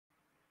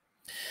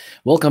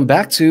Welcome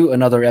back to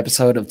another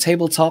episode of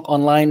Table Talk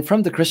Online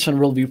from the Christian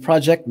Worldview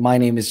Project. My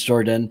name is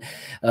Jordan.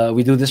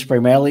 We do this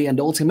primarily and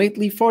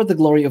ultimately for the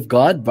glory of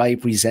God by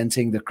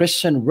presenting the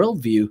Christian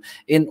worldview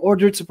in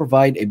order to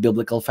provide a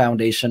biblical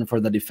foundation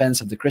for the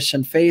defense of the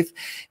Christian faith.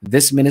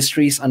 This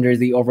ministry is under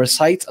the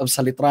oversight of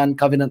Salitran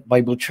Covenant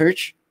Bible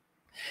Church,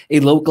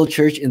 a local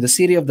church in the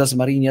city of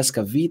Dasmariñas,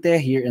 Cavite,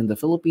 here in the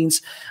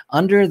Philippines,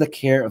 under the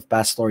care of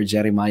Pastor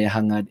Jeremiah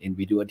Hangad, and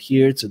we do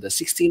adhere to the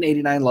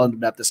 1689 London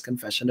Baptist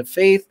Confession of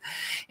Faith.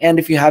 And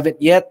if you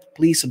haven't yet,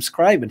 please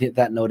subscribe and hit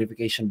that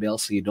notification bell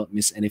so you don't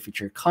miss any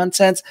future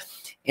content.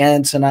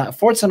 And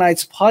for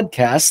tonight's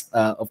podcast,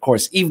 of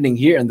course, evening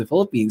here in the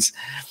Philippines,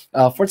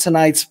 for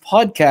tonight's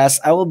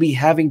podcast, I will be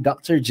having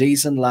Dr.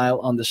 Jason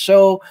Lisle on the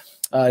show.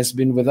 He's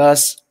been with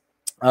us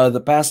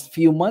the past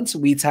few months.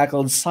 We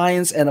tackled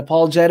science and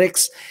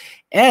apologetics,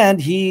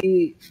 and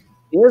he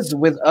is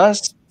with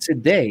us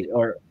today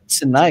or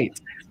tonight.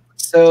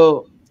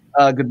 So,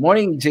 good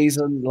morning,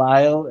 Jason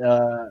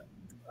Lisle.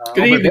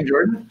 Good evening,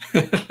 Jordan.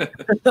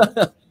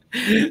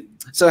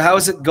 So, how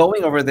is it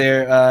going over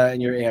there in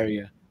your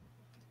area?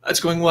 It's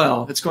going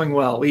well. It's going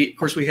well. We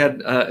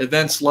had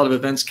a lot of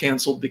events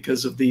canceled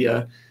because of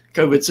the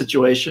COVID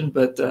situation,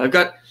 but I've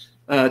got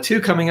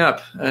two coming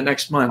up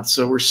next month.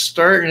 So we're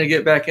starting to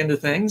get back into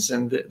things,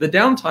 and the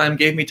downtime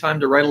gave me time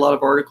to write a lot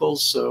of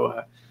articles.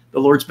 So the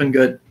Lord's been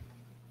good.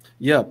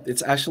 Yeah,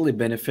 it's actually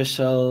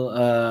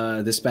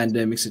beneficial. This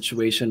pandemic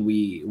situation,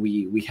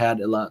 we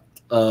had a lot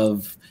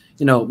of,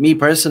 me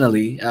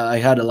personally, I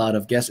had a lot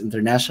of guests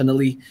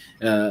internationally.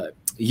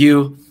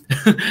 You,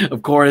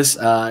 of course,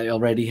 I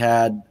already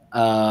had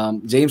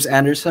James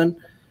Anderson,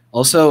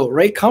 also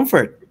Ray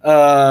Comfort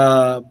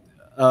a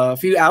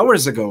few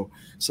hours ago.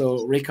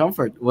 So Ray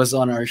Comfort was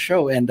on our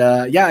show. And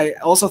I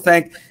also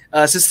thank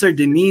Sister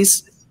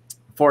Denise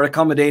for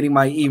accommodating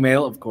my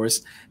email, of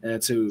course,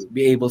 to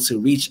be able to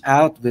reach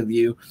out with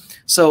you.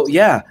 So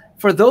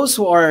for those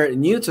who are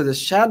new to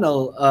this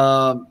channel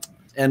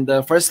and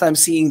first time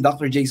seeing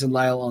Dr. Jason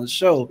Lisle on the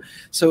show.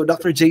 So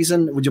Dr.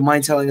 Jason, would you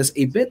mind telling us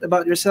a bit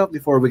about yourself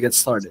before we get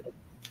started?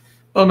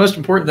 Well, the most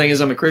important thing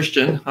is I'm a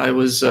Christian. I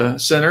was a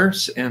sinner,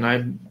 and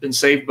I've been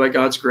saved by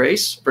God's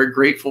grace. Very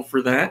grateful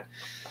for that.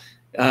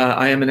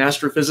 I am an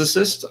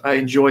astrophysicist. I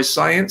enjoy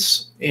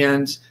science,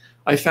 and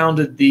I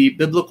founded the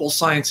Biblical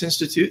Science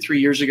Institute 3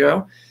 years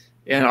ago.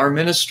 And our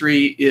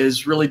ministry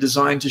is really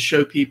designed to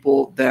show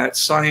people that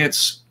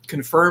science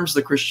confirms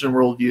the Christian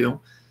worldview.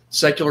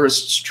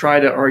 Secularists try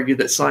to argue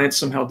that science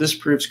somehow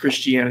disproves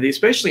Christianity,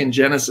 especially in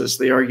Genesis.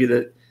 They argue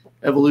that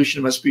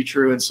evolution must be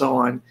true and so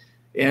on.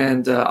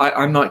 And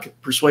I'm not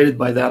persuaded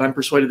by that. I'm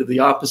persuaded of the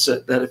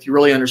opposite, that if you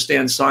really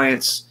understand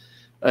science,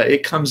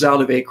 it comes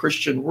out of a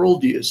Christian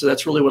worldview. So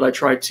that's really what I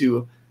try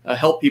to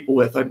help people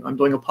with. I'm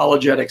doing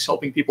apologetics,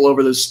 helping people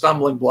over those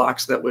stumbling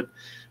blocks that would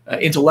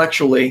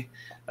intellectually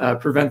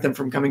prevent them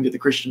from coming to the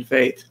Christian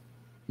faith.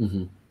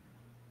 Mm-hmm.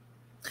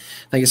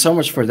 Thank you so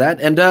much for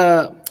that.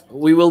 And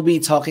we will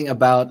be talking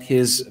about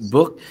his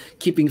book,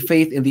 Keeping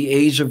Faith in the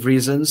Age of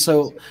Reason.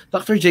 So,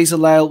 Dr. Jason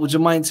Lisle, would you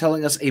mind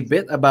telling us a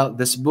bit about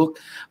this book?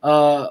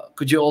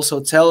 Could you also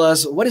tell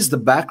us what is the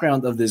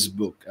background of this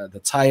book, the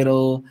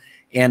title,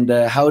 and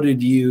how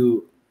did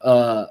you,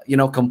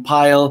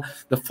 compile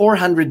the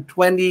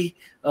 420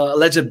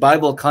 alleged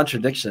Bible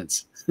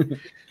contradictions?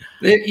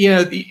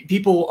 The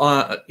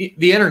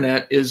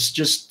internet is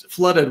just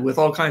flooded with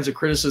all kinds of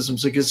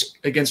criticisms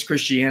against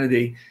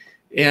Christianity.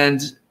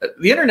 And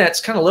the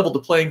internet's kind of leveled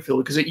the playing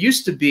field, because it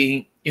used to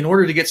be, in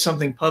order to get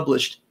something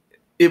published,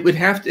 it would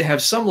have to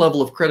have some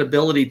level of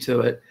credibility to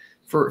it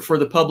for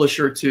the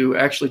publisher to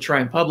actually try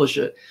and publish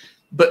it.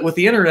 But with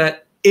the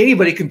internet,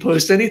 anybody can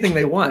post anything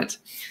they want.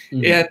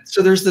 Mm-hmm. And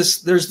so there's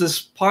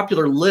this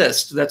popular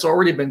list that's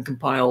already been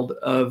compiled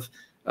of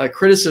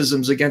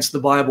criticisms against the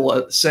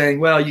Bible,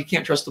 saying, well, you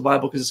can't trust the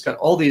Bible because it's got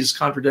all these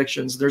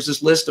contradictions. There's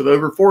this list of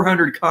over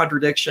 400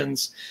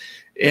 contradictions,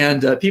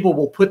 and people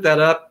will put that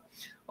up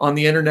on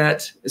the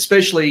internet,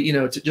 especially,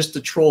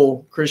 to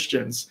troll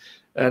Christians.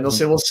 And they'll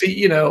say, well,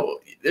 see,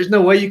 there's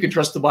no way you can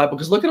trust the Bible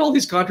because look at all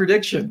these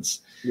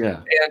contradictions. Yeah.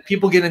 And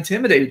people get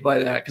intimidated by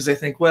that because they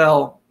think,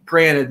 well,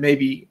 granted,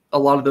 maybe a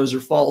lot of those are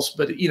false,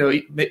 but,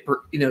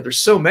 there's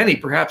so many,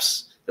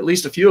 perhaps at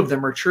least a few of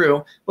them are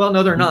true. Well,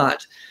 no, they're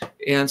not.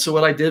 And so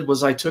what I did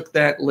was I took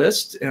that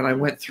list and I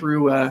went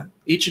through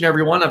each and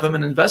every one of them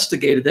and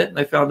investigated it. And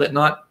I found that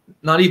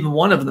not even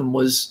one of them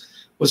was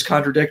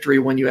contradictory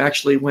when you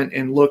actually went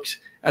and looked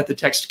at the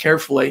text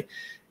carefully.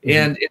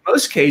 And in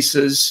most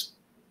cases,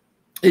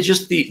 it's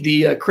just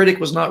the critic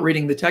was not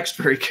reading the text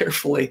very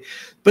carefully.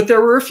 But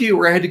there were a few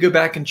where I had to go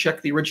back and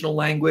check the original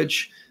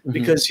language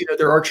because,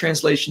 there are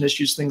translation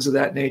issues, things of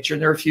that nature.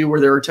 And there are a few where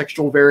there are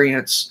textual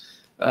variants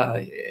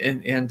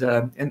and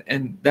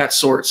that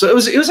sort. So it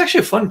was actually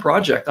a fun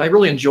project. I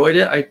really enjoyed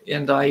it.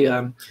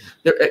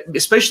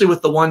 Especially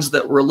with the ones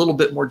that were a little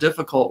bit more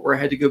difficult, where I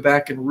had to go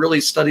back and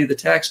really study the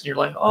text. And you're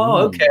like, oh,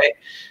 okay.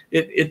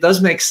 It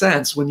does make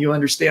sense when you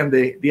understand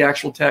the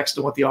actual text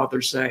and what the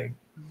author's saying.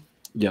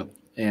 Yeah.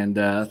 And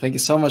thank you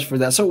so much for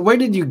that. So, where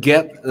did you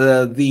get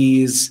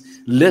these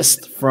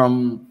lists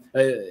from?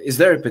 Is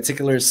there a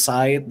particular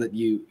site that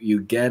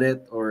you get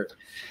it, or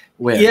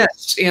where?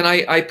 Yes, and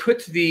I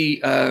put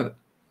the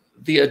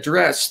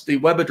address, the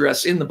web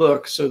address, in the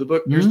book. So the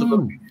book, here's the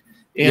book. Mm.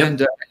 And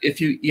Yep. if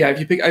you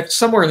pick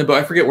somewhere in the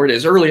book, I forget where it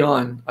is. Early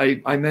on,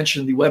 I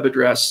mentioned the web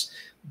address,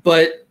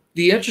 but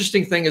the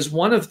interesting thing is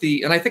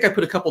and I think I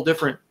put a couple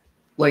different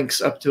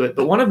links up to it,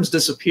 but one of them's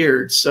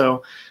disappeared.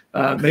 So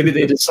maybe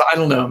they decide, I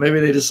don't know,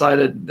 maybe they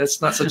decided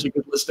that's not such a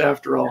good list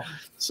after all.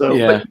 So,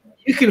 Yeah. but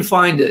you can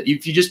find it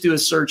if you just do a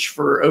search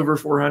for over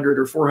 400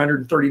 or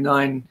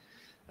 439,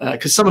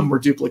 because some of them are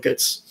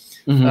duplicates.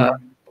 Mhm.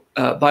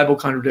 Bible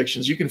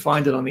contradictions. You can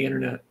find it on the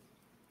internet.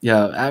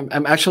 Yeah,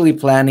 I'm actually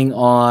planning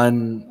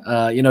on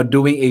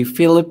doing a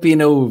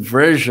Filipino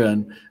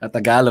version, a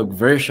Tagalog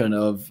version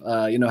of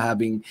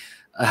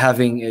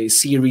having a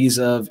series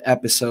of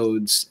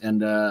episodes and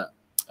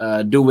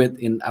do it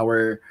in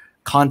our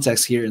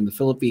context here in the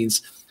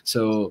Philippines.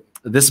 So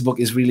this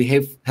book is really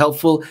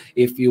helpful.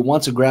 If you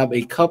want to grab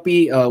a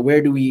copy, where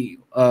do we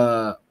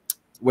go?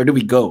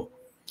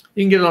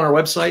 You can get it on our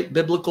website,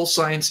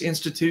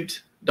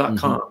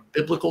 biblicalscienceinstitute.com.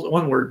 Biblical,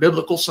 one word,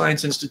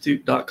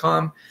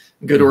 biblicalscienceinstitute.com.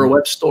 Go to our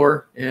web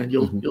store, and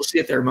you'll see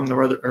it there among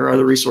our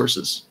other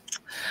resources.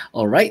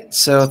 All right.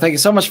 So thank you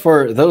so much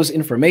for those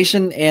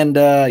information. And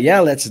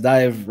let's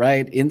dive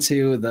right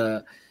into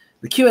the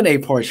Q&A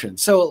portion.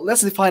 So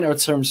let's define our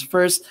terms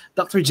first.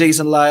 Dr.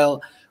 Jason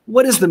Lisle,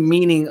 what is the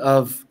meaning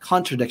of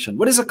contradiction?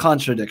 What is a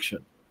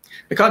contradiction?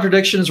 The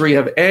contradiction is where you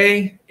have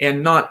A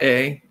and not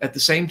A at the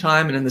same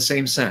time and in the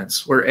same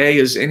sense, where A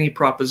is any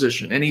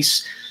proposition, any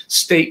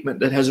statement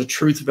that has a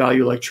truth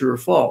value like true or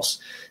false.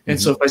 And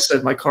so if I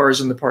said my car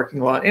is in the parking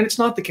lot, and it's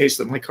not the case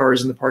that my car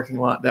is in the parking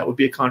lot, that would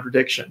be a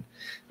contradiction.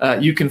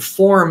 You can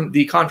form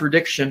the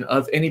contradiction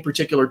of any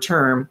particular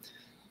term,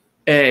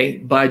 A,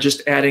 by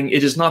just adding,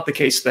 it is not the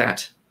case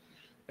that.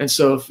 And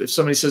so if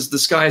somebody says the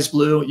sky is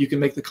blue, you can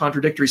make the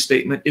contradictory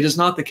statement, it is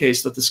not the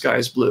case that the sky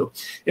is blue.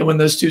 And when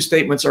those two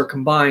statements are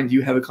combined,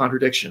 you have a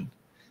contradiction.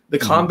 The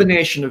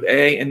combination of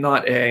A and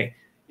not A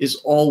is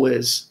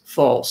always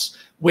false.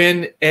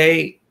 When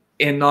A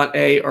and not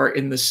A are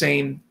in the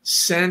same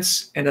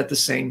sense and at the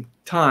same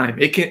time.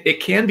 It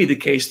can be the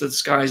case that the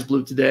sky is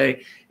blue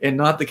today and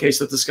not the case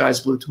that the sky is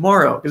blue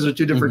tomorrow, because they're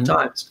two different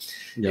times.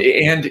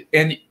 Yep.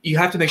 And you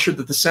have to make sure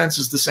that the sense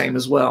is the same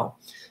as well.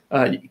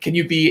 Can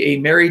you be a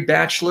married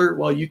bachelor?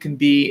 Well, you can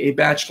be a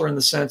bachelor in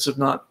the sense of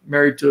not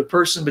married to a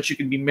person, but you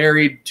can be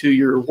married to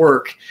your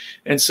work.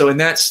 And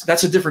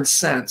that's a different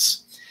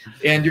sense.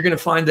 And you're going to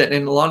find that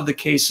in a lot of the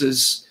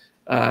cases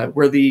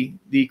where the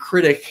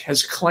critic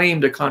has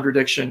claimed a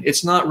contradiction,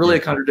 it's not really a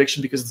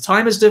contradiction because the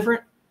time is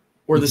different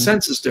or the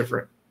sense is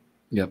different.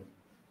 Yep.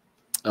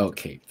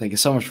 Okay, thank you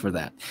so much for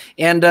that.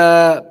 And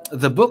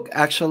the book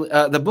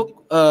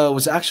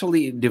was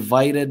actually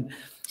divided,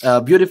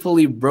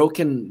 beautifully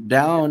broken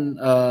down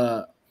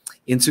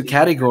into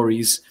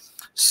categories.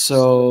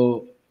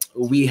 So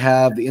we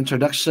have the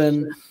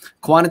introduction,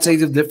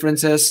 quantitative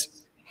differences,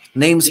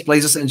 names,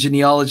 places, and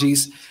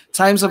genealogies,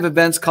 times of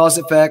events, cause,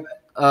 effect,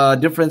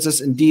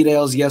 differences in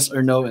details, yes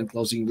or no, and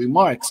closing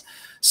remarks.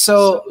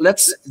 So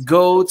let's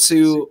go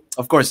to,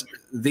 of course,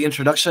 the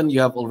introduction.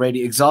 You have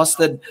already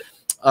exhausted,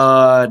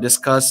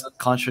 discussed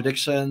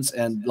contradictions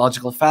and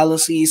logical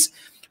fallacies.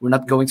 We're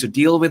not going to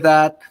deal with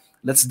that.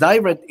 Let's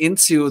dive right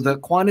into the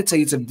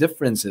quantitative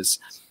differences.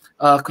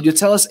 Could you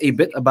tell us a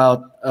bit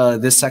about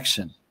this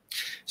section?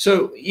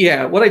 So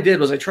yeah, what I did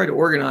was I tried to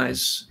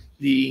organize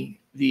the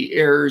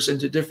errors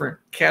into different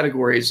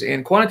categories,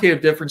 and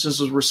quantitative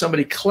differences is where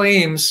somebody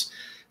claims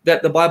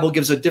that the Bible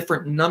gives a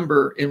different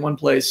number in one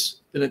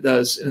place than it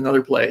does in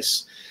another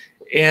place.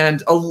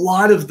 And a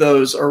lot of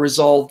those are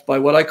resolved by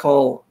what I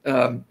call,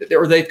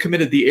 or they've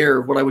committed the error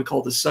of what I would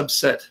call the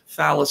subset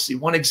fallacy.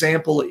 One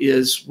example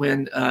is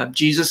when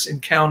Jesus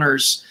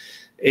encounters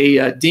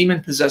a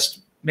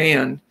demon-possessed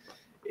man,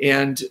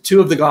 and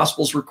two of the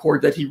Gospels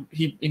record that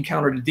he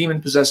encountered a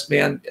demon-possessed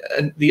man,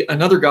 and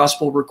another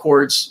Gospel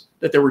records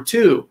that there were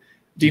two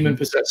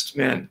demon-possessed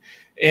men.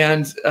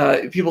 And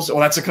people say,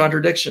 well, that's a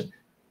contradiction.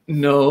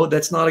 No,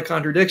 that's not a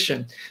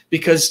contradiction,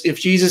 because if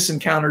Jesus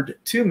encountered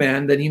two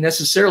men, then he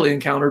necessarily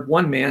encountered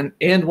one man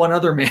and one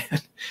other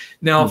man.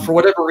 Now, for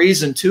whatever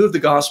reason, two of the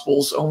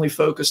Gospels only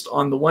focused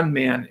on the one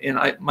man, and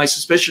my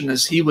suspicion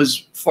is he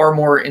was far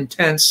more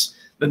intense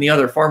than the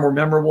other, far more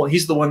memorable.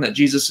 He's the one that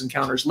Jesus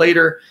encounters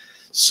later,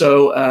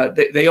 so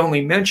they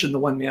only mention the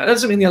one man. That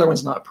doesn't mean the other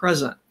one's not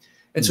present.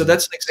 And so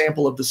that's an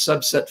example of the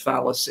subset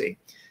fallacy.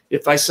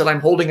 If I said I'm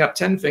holding up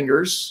 10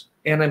 fingers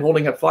and I'm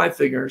holding up 5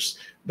 fingers,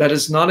 that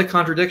is not a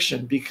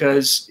contradiction,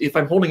 because if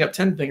I'm holding up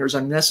 10 fingers,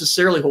 I'm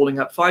necessarily holding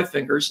up 5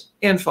 fingers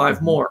and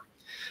 5 more.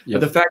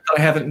 But the fact that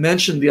I haven't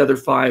mentioned the other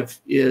 5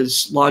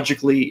 is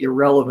logically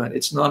irrelevant.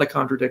 It's not a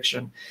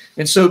contradiction.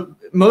 And so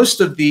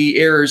most of the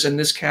errors in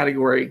this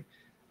category,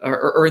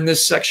 or in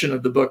this section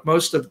of the book,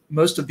 most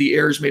of the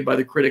errors made by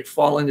the critic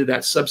fall into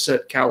that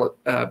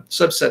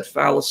subset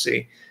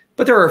fallacy.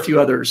 But there are a few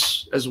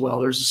others as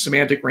well. There's a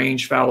semantic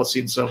range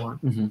fallacy and so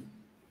on.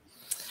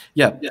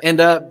 Yeah, and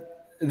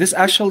this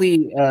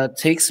actually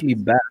takes me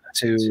back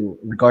to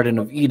the Garden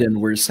of Eden,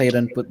 where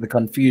Satan put the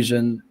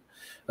confusion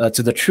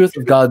to the truth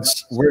of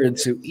God's word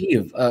to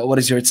Eve. What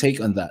is your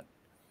take on that?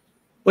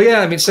 Well,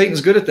 yeah, I mean,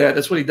 Satan's good at that.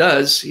 That's what he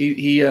does.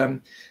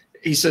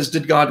 He says,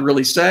 "Did God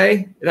really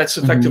say?" That's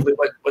Hmm. effectively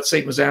what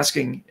Satan was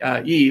asking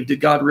Eve. Did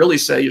God really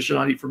say you should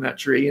not eat from that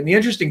tree? And the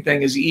interesting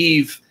thing is,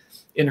 Eve,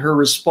 in her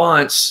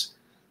response,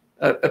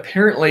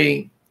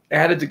 apparently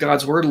added to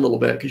God's word a little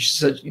bit, because she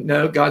said,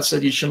 "No, God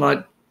said you shall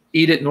not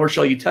eat it, nor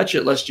shall you touch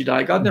it, lest you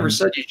die." God never Hmm.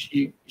 said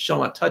you shall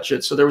not touch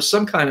it. So there was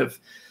some kind of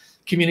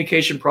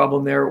communication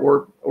problem there,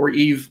 or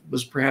Eve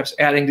was perhaps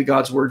adding to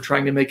God's word,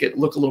 trying to make it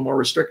look a little more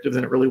restrictive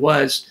than it really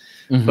was.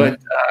 Hmm. But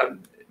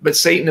but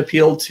Satan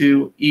appealed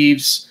to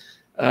Eve's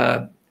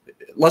uh,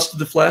 lust of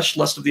the flesh,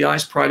 lust of the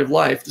eyes, pride of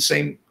life, the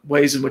same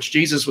ways in which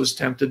Jesus was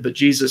tempted. But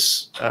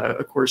Jesus,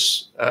 of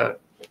course,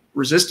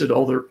 resisted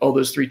all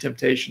those three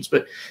temptations.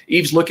 But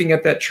Eve's looking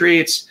at that tree.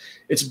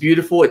 It's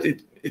beautiful.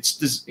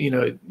 It's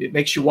it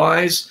makes you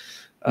wise,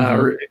 Hmm.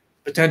 or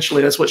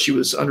potentially that's what she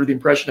was under the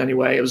impression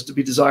anyway. It was to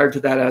be desired to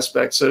that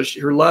aspect. So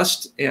her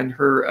lust and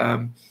her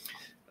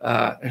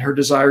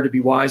desire to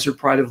be wise, her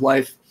pride of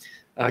life,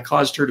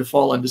 caused her to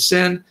fall into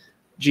sin.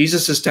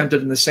 Jesus is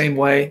tempted in the same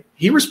way.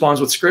 He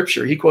responds with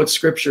Scripture. He quotes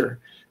Scripture,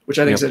 which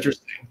I think is Yep.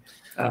 interesting.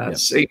 Yep.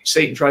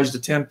 Satan tries to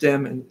tempt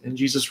him, and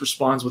Jesus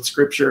responds with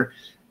Scripture,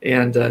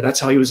 and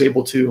that's how he was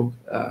able to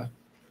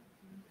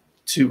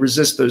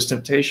resist those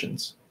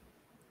temptations.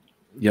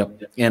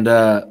 Yep. And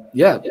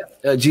yeah,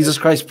 Jesus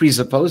Christ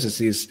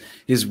presupposes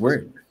his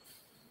word.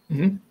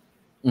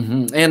 Mm-hmm.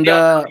 Hmm. And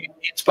Yeah, he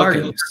inspired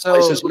him okay, in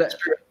places so with the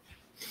Spirit.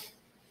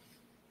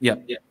 yeah.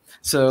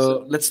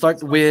 So let's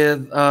start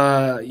with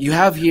you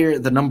have here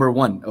the number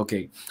one.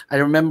 Okay. I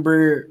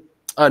remember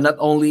not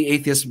only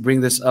atheists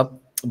bring this up,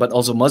 but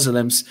also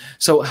Muslims.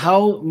 So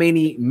how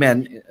many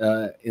men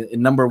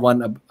in number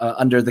one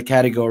under the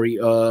category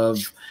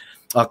of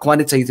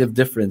quantitative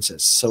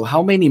differences? So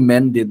how many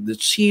men did the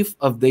chief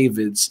of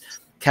David's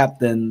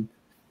captain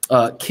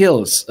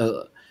kills?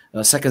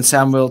 2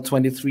 Samuel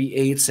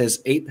 23:8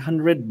 says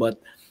 800, but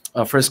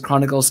First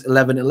Chronicles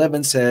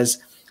 11:11 says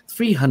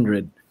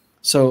 300.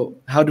 So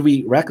how do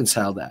we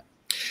reconcile that?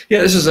 Yeah,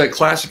 this is a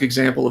classic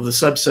example of the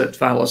subset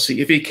fallacy.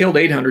 If he killed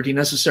 800, he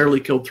necessarily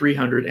killed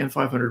 300 and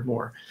 500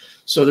 more.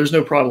 So there's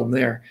no problem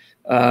there.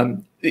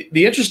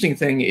 The interesting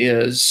thing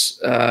is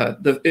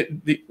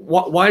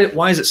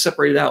why is it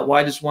separated out?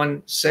 Why does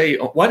one say?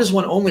 Why does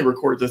one only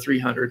record the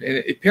 300?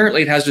 And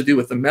apparently, it has to do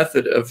with the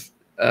method of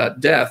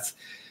death.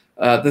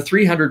 The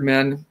 300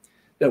 men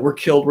that were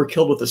killed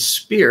with a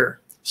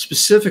spear.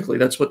 Specifically,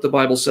 that's what the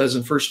Bible says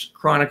in First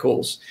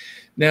Chronicles.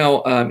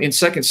 Now, in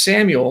Second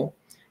Samuel,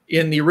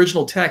 in the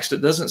original text,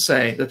 it doesn't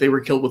say that they were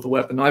killed with a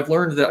weapon. Now, I've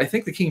learned that I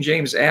think the King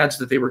James adds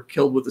that they were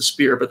killed with a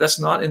spear, but that's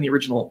not in the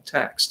original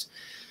text.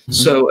 Mhm.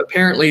 So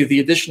apparently the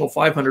additional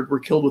 500 were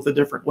killed with a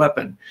different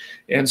weapon.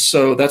 And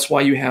so that's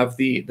why you have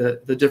the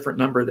different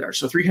number there.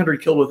 So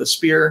 300 killed with a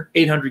spear,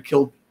 800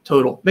 killed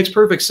total. Makes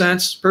perfect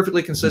sense,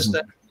 perfectly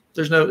consistent.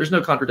 Mhm. There's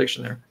no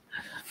contradiction there.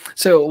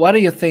 So why do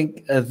you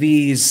think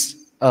these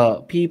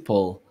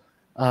people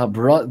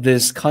brought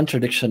this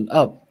contradiction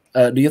up?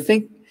 Do you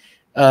think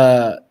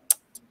uh,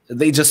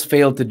 they just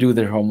failed to do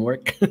their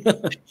homework?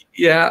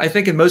 Yeah, I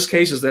think in most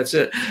cases that's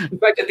it. In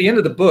fact, at the end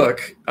of the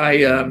book, at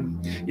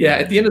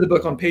the end of the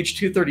book on page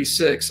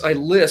 236, I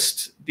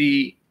list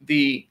the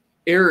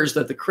errors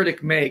that the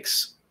critic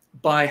makes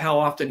by how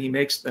often he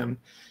makes them.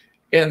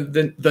 And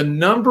the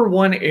number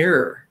one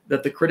error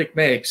that the critic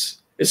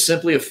makes is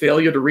simply a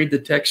failure to read the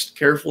text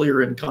carefully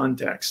or in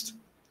context,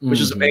 which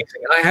is Hmm.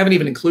 amazing. And I haven't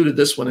even included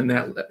this one in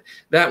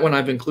that one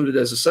I've included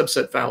as a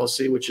subset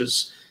fallacy, which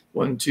is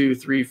 1, 2,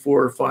 3,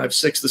 4, 5,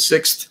 6, the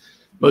sixth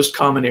most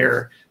common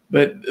error.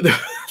 But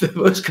the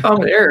most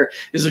common error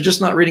is they're just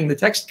not reading the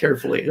text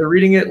carefully. They're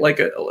reading it like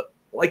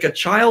a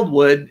child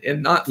would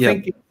and not Yep.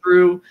 thinking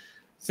through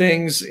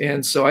things.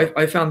 And so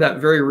I found that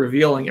very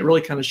revealing. It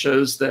really kind of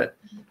shows that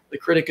the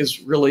critic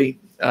is really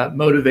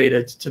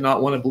motivated to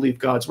not want to believe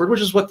God's word, which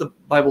is what the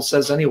Bible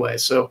says anyway.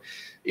 So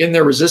in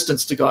their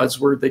resistance to God's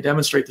word, they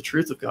demonstrate the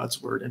truth of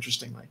God's word,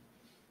 interestingly.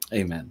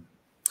 Amen.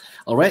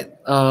 All right.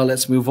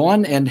 Let's move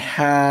on and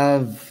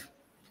have.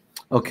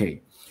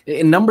 Okay.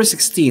 In number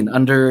 16,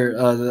 under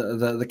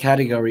the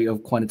category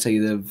of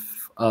quantitative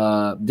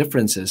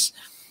differences,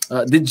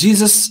 did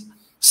Jesus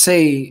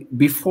say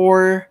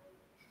before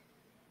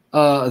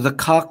the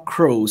cock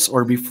crows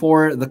or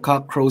before the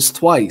cock crows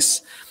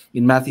twice?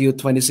 In Matthew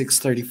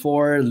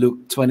 26:34,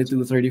 Luke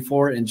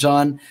 22:34, and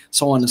John,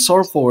 so on and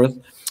so forth.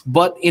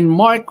 But in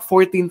Mark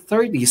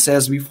 14:30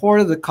 says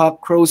before the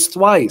cock crows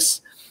twice.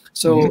 Mhm.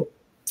 So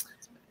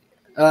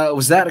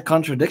was that a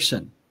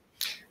contradiction?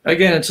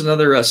 Again, it's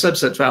another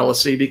subset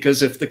fallacy,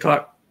 because if the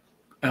cock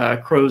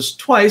crows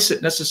twice,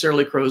 it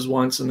necessarily crows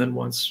once and then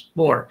once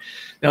more.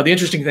 Now, the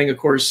interesting thing, of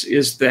course,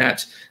 is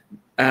that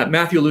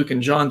Matthew, Luke,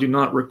 and John do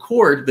not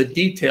record the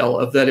detail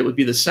of that it would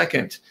be the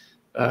second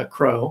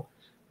crow,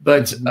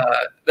 But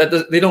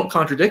they don't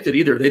contradict it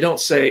either. They don't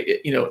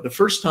say, the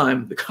first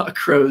time the cock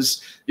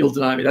crows, you'll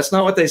deny me. That's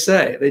not what they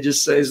say. They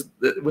just say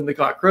that when the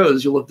cock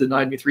crows, you'll have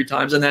denied me 3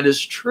 times. And that is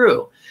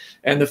true.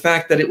 And the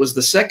fact that it was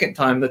the second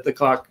time that the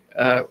cock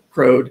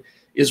crowed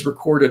is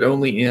recorded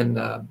only in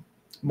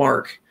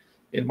Mark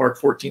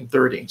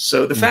 14:30.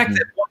 So the fact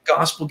that one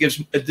gospel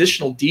gives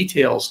additional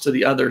details to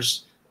the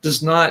others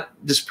does not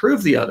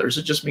disprove the others.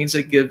 It just means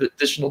they give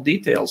additional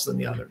details than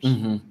the others.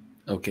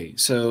 Okay,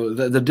 so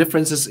the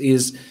difference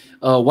is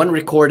one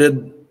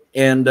recorded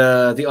and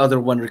the other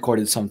one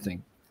recorded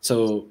something.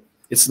 So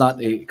it's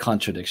not a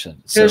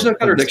contradiction. So, there's no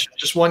contradiction.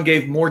 Just one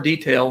gave more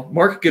detail.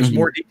 Mark gives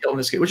more detail in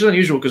this case, which is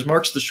unusual because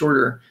Mark's the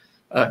shorter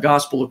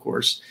gospel, of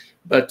course.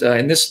 But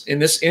in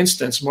this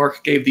instance,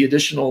 Mark gave the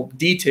additional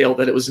detail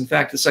that it was in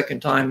fact the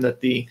second time that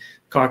the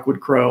cock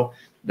would crow,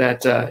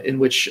 that in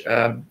which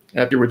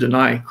they would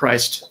deny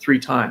Christ 3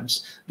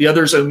 times. The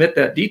others omit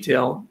that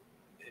detail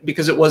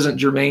because it wasn't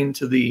germane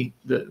to the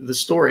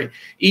story.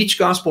 Each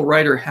gospel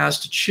writer has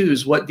to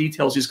choose what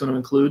details he's going to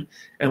include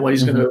and what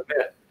he's going to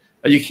omit.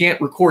 You can't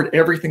record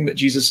everything that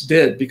Jesus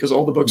did because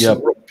all the books of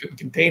the world couldn't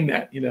contain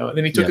that, And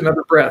then he took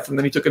another breath, and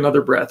then he took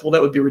another breath. Well,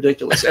 that would be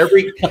ridiculous.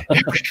 Every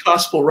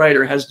gospel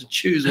writer has to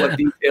choose what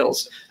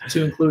details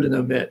to include and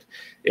omit.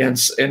 And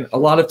a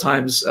lot of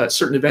times,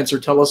 certain events are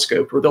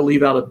telescoped, where they'll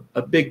leave out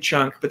a big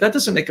chunk, but that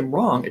doesn't make them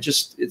wrong. That's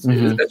just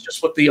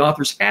what the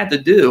authors had to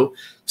do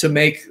to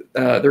make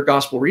their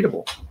gospel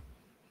readable.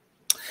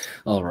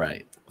 All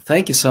right.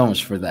 Thank you so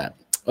much for that.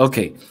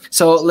 Okay,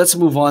 so let's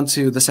move on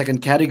to the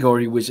second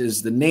category, which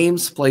is the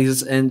names,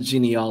 places, and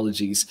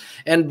genealogies.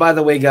 And by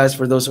the way, guys,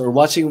 for those who are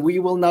watching, we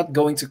will not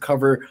going to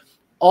cover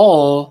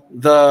all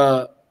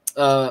the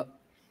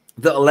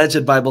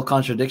alleged Bible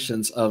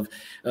contradictions of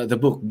the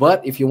book.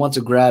 But if you want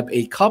to grab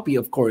a copy,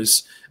 of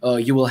course,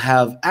 you will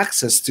have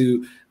access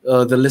to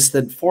the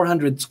listed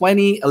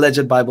 420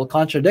 alleged Bible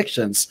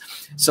contradictions.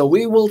 So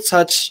we will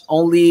touch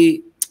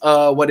only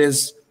what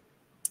is,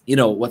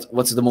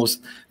 what's the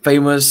most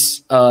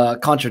famous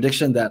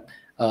contradiction that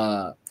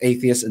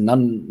atheists and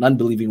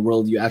non-believing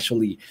world you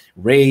actually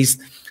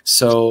raised.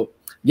 So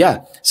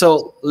yeah,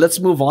 so let's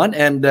move on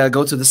and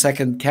go to the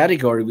second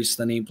category, which is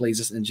the name,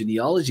 places, and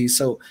genealogy.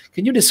 So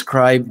can you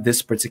describe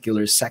this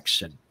particular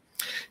section?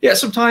 Yeah,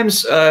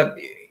 sometimes a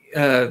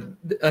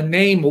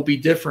name will be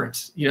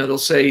different. They'll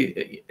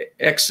say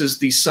X is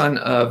the son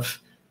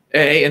of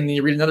A, and then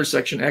you read another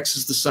section, X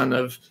is the son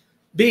of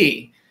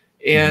B.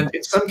 And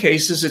in some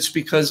cases, it's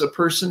because a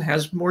person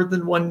has more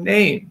than one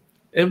name.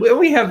 And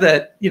we have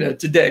that,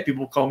 today.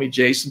 People call me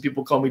Jason.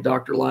 People call me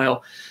Dr.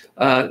 Lisle.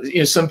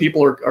 Some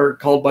people are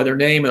called by their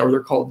name, or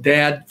they're called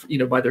Dad,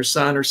 by their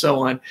son, or so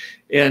on.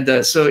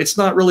 And so it's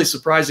not really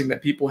surprising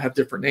that people have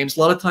different names. A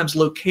lot of times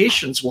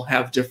locations will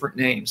have different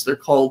names. They're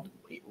called,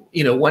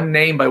 one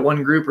name by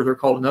one group, or they're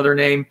called another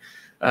name,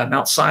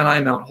 Mount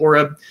Sinai, Mount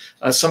Horeb.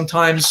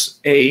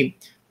 Sometimes a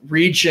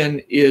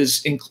region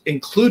is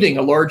including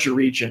a larger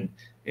region.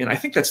 And I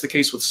think that's the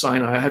case with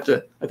Sinai. I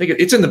think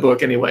it's in the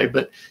book anyway,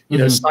 but,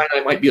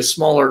 Sinai might be a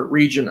smaller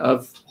region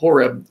of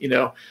Horeb,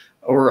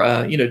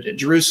 or,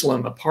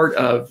 Jerusalem, a part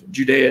of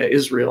Judea,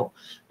 Israel,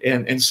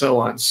 and so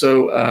on.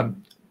 So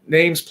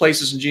names,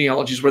 places, and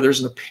genealogies where there's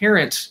an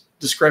apparent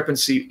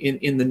discrepancy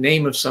in the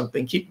name of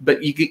something,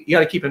 but you got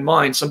to keep in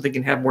mind something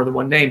can have more than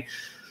one name.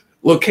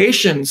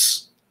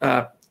 Locations,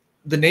 the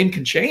name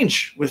can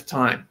change with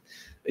time.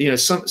 A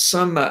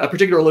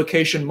particular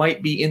location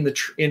might be in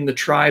the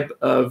tribe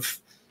of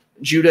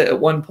Judah at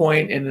one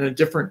point and in a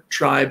different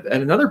tribe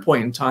at another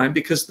point in time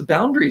because the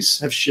boundaries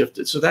have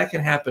shifted. So that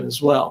can happen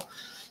as well.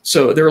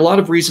 So there are a lot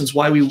of reasons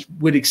why we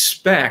would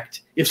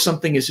expect, if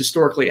something is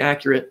historically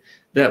accurate,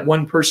 that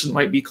one person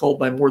might be called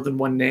by more than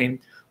one name,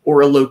 or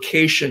a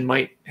location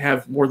might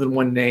have more than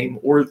one name,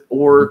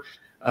 or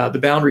the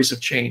boundaries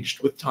have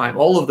changed with time.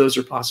 All of those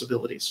are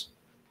possibilities.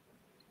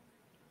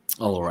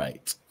 All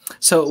right.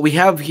 So we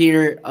have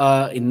here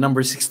in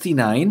number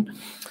 69,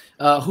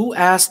 who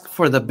asked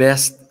for the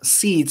best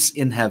seats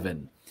in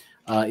heaven?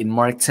 In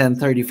Mark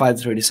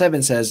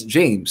 10:35-37 says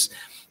James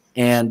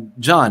and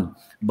John,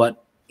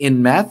 but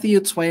in Matthew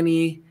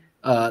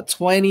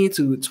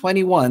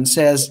 20:20-21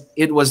 says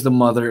it was the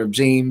mother of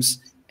James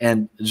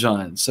and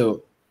John.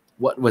 So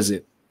what was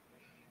it?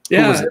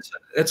 Yeah,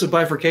 that's a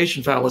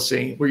bifurcation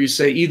fallacy where you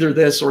say either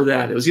this or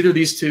that. It was either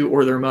these two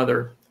or their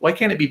mother. Why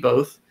can't it be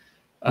both?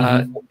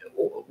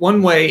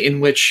 One way in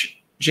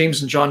which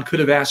James and John could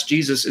have asked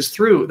Jesus is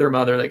through their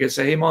mother. They could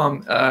say, "Hey,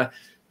 Mom,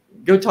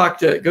 go talk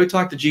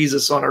to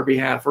Jesus on our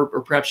behalf,"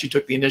 or perhaps she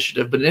took the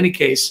initiative. But in any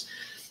case,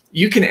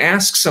 you can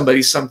ask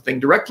somebody something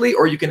directly,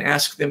 or you can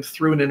ask them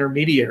through an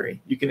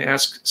intermediary. You can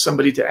ask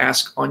somebody to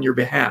ask on your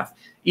behalf.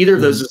 Either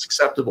of those is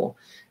acceptable.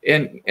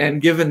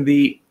 And given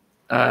the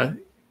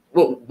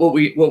what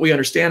we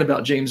understand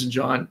about James and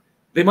John,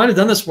 they might have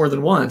done this more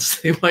than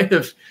once. They might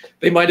have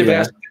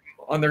asked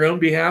on their own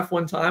behalf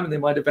one time, and they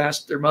might have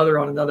asked their mother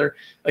on another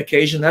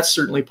occasion. That's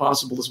certainly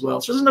possible as well.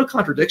 So there's no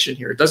contradiction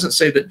here. It doesn't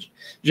say that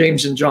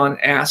James and John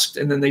asked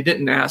and then they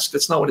didn't ask.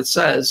 That's not what it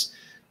says.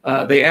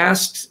 They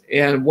asked,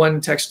 and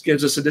one text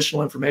gives us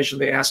additional information.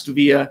 They asked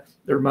via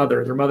their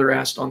mother. Their mother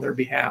asked on their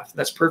behalf.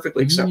 That's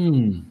perfectly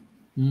acceptable.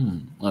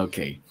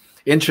 Okay,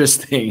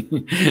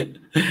 interesting.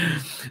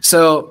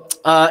 So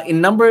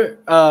on number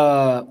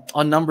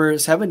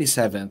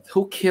 77,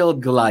 who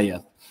killed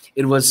Goliath?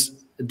 It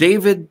was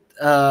David,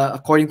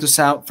 according to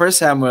 1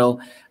 Samuel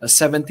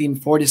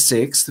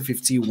 17:46 to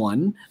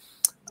 51,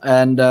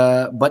 and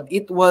but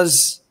it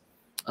was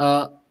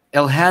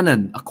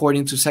Elhanan,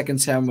 according to 2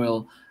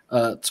 Samuel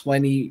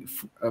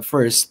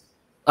 21st.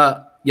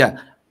 Yeah,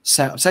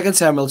 2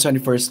 Samuel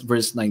 21st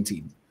verse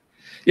 19.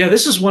 Yeah,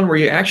 this is one where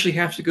you actually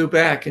have to go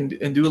back and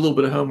do a little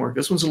bit of homework.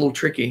 This one's a little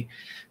tricky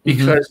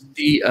because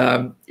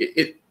in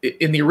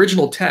the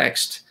original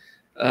text,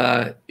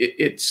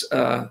 it's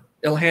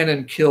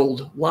Elhanan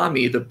killed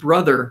Lami, the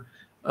brother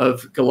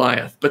of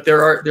Goliath, but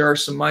there are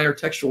some minor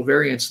textual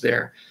variants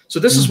there. So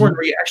this is one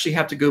where you actually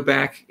have to go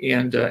back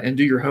and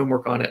do your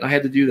homework on it. And I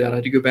had to do that. I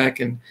had to go back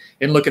and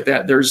look at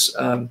that. There's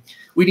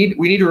we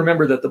need to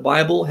remember that the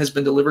Bible has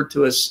been delivered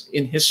to us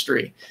in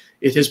history.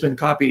 It has been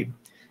copied,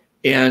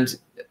 and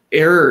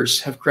errors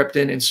have crept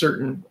in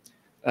certain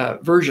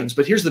versions.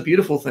 But here's the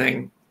beautiful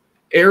thing: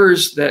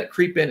 errors that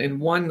creep in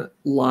one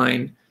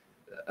line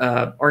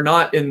are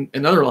not in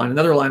another line.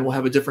 Another line will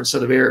have a different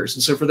set of errors,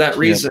 and so for that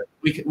reason,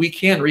 we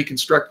can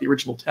reconstruct the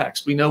original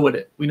text. We know what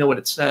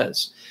it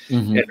says.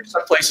 And there's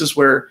some places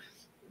where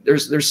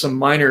there's some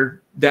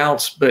minor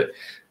doubts, but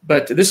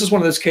this is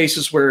one of those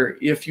cases where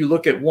if you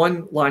look at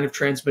one line of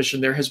transmission,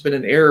 there has been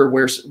an error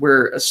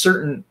where a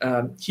certain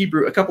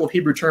a couple of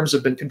Hebrew terms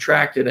have been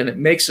contracted, and it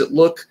makes it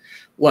look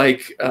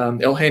like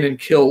Elhanan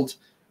killed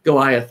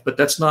Goliath, but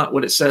that's not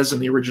what it says in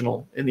the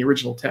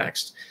original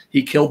text.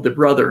 He killed the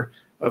brother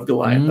of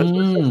Goliath. That's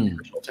what it says in the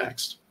original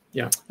text.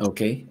 Yeah.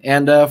 Okay.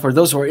 And for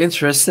those who are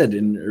interested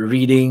in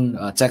reading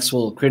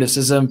textual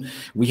criticism,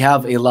 we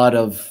have a lot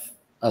of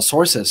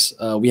sources.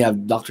 We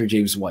have Dr.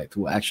 James White,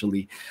 who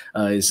actually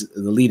is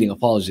the leading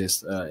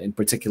apologist in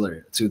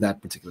particular to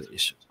that particular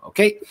issue.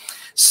 Okay.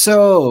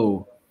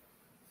 So,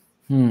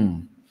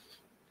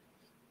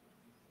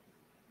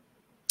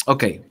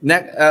 okay.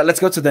 Let's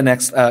go to the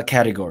next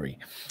category.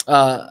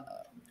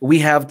 We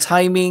have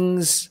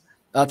timing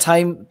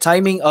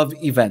of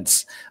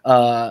events.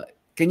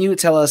 Can you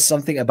tell us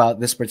something about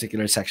this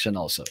particular section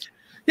also?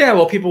 Yeah,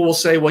 well, people will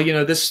say, well,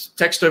 this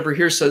text over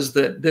here says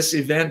that this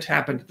event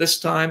happened at this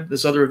time.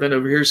 This other event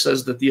over here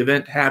says that the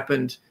event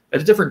happened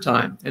at a different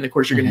time. And of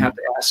course, you're going to have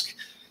to ask,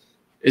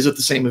 is it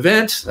the same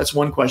event? That's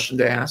one question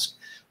to ask.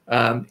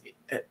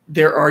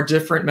 There are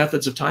different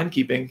methods of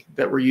timekeeping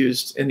that were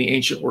used in the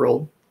ancient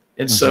world.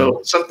 And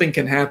so something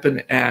can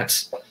happen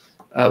at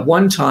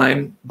one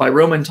time by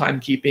Roman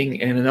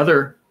timekeeping and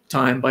another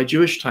time by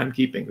Jewish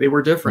timekeeping. They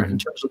were different in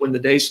terms of when the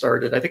day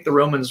started. I think the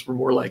Romans were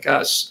more like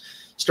us,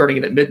 starting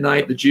it at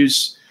midnight. The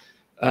Jews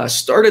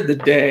started the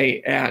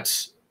day at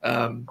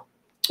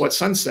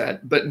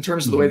sunset, but in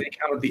terms of the way they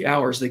counted the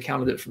hours, they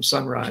counted it from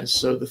sunrise.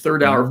 So the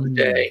third hour of the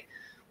day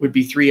would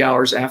be 3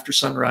 hours after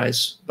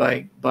sunrise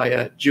by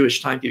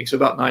Jewish timekeeping, so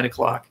about 9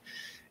 o'clock.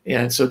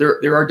 And so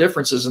there are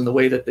differences in the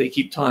way that they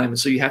keep time, and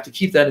so you have to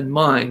keep that in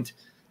mind.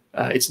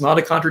 It's not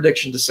a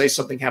contradiction to say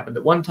something happened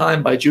at one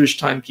time by Jewish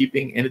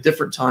timekeeping and a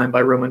different time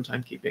by Roman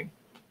timekeeping.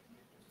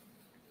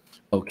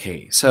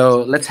 Okay,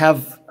 so let's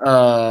have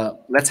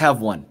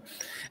one.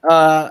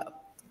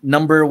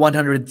 Number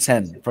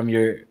 110 from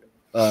your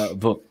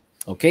book.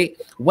 Okay,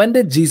 when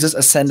did Jesus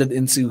ascended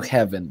into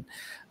heaven?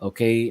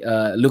 Okay,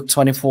 Luke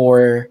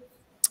 24,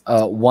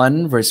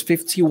 1 verse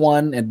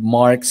 51 and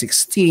Mark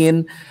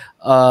 16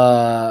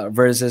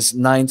 verses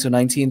 9 to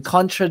 19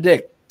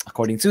 contradict,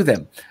 according to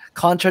them,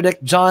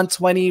 contradict John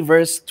 20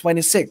 verse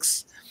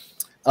 26,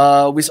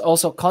 which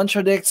also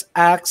contradicts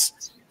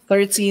Acts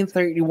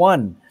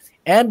 13:31.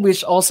 And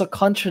which also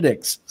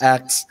contradicts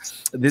Acts.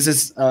 This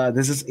is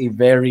a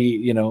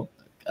very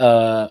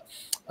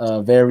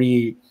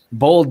very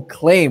bold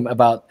claim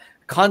about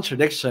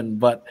contradiction.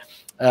 But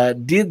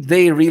did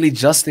they really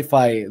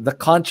justify the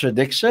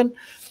contradiction?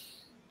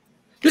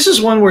 This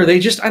is one where I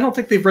don't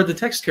think they've read the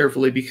text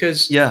carefully,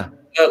 because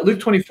Luke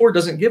 24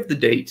 doesn't give the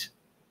date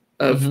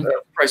of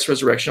Christ's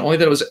resurrection. Only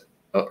that it was,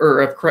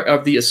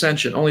 of the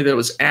ascension. Only that it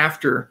was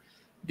after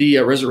the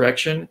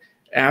resurrection,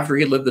 after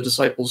he led the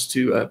disciples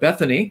to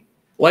Bethany.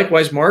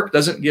 Likewise, Mark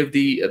doesn't give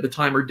the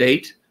time or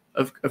date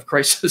of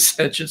Christ's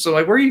ascension. So,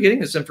 where are you getting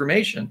this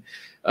information?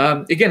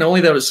 Again,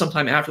 only that it was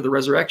sometime after the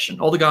resurrection.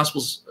 All the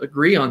Gospels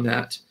agree on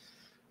that.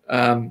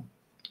 And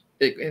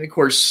of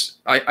course,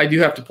 I do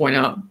have to point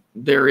out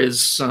there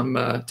is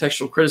some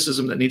textual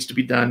criticism that needs to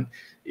be done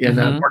in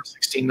Mark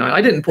 16:9.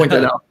 I didn't point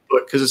that out in the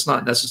book because it's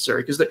not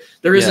necessary, because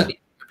there isn't an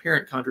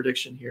apparent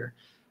contradiction here.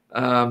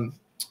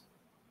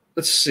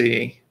 Let's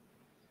see.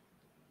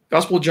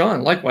 Gospel of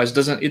John, likewise,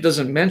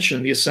 doesn't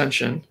mention the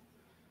ascension,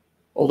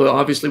 although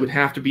obviously would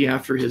have to be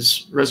after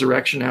his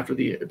resurrection, after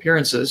the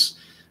appearances.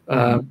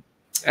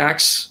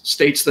 Acts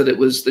states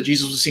that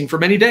Jesus was seen for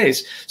many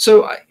days.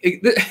 So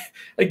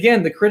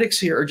again, the critics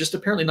here are just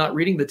apparently not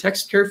reading the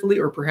text carefully,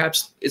 or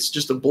perhaps it's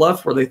just a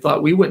bluff where they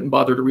thought we wouldn't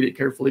bother to read it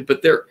carefully.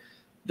 But there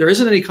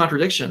isn't any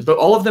contradiction. But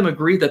all of them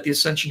agree that the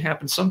ascension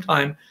happened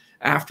sometime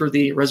after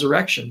the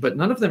resurrection. But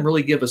none of them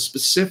really give a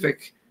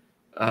specific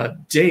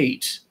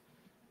date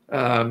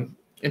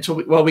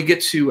until we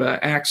get to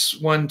Acts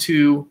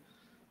 1:2.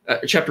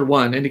 Chapter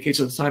 1 indicates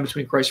that the time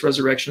between Christ's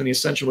resurrection and the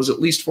ascension was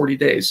at least 40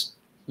 days.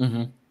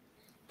 Mm-hmm.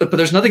 But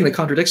there's nothing that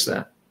contradicts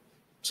that.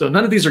 So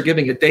none of these are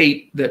giving a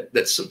date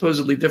that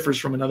supposedly differs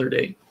from another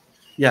date.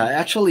 Yeah, I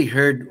actually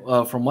heard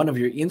from one of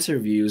your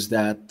interviews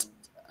that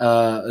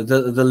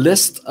the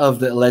list of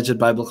the alleged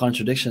Bible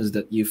contradictions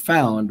that you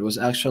found was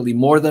actually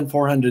more than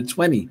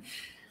 420.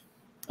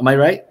 Am I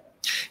right?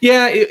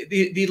 Yeah,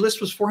 the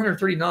list was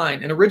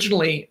 439, and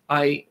originally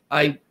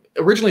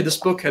this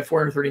book had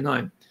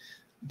 439,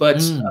 but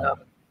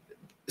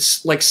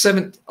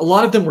a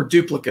lot of them were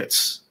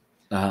duplicates.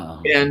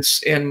 Oh. And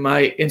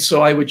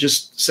so I would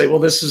just say, well,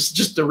 this is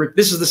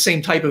the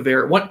same type of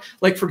error.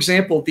 Like for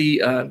example,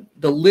 the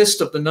list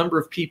of the number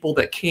of people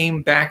that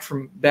came back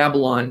from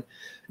Babylon,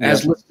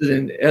 as listed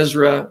in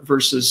Ezra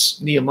versus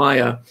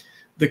Nehemiah,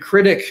 the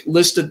critic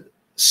listed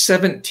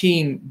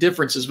 17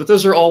 differences, but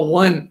those are all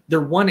one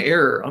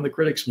error on the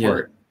critic's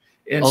part.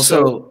 And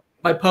also, so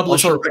my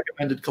publisher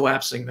recommended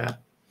collapsing that.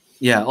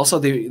 Yeah. Also,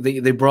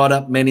 they brought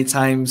up many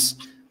times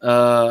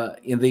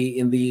in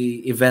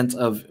the event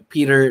of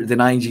Peter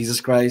denying Jesus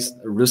Christ,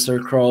 rooster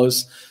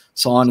crows,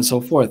 so on and so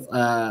forth.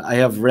 I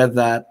have read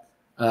that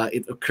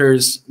it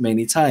occurs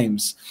many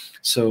times.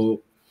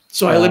 So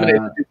I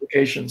eliminated the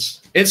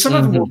duplications, and some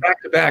of them were back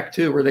to back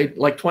too, where they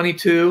like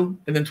 22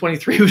 and then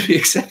 23 would be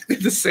exactly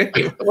the same.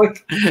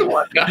 Like, come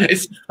on,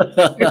 guys.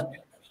 Like,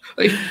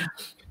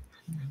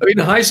 I mean, in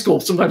high school,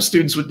 sometimes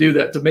students would do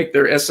that to make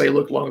their essay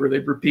look longer.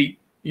 They'd repeat.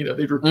 Yeah.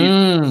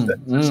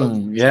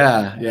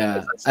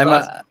 I'm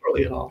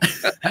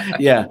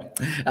yeah,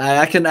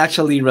 I can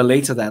actually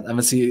relate to that. I'm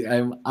a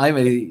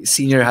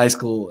senior high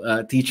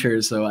school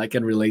teacher, so I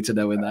can relate to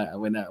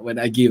that when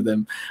I give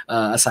them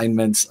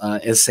assignments,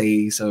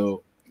 essay.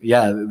 So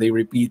yeah, they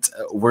repeat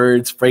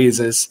words,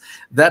 phrases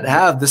that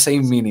have the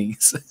same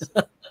meanings.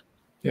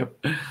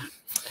 Yep.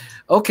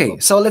 Okay,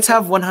 so let's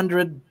have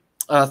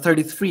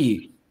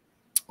 133.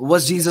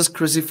 Was Jesus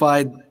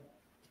crucified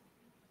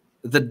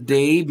the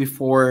day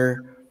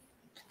before?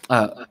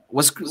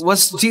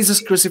 Was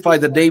Jesus crucified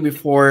the day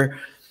before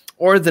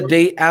or the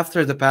day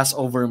after the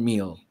Passover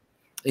meal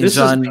in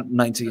John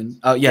 19?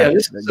 Oh yeah,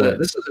 this is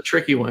a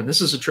tricky one.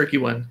 This is a tricky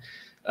one.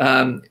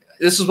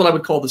 This is what I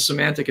would call the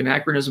semantic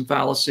anachronism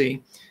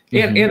fallacy,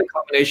 and a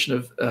combination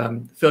of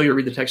failure to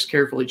read the text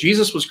carefully.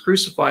 Jesus was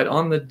crucified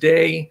on the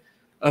day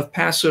of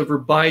Passover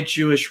by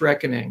Jewish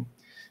reckoning.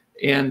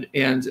 And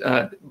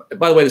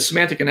by the way, the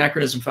semantic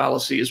anachronism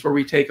fallacy is where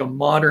we take a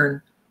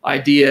modern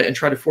idea and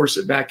try to force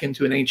it back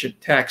into an ancient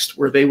text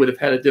where they would have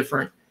had a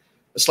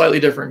slightly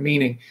different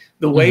meaning.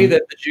 The way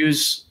that the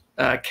Jews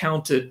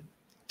counted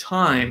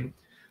time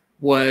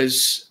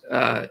was,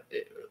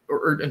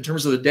 or in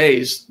terms of the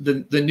days,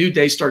 the new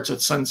day starts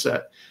at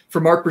sunset.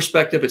 From our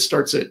perspective, it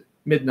starts at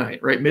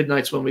midnight, right?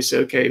 Midnight's when we say,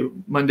 okay,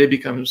 Monday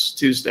becomes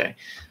Tuesday.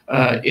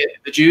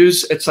 The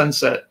Jews at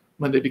sunset,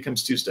 Monday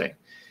becomes Tuesday.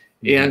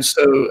 And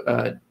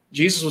so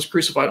Jesus was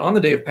crucified on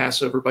the day of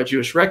Passover by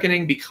Jewish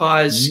reckoning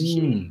because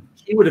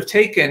he would have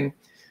taken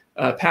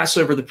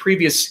Passover the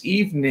previous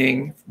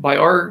evening by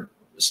our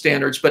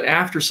standards, but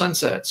after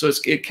sunset. So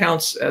it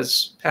counts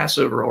as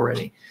Passover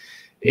already.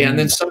 And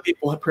then some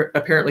people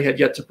apparently had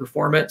yet to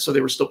perform it, so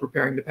they were still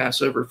preparing the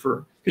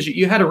Passover because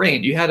you had a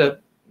reign, you had a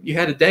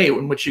day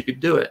in which you could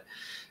do it.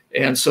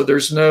 And so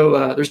there's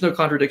no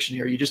contradiction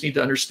here. You just need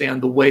to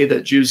understand the way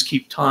that Jews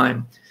keep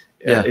time.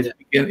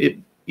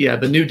 The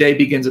new day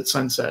begins at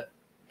sunset.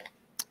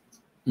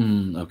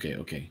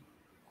 Okay.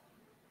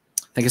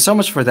 Thank you so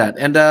much for that.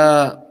 And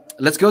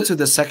let's go to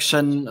the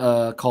section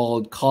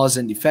called Cause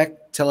and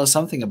Effect. Tell us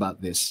something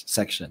about this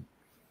section.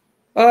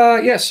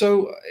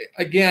 So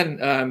again,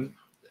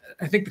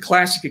 I think the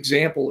classic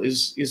example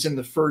is in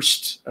the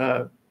first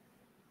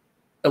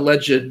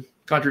alleged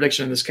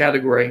contradiction in this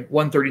category,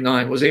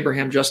 139. Was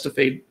Abraham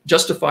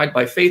justified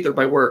by faith or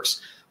by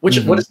works? What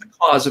is the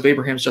cause of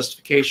Abraham's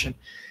justification?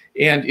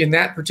 And in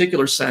that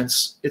particular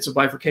sense, it's a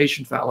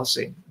bifurcation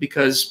fallacy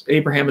because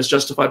Abraham is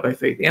justified by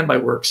faith and by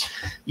works.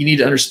 You need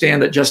to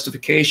understand that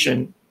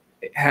justification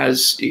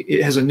has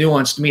a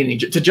nuanced meaning.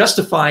 To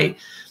justify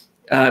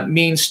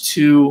means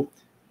to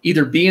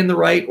either be in the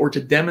right or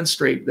to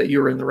demonstrate that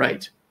you're in the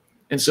right.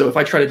 And so if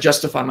I try to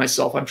justify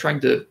myself, I'm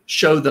trying to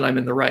show that I'm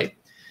in the right.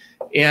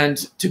 And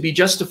to be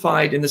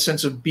justified in the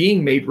sense of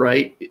being made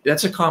right,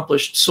 that's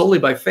accomplished solely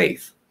by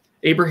faith.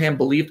 Abraham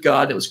believed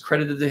God, it was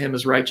credited to him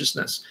as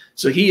righteousness.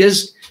 So he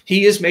is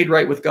made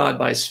right with God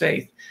by his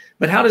faith.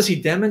 But how does he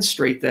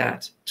demonstrate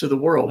that to the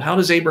world? How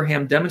does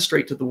Abraham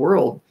demonstrate to the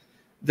world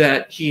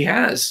that he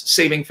has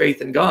saving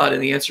faith in God?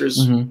 And the answer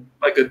is Mm-hmm.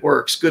 by good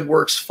works. Good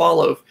works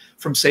follow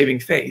from saving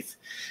faith.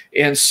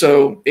 And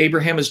so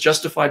Abraham is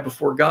justified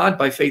before God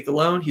by faith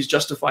alone. He's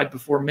justified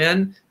before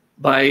men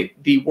by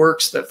the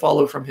works that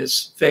follow from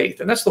his faith.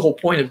 And that's the whole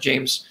point of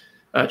James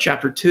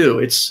chapter 2.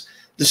 It's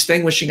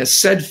distinguishing a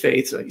said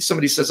faith.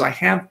 Somebody says, I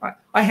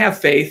have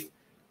faith.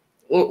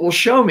 Well,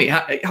 show me.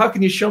 How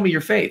can you show me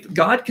your faith?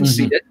 God can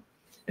see it.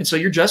 And so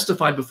you're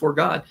justified before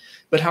God.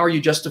 But how are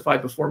you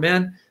justified before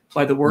men?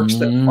 By the works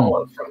that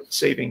follow from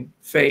saving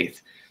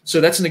faith.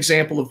 So that's an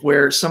example of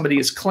where somebody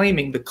is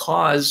claiming the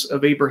cause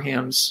of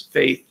Abraham's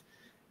faith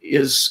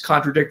is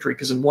contradictory,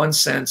 because in one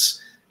sense,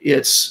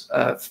 it's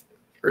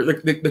or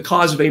the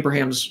cause of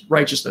Abraham's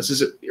righteousness,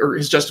 is it, or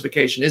his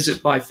justification, is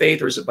it by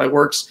faith or is it by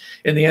works?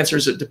 And the answer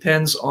is it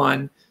depends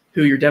on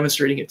who you're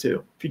demonstrating it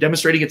to. If you're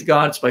demonstrating it to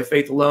God, it's by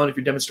faith alone. If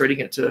you're demonstrating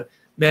it to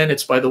men,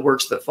 it's by the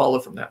works that follow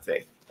from that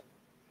faith.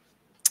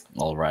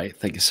 All right.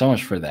 Thank you so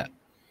much for that.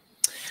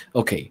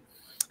 Okay.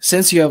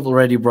 Since you have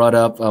already brought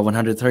up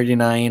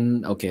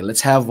 139, okay,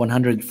 let's have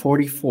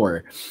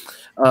 144.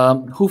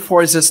 Who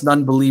forces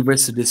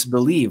non-believers to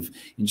disbelieve?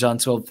 In John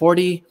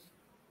 12:40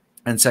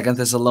 and 2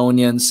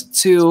 Thessalonians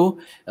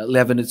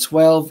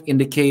 2:11-12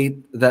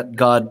 indicate that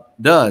God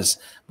does.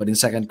 But in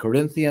 2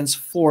 Corinthians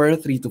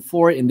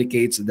 4:3-4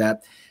 indicates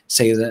that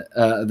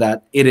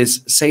that it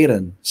is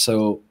Satan.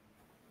 So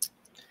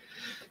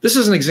this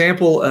is an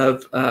example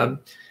of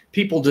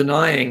people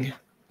denying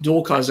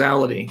dual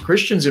causality.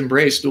 Christians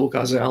embrace dual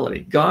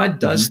causality. God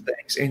does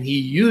things, and he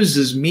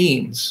uses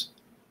means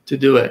to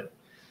do it.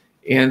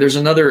 And there's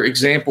another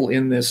example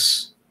in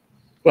this.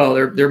 Well,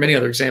 there are many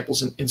other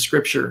examples in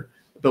Scripture,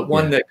 but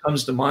one that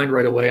comes to mind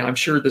right away, and I'm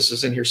sure this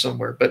is in here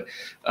somewhere, but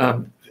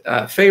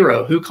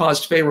Pharaoh, who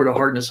caused Pharaoh to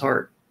harden his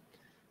heart?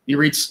 You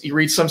read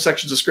some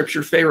sections of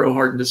Scripture, Pharaoh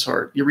hardened his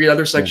heart. You read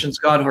other sections,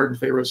 God hardened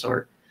Pharaoh's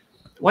heart.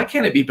 Why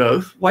can't it be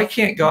both? Why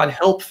can't God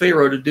help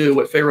Pharaoh to do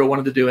what Pharaoh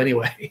wanted to do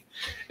anyway?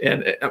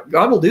 And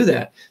God will do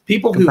that.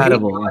 People who hate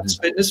God,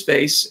 spit in his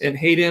face and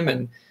hate him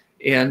and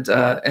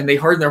they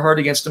harden their heart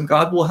against him,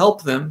 God will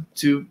help them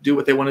to do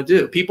what they want to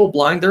do. People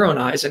blind their own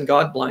eyes, and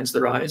God blinds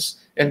their eyes.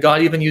 And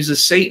God even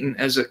uses Satan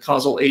as a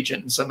causal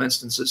agent in some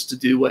instances to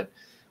do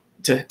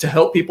to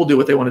help people do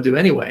what they want to do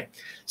anyway.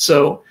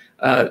 So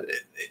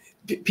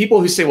people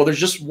who say, well, there's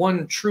just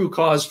one true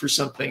cause for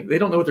something, they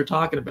don't know what they're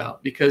talking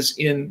about, because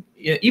even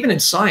in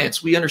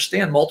science, we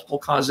understand multiple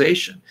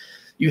causation.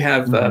 You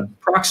have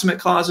proximate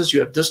causes, you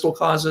have distal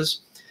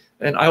causes.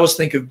 And I always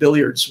think of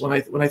billiards. When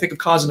I think of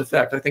cause and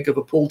effect, I think of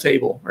a pool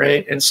table,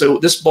 right? And so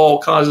this ball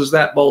causes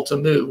that ball to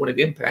move when it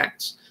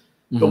impacts.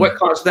 But what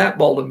caused that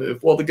ball to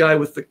move? Well, the guy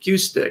with the cue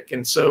stick.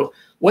 And so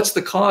what's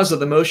the cause of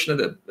the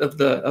motion of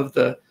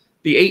the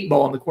 8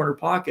 ball in the corner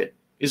pocket?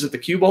 Is it the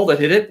cue ball that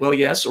hit it? Well,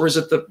 yes. Or is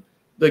it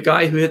the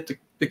guy who hit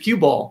the cue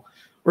ball?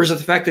 Or is it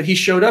the fact that he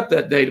showed up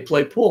that day to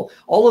play pool?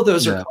 All of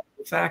those are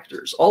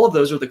factors. All of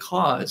those are the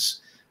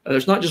cause.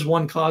 There's not just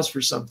one cause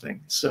for something.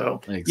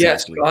 So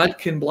yes, God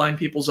can blind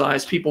people's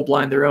eyes. People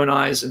blind their own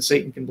eyes, and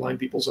Satan can blind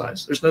people's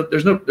eyes. There's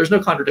no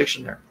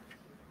contradiction there.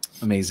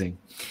 Amazing.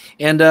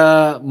 And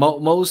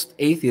most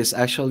atheists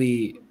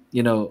actually,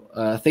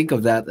 think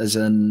of that as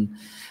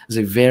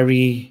a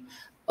very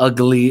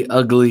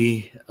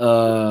ugly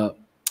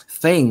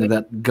thing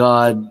that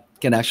God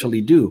can actually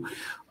do.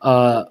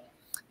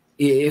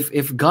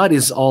 If God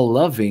is all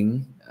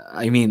loving,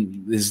 I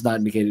mean, this is not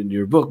indicated in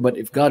your book, but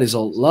if God is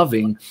all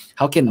loving,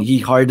 how can he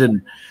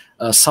harden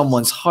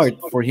someone's heart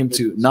for him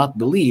to not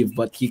believe,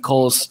 but he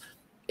calls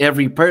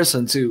every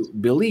person to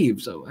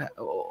believe? So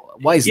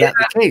why is that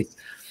the case?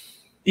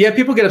 Yeah,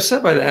 people get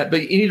upset by that,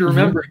 but you need to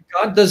remember,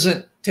 God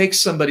doesn't take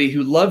somebody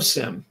who loves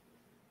him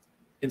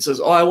and says,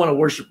 oh, I want to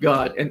worship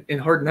God, and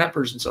harden that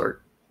person's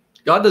heart.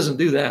 God doesn't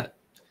do that.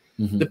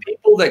 The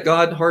people that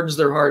God hardens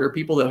their heart are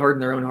people that harden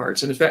their own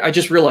hearts. And in fact, I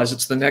just realized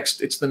it's the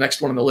next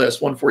one on the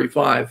list,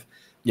 145,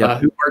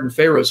 who hardened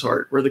Pharaoh's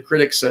heart, where the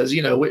critic says,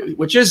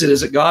 which is it?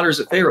 Is it God or is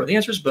it Pharaoh? The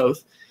answer is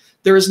both.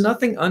 There is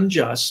nothing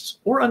unjust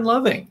or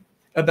unloving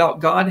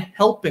about God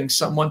helping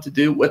someone to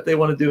do what they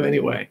want to do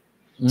anyway.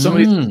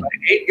 Somebody says,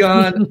 I hate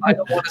God, I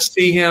don't want to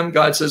see him.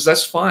 God says,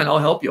 that's fine, I'll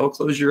help you, I'll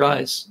close your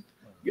eyes.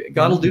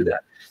 God will do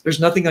that. There's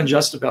nothing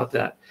unjust about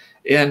that.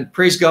 And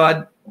praise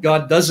God,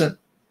 God doesn't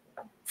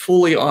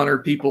fully honor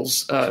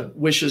people's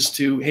wishes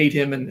to hate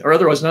him, or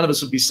otherwise none of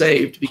us would be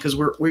saved, because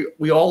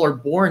we all are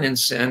born in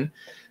sin,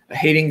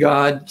 hating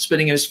God,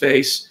 spitting in his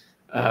face,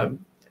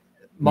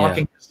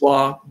 mocking his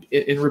law,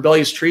 in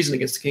rebellious treason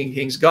against the King of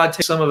Kings. God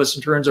takes some of us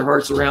and turns our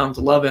hearts around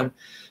to love him.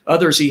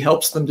 Others, he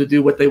helps them to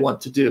do what they want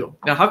to do.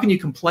 Now, how can you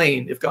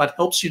complain if God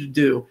helps you to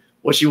do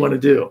what you want to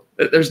do?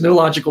 There's no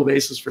logical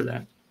basis for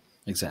that.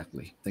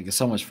 Exactly. Thank you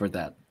so much for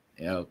that.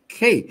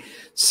 Okay.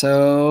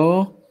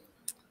 So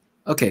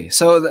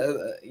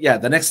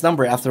the next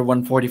number after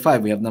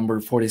 145, we have number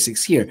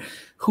 46 here.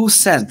 Who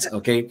sent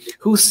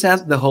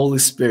the Holy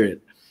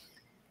Spirit?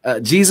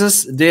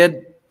 Jesus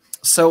did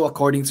so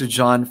according to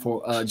John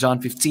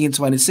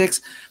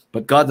 15:26,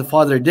 but God the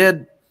Father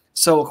did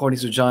so according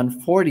to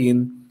John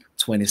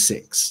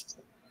 14:26.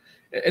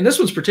 And this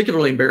one's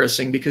particularly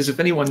embarrassing because if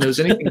anyone knows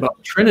anything about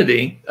the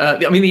Trinity,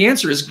 I mean, the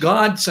answer is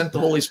God sent the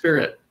Holy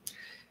Spirit.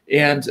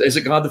 And is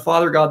it God the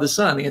Father, God the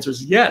Son? The answer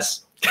is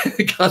yes.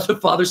 God the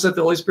Father sent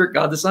the Holy Spirit.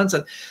 God the Son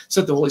sent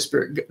the Holy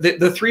Spirit.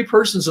 The three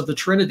persons of the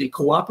Trinity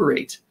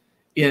cooperate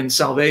in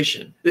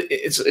salvation.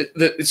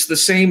 It's the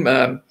same.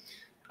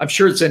 I'm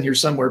sure it's in here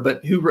somewhere.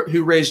 But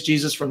who raised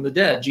Jesus from the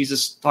dead?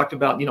 Jesus talked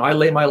about, I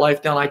lay my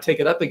life down, I take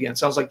it up again.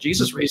 Sounds like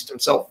Jesus raised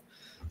himself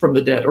from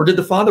the dead. Or did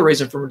the Father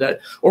raise him from the dead?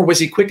 Or was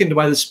he quickened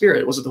by the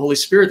Spirit? Was it the Holy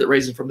Spirit that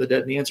raised him from the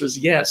dead? And the answer is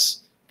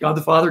yes. God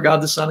the Father,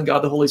 God the Son, and God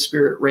the Holy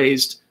Spirit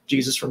raised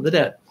Jesus from the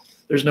dead.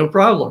 There's no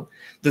problem.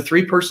 The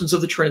three persons of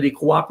the Trinity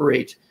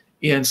cooperate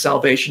in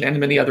salvation and in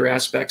many other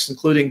aspects,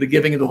 including the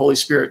giving of the Holy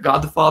Spirit.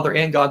 God the Father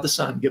and God the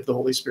Son give the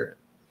Holy Spirit.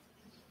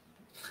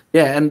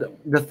 Yeah, and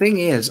the thing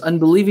is,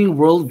 unbelieving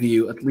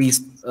worldview, at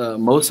least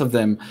most of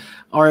them,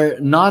 are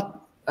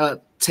not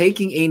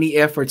taking any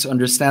effort to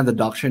understand the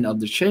doctrine of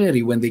the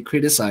Trinity when they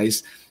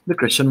criticize the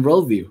Christian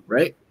worldview,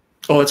 right?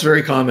 Oh, it's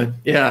very common.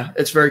 Yeah,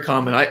 it's very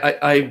common.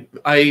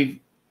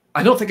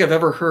 I don't think I've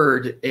ever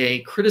heard a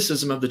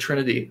criticism of the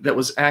Trinity that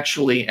was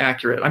actually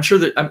accurate. I'm sure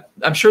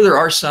there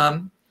are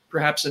some,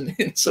 perhaps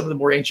in some of the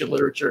more ancient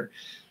literature,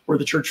 where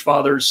the church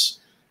fathers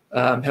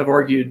have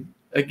argued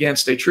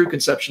against a true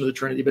conception of the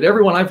Trinity. But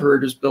everyone I've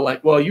heard has been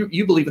like, well,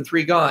 you believe in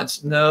three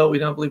gods. No, we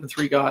don't believe in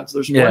three gods.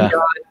 There's one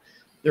God.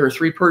 There are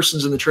three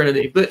persons in the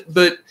Trinity.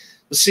 But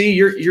see,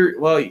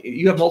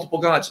 you have multiple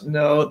gods.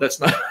 No, that's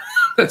not.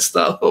 That's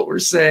not what we're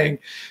saying.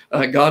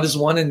 God is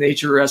one in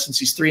nature or essence.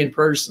 He's three in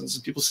persons.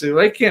 And people say,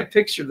 well, I can't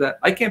picture that.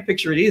 I can't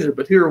picture it either.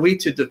 But who are we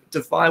to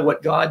defy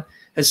what God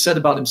has said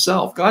about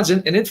himself? God's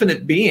an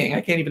infinite being.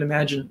 I can't even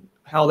imagine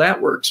how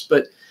that works.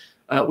 But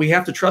we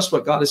have to trust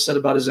what God has said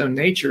about his own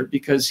nature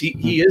because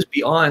he is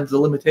beyond the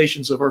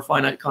limitations of our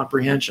finite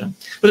comprehension.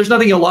 But there's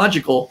nothing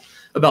illogical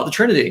about the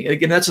Trinity.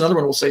 Again, that's another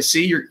one we'll say,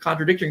 see, you're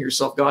contradicting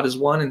yourself. God is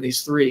one in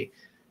these three.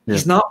 Yeah.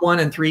 He's not one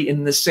and three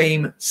in the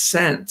same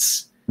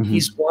sense.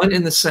 He's one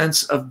in the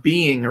sense of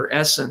being or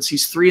essence.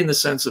 He's three in the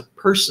sense of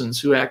persons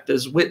who act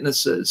as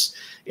witnesses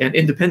and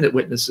independent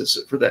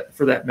witnesses for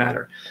that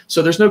matter.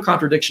 So there's no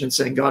contradiction in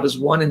saying God is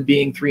one in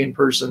being, three in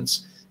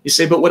persons. You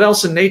say, but what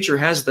else in nature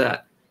has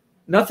that?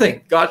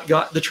 Nothing. God,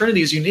 the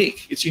Trinity is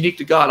unique. It's unique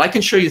to God. I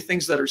can show you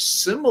things that are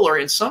similar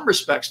in some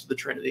respects to the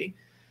Trinity.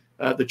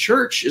 The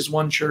church is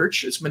one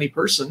church. It's many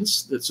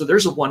persons. So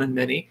there's a one in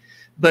many.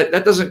 But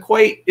that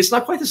it's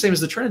not quite the same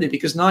as the Trinity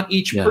because not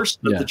each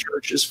person of the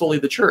church is fully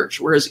the church,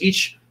 whereas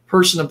each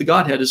person of the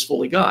Godhead is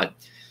fully God.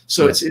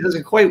 So it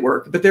doesn't quite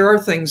work. But there are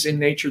things in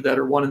nature that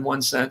are one in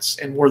one sense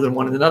and more than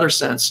one in another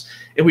sense.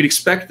 And we'd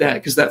expect that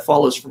because that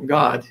follows from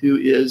God, who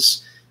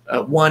is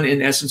one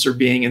in essence or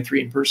being and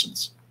three in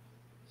persons.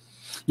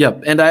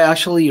 Yep. And I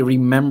actually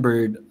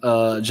remembered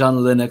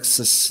John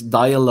Lennox's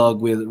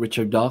dialogue with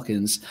Richard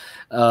Dawkins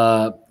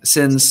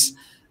since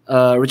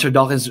Richard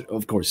Dawkins,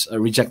 of course,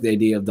 reject the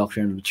idea of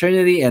doctrine of the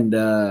Trinity, and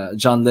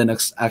John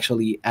Lennox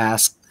actually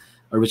asked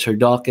Richard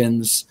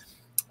Dawkins,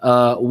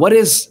 "What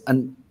is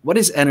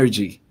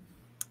energy?"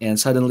 And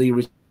suddenly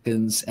Richard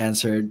Dawkins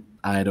answered,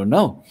 "I don't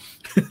know.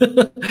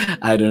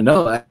 I don't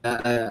know.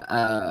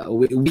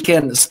 We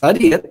can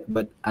study it,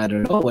 but I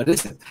don't know what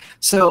is it."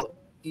 So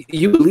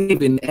you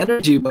believe in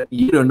energy, but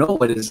you don't know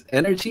what is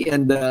energy,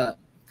 and where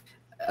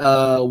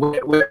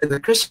in the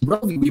Christian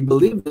worldview we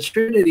believe in the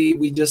Trinity,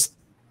 we just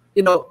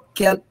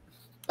can't,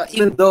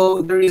 even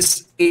though there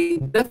is a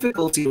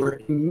difficulty or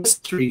a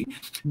mystery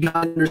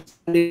behind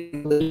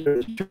understanding what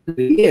the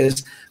Trinity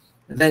is,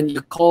 then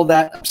you call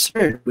that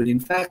absurd. But in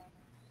fact,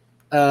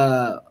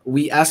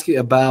 we ask you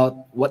about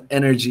what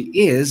energy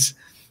is.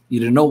 You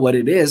don't know what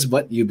it is,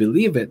 but you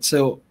believe it.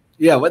 So,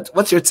 yeah,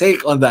 what's your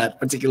take on that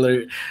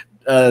particular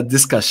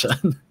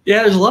discussion?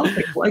 Yeah, there's a lot of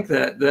things like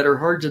that are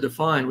hard to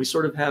define. We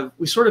sort of have.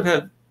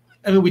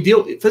 I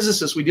mean,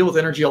 physicists, we deal with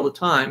energy all the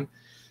time.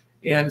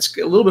 And it's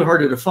a little bit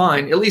hard to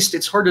define. At least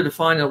it's hard to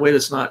define in a way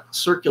that's not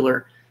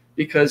circular,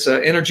 because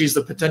energy is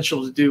the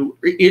potential to do.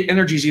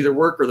 Energy is either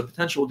work or the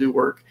potential to do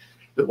work.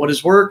 But what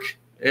is work?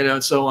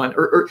 And so on.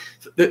 Or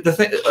the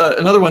thing.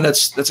 Another one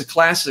that's a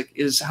classic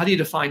is, how do you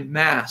define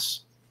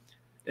mass?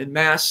 And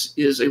mass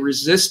is a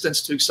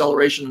resistance to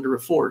acceleration under a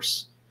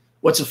force.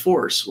 What's a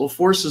force? Well,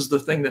 force is the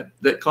thing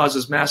that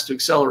causes mass to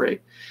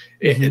accelerate.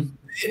 And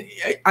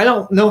I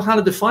don't know how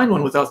to define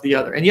one without the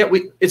other, and yet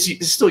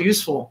it's still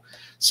useful.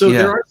 So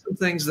there are some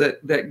things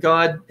that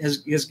God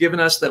has given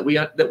us that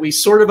we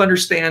sort of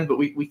understand, but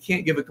we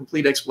can't give a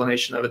complete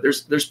explanation of it.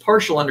 There's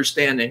partial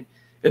understanding,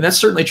 and that's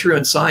certainly true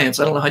in science.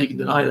 I don't know how you can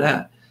deny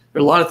that.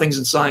 There are a lot of things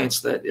in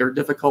science that are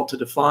difficult to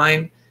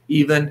define.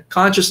 Even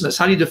consciousness.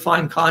 How do you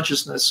define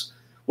consciousness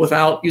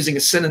without using a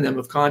synonym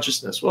of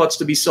consciousness? Well, it's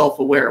to be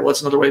self-aware. Well,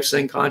 that's another way of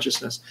saying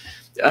consciousness.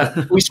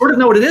 We sort of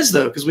know what it is,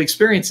 though, because we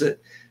experience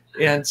it.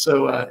 And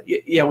so,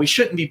 we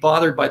shouldn't be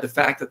bothered by the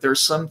fact that there are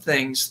some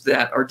things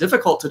that are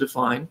difficult to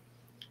define.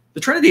 The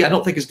Trinity, I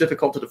don't think, is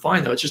difficult to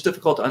define, though. It's just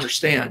difficult to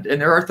understand.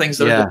 And there are things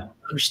that are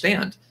difficult to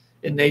understand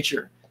in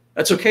nature.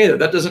 That's okay, though.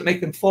 That doesn't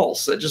make them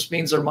false. That just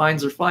means our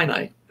minds are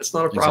finite. That's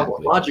not a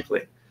problem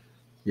logically.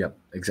 Yep,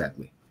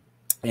 exactly.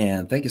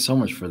 And thank you so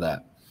much for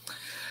that.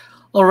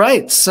 All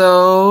right,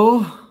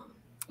 so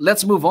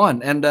let's move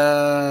on and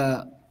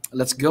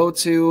let's go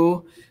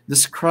to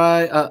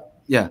describe.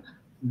 Yeah,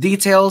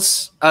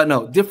 details.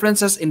 No,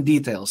 differences in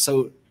details.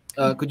 So,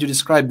 could you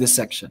describe this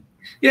section?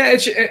 Yeah,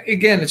 it's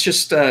again, it's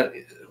just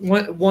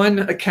one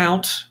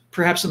account,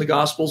 perhaps in the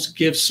Gospels,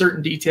 gives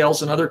certain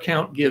details, another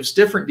account gives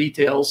different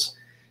details,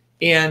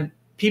 and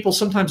people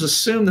sometimes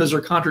assume those are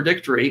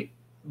contradictory,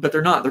 but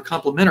they're not. They're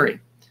complementary.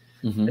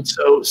 Mm-hmm. And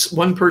so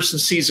one person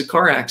sees a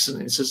car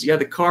accident and says, "Yeah,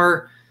 the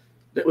car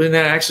that in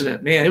that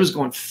accident, man, it was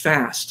going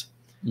fast."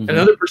 Mm-hmm.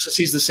 Another person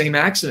sees the same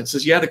accident and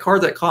says, "Yeah, the car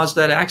that caused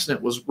that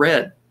accident was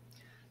red."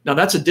 Now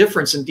that's a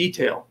difference in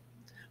detail,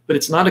 but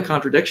it's not a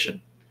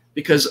contradiction,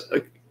 because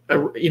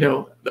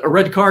a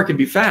red car can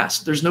be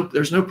fast. There's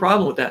no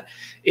problem with that.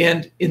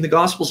 And in the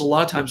Gospels, a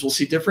lot of times we'll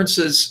see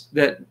differences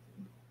that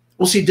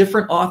we'll see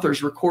different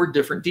authors record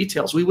different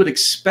details. We would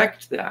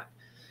expect that.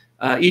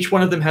 Each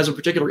one of them has a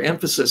particular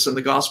emphasis in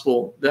the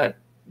Gospel that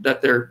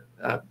they're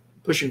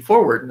pushing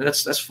forward, and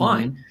that's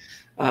fine.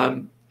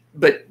 Mm-hmm.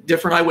 But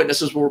different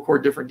eyewitnesses will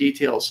record different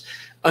details.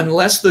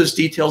 Unless those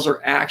details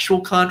are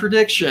actual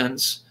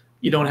contradictions,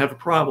 you don't have a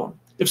problem.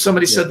 If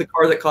somebody said the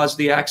car that caused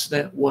the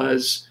accident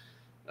was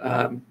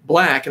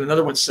black, and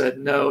another one said,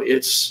 no,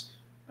 it's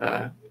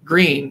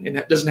green, and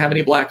it doesn't have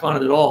any black on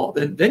it at all,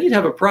 then you'd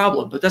have a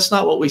problem. But that's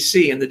not what we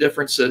see in the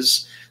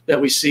differences that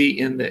we see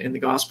in the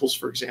Gospels,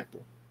 for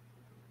example.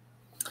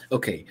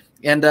 Okay,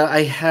 and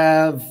I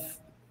have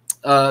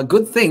a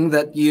good thing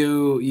that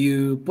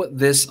you put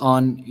this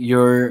on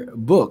your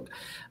book.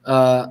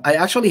 I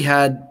actually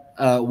had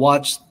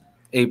watched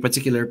a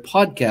particular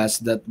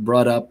podcast that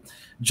brought up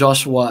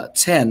Joshua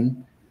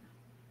 10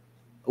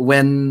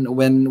 when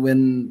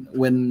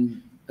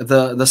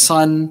the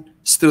sun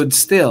stood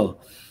still.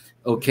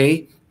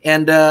 Okay,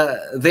 and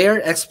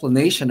their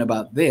explanation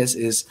about this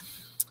is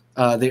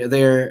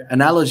their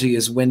analogy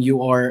is when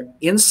you are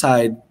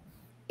inside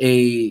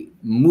a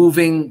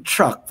moving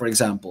truck, for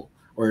example,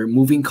 or a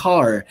moving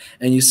car,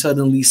 and you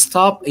suddenly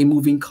stop a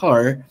moving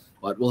car,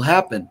 what will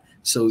happen?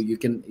 So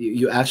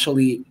you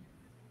actually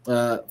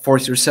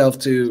force yourself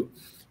to,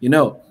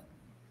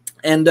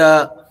 and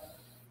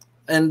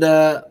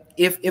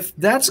if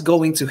that's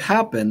going to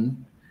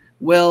happen,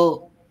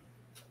 well,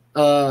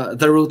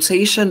 the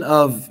rotation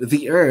of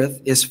the Earth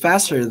is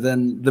faster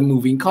than the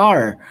moving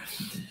car.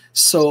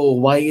 So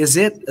why is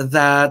it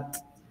that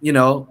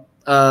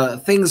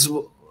things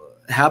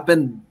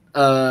happen?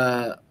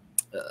 How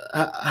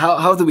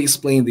do we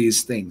explain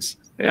these things?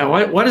 Yeah,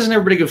 why doesn't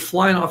everybody go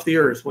flying off the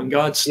Earth when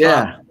God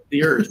stopped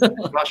the Earth?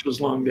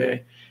 Joshua's long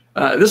day.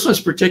 This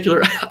one's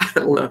particular. I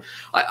don't know.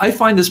 I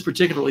find this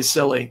particularly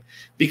silly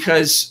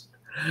because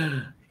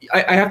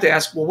I have to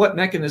ask, well, what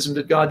mechanism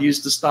did God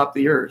use to stop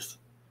the Earth?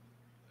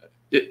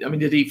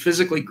 Did he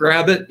physically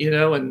grab it,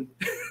 and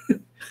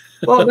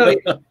well, no,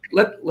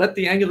 let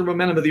the angular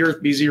momentum of the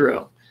Earth be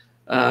zero.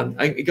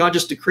 God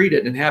just decreed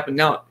it and it happened.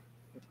 Now,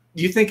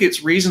 do you think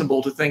it's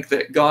reasonable to think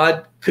that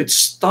God could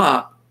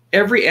stop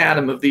every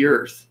atom of the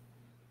Earth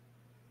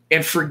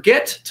and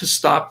forget to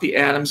stop the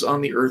atoms on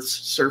the Earth's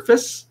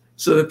surface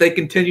so that they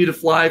continue to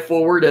fly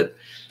forward at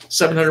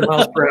 700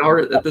 miles per hour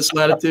at this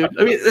latitude?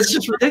 That's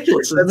just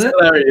ridiculous, isn't it? That's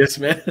hilarious,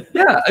 man.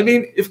 Yeah,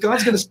 if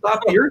God's going to stop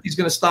the Earth, he's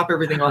going to stop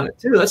everything on it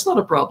too. That's not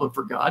a problem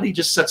for God. He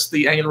just sets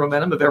the angular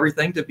momentum of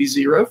everything to be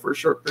zero for a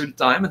short period of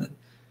time and then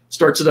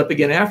starts it up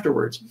again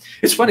afterwards.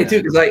 It's funny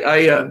too, because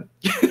I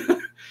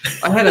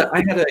had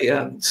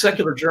a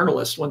secular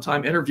journalist one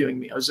time interviewing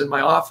me. I was in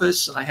my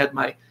office and I had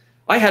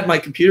my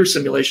computer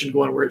simulation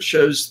going where it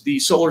shows the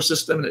solar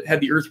system and it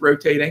had the Earth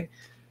rotating.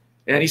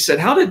 And he said,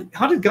 how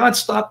did God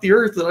stop the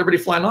Earth and everybody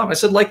flying off? I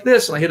said, like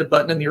this. And I hit a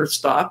button and the Earth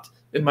stopped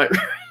in my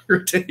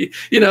rotate,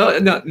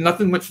 and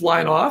nothing went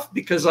flying off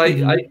because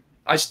I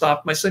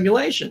stopped my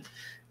simulation.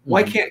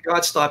 Why can't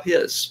God stop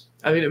his?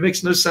 It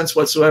makes no sense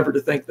whatsoever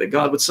to think that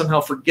God would somehow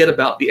forget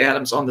about the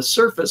atoms on the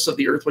surface of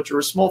the Earth, which are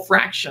a small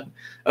fraction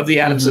of the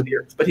atoms of the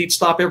Earth, but he'd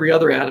stop every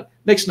other atom.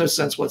 Makes no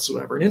sense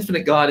whatsoever. An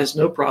infinite God has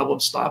no problem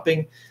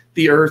stopping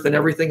the Earth and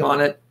everything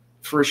on it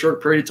for a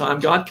short period of time.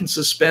 God can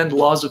suspend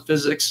laws of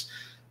physics.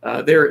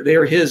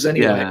 They're his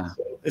anyway.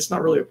 So it's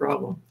not really a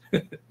problem.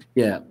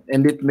 Yeah,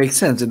 and it makes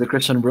sense in the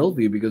Christian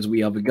worldview because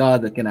we have a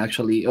God that can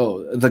actually,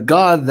 the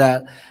God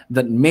that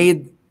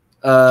made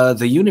the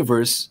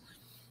universe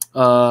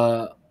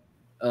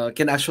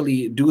can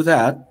actually do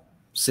that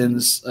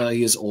since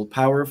he is all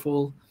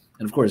powerful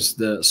and of course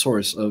the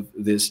source of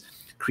this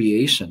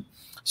creation.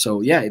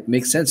 So yeah, it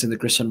makes sense in the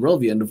Christian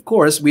worldview, and of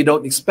course we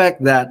don't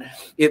expect that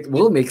it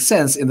will make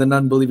sense in the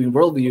non-believing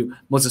worldview,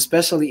 most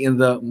especially in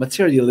the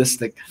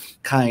materialistic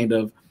kind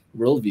of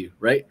worldview,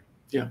 right?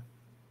 Yeah.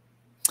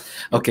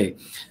 Okay,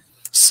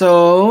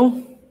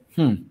 so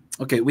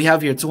okay, we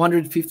have here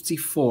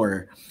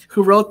 254.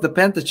 Who wrote the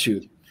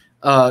Pentateuch?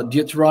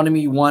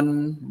 Deuteronomy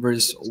 1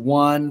 verse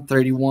 1,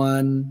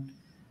 31.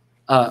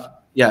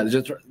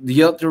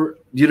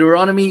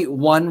 Deuteronomy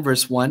 1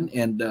 verse 1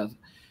 and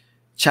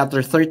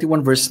chapter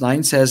 31 verse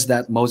 9 says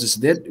that Moses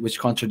did, which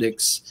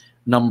contradicts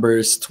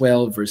Numbers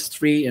 12, verse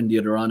 3, and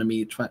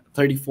Deuteronomy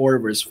 34,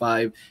 verse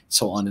 5,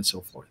 so on and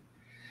so forth.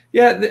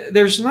 Yeah,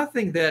 there's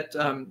nothing that,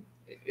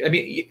 I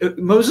mean,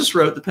 Moses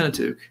wrote the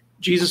Pentateuch.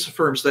 Jesus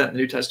affirms that in the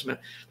New Testament.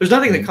 There's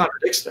nothing that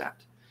contradicts that.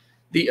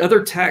 The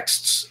other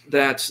texts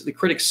that the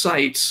critics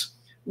cite,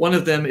 one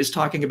of them is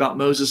talking about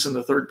Moses in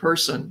the third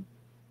person.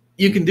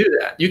 You can do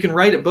that. You can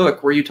write a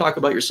book where you talk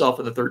about yourself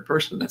in the third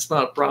person. That's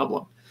not a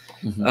problem.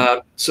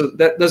 So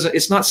that doesn't,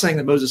 it's not saying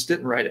that Moses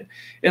didn't write it.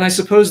 And I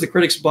suppose the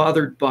critics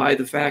bothered by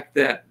the fact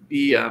that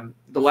the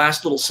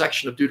last little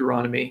section of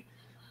Deuteronomy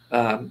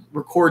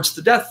records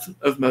the death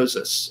of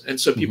Moses.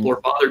 And so people are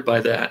bothered by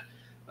that.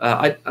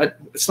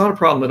 It's not a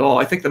problem at all.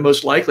 I think the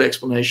most likely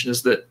explanation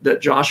is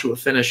that Joshua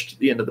finished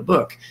the end of the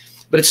book.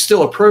 But it's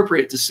still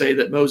appropriate to say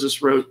that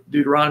Moses wrote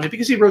Deuteronomy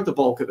because he wrote the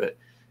bulk of it.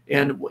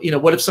 And,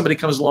 what if somebody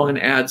comes along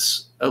and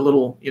adds a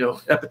little,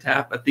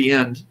 epitaph at the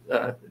end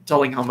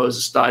telling how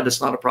Moses died?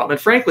 That's not a problem. And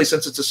frankly,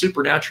 since it's a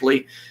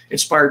supernaturally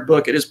inspired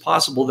book, it is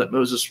possible that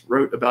Moses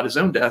wrote about his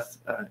own death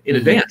in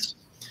advance.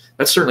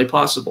 That's certainly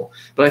possible.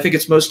 But I think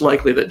it's most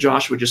likely that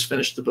Joshua just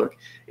finished the book.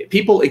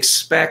 People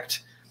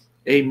expect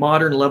a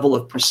modern level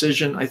of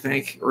precision, I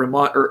think, or a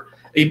modern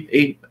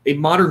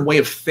way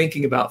of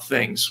thinking about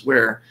things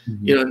where,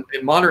 in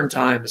modern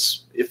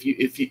times,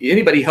 if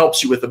anybody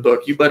helps you with a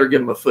book, you better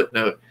give them a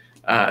footnote,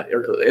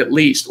 or at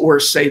least, or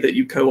say that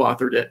you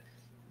co-authored it.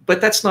 But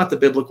that's not the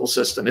biblical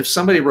system. If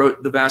somebody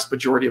wrote the vast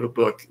majority of a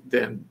book,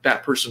 then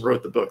that person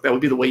wrote the book. That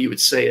would be the way you would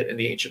say it in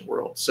the ancient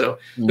world. So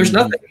there's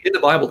nothing in the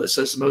Bible that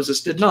says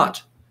Moses did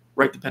not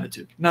write the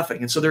Pentateuch.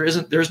 Nothing. And so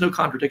there's no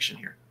contradiction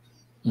here.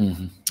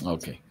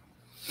 Okay.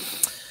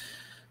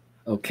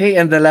 Okay,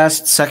 and the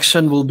last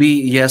section will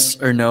be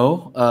yes or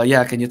no.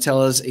 Can you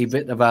tell us a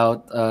bit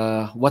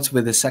about what's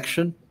with this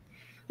section?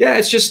 Yeah,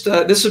 it's just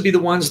this would be the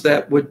ones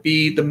that would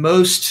be the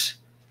most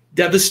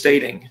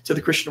devastating to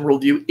the Christian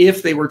worldview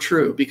if they were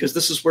true, because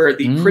this is where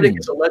the critic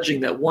is alleging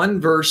that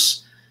one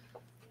verse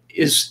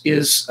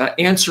is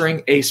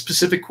answering a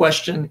specific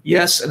question,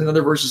 yes, and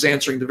another verse is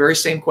answering the very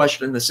same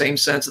question in the same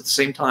sense at the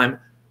same time,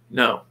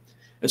 no.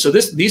 And so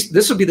this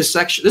would be the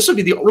section. This would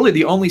be really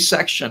the only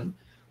section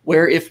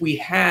where if we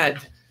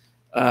had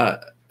a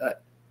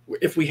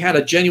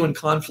genuine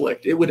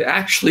conflict, it would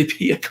actually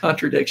be a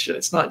contradiction.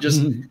 It's not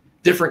just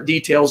different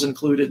details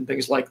included and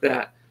things like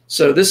that.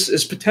 So this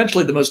is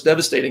potentially the most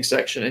devastating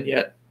section, and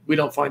yet we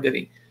don't find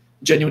any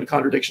genuine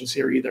contradictions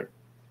here either.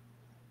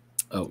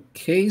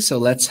 Okay, so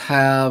let's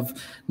have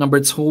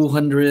number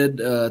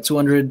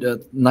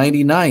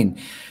 299.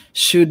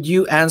 Should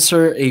you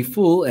answer a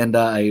fool? And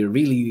I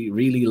really,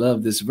 really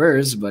love this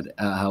verse, but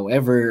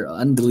however,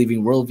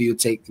 unbelieving worldview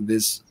take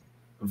this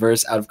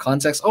verse out of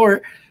context,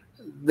 or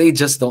they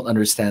just don't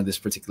understand this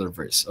particular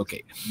verse.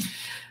 Okay.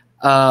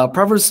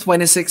 Proverbs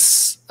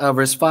 26,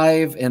 verse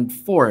 5 and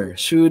 4.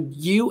 Should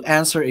you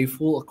answer a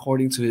fool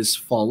according to his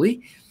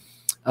folly?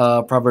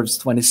 Proverbs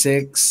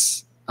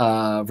 26,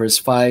 verse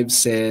 5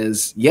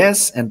 says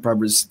yes, and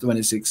Proverbs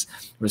 26,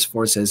 verse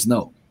 4 says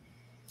no.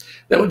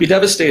 That would be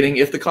devastating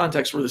if the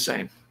context were the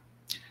same.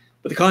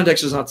 But the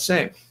context is not the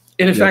same.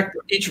 And in fact,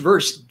 each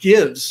verse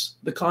gives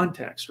the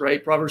context,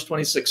 right? Proverbs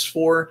 26,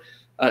 4,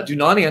 do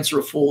not answer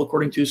a fool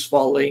according to his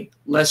folly,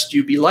 lest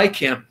you be like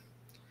him.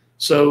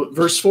 So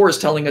verse 4 is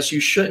telling us you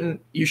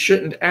shouldn't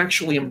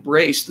actually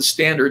embrace the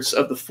standards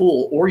of the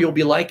fool, or you'll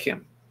be like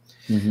him.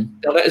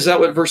 Now, is that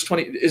what verse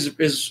 20 is?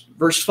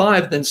 Verse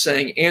 5 then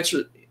saying,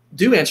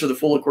 do answer the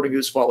fool according to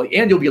his folly,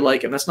 and you'll be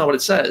like him. That's not what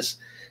it says.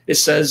 It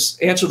says,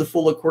 answer the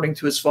fool according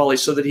to his folly,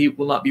 so that he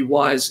will not be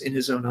wise in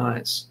his own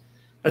eyes.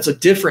 That's a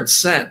different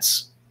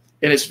sense,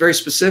 and it's very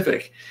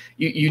specific.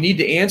 You need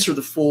to answer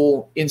the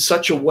fool in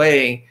such a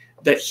way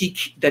that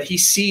he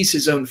sees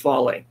his own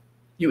folly.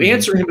 You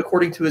answer him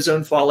according to his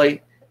own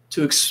folly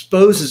to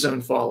expose his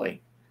own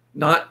folly,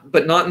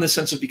 but not in the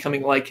sense of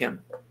becoming like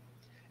him.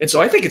 And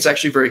so I think it's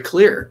actually very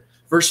clear.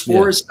 Verse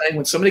 4 is saying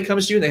when somebody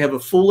comes to you and they have a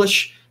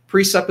foolish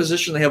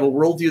presupposition, they have a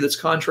worldview that's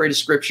contrary to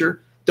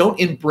Scripture, don't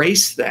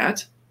embrace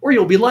that, or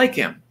you'll be like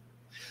him.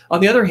 On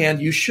the other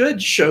hand, you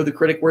should show the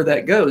critic where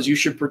that goes. You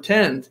should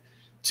pretend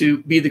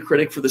to be the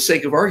critic for the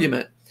sake of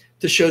argument,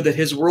 to show that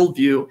his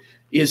worldview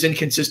is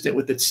inconsistent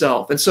with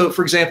itself. And so,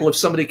 for example, if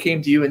somebody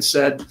came to you and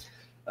said,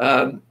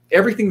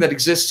 everything that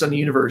exists in the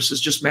universe is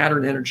just matter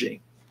and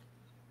energy,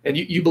 and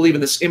you believe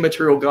in this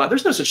immaterial God,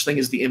 there's no such thing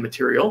as the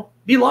immaterial.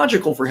 Be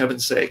logical, for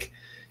heaven's sake.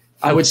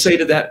 I would say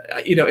to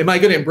that, am I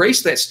going to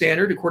embrace that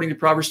standard according to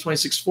Proverbs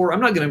 26, 4? I'm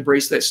not going to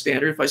embrace that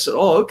standard. If I said,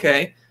 oh,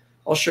 okay,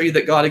 I'll show you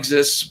that God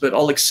exists, but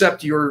I'll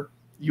accept your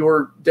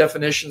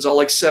definitions. I'll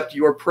accept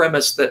your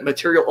premise that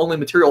only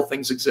material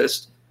things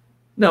exist.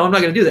 No, I'm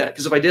not going to do that,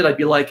 because if I did, I'd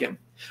be like him.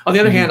 On the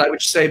other hand, I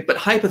would say, but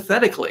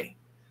hypothetically,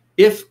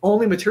 if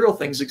only material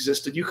things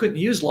existed, you couldn't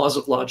use laws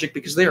of logic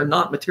because they are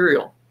not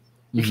material.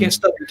 You can't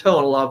stub your toe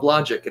on a law of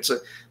logic.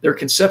 They're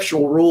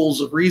conceptual rules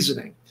of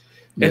reasoning.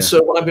 And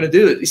so what I'm going to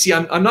do, you see,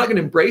 I'm not going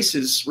to embrace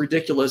his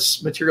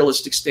ridiculous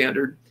materialistic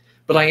standard,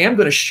 but I am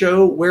going to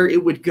show where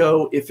it would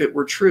go if it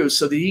were true,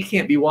 so that he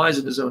can't be wise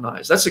in his own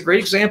eyes. That's a great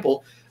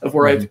example of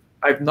where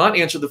I've not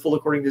answered the fool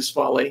according to his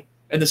folly,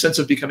 in the sense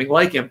of becoming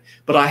like him,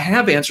 but I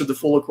have answered the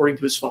fool according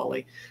to his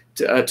folly,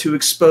 to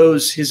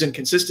expose his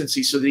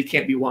inconsistency so that he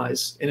can't be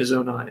wise in his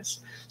own eyes.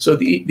 So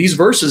these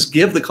verses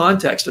give the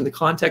context, and the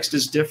context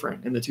is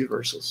different in the two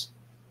verses.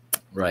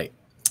 Right.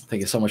 Thank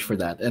you so much for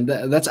that. And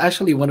that's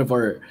actually one of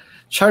our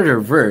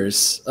charter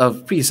verse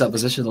of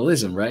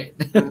presuppositionalism, right?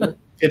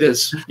 It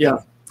is, yeah.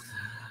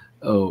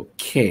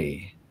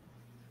 Okay.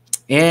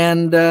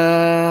 And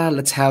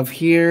let's have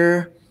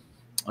here,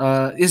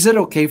 is it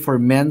okay for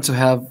men to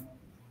have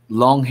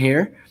long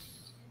hair?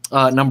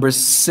 Numbers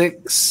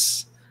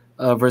 6,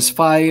 verse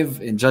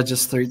 5 in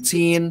Judges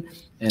 13,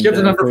 and Do you have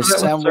the number for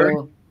First that one,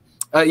 Samuel.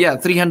 Yeah,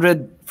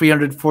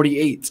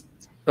 348.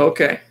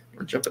 Okay,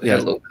 we're jumping ahead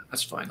Yeah. a little bit.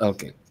 That's fine.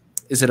 Okay.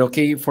 Is it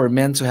okay for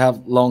men to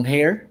have long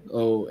hair?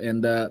 Oh,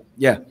 and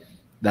yeah,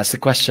 that's the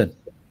question.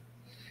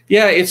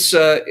 Yeah, it's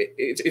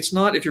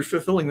not if you're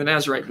fulfilling the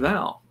Nazarite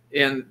vow,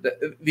 and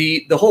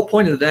the whole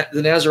point of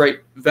the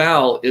Nazarite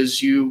vow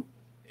is you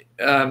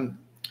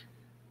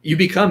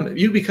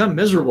become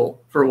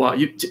miserable for a while.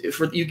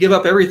 You give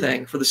up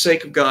everything for the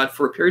sake of God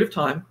for a period of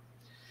time,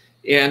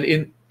 and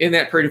in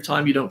that period of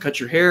time you don't cut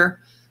your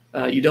hair,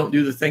 you don't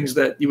do the things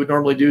that you would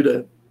normally do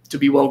to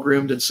be well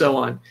groomed and so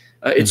on.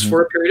 It's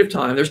for a period of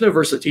time. There's no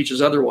verse that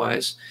teaches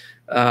otherwise.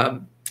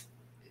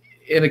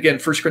 And again,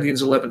 1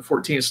 Corinthians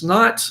 11:14, it's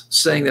not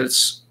saying that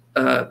it's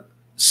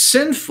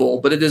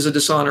sinful, but it is a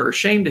dishonor or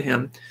shame to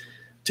him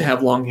to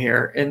have long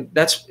hair. And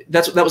that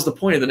was the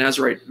point of the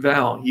Nazarite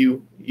vow.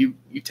 You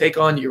take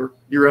on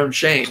your own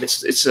shame.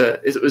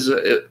 It was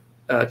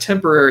a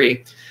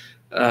temporary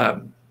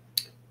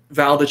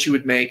vow that you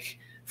would make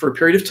for a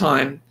period of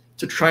time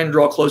to try and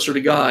draw closer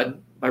to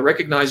God by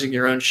recognizing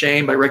your own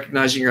shame, by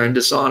recognizing your own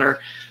dishonor.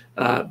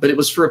 But it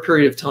was for a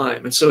period of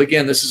time. And so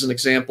again, this is an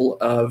example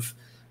of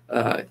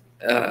a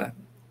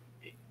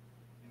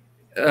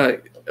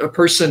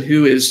person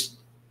who is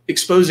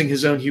exposing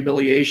his own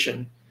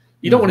humiliation.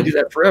 You don't want to do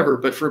that forever,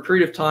 but for a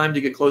period of time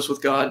to get close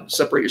with God,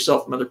 separate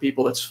yourself from other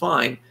people, that's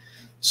fine.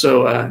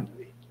 So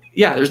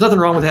yeah, there's nothing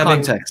wrong with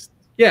having Context.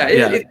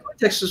 Yeah,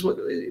 context is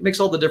it makes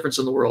all the difference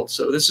in the world.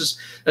 So this is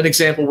an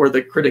example where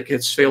the critic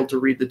has failed to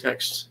read the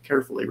text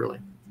carefully, really.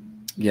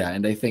 Yeah,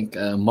 and I think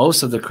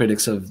most of the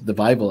critics of the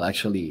Bible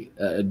actually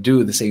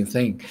do the same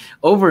thing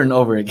over and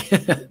over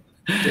again.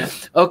 Yeah.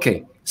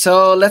 Okay,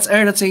 so let's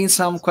entertain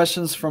some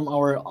questions from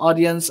our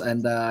audience,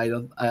 and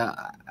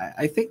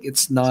I think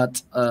it's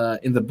not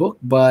in the book,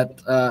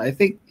 but I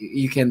think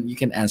you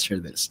can answer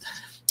this.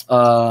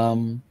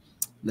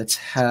 Let's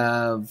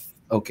have.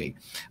 Okay,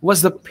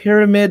 was the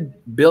pyramid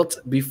built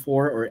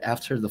before or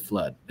after the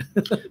flood?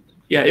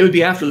 Yeah, it would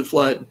be after the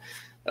flood.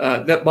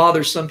 That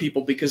bothers some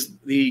people because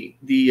the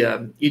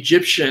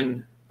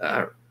Egyptian,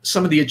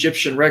 some of the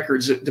Egyptian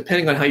records,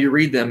 depending on how you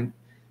read them,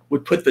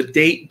 would put the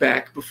date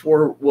back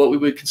before what we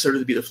would consider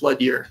to be the flood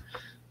year.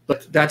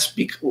 But that's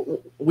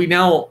we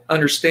now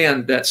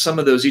understand that some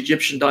of those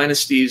Egyptian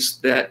dynasties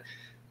that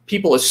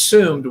people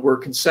assumed were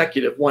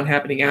consecutive, one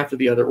happening after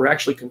the other, were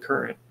actually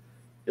concurrent.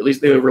 At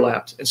least they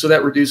overlapped. And so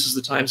that reduces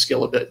the time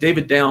scale a bit.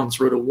 David Downs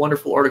wrote a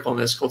wonderful article on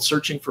this called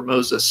Searching for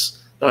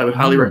Moses that I would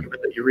highly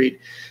recommend that you read.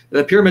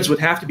 The pyramids would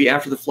have to be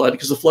after the flood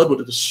because the flood would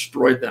have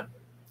destroyed them.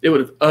 It would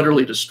have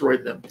utterly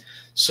destroyed them.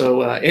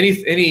 So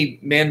any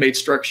man-made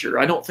structure,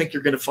 I don't think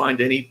you're going to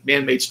find any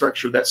man-made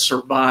structure that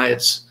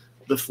survives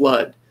the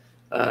flood.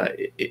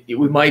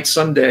 We might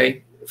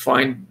someday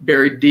find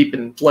buried deep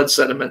in flood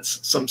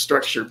sediments some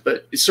structure,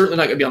 but it's certainly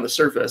not going to be on the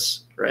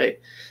surface, right?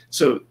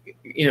 So,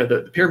 you know,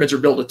 the pyramids are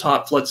built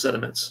atop flood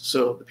sediments.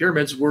 So the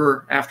pyramids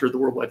were after the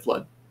worldwide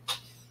flood.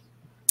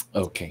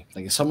 Okay,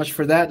 thank you so much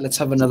for that. Let's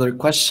have another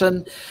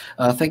question.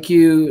 Thank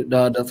you,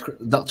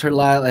 Dr.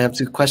 Lisle. I have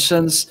two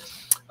questions.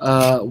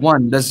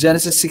 One, does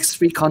Genesis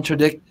 6:3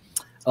 contradict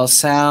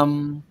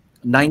Psalm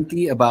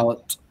 90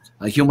 about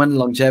human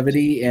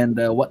longevity, and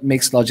what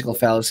makes logical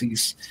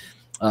fallacies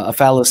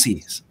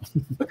fallacies?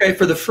 Okay,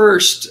 for the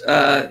first,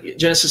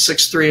 Genesis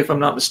 6:3, if I'm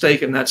not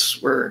mistaken,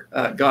 that's where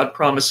God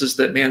promises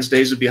that man's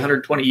days would be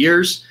 120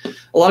 years.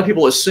 A lot of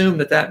people assume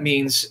that that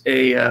means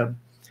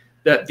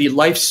that the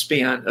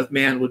lifespan of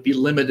man would be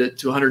limited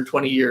to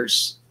 120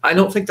 years. I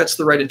don't think that's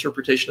the right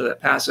interpretation of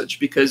that passage,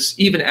 because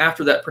even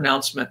after that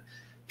pronouncement,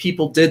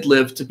 people did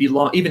live to be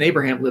long. Even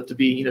Abraham lived to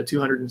be,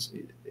 200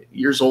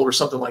 years old or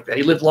something like that.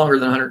 He lived longer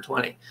than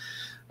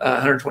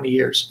 120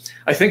 years.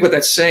 I think what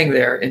that's saying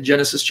there in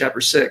Genesis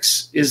chapter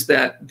 6 is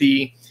that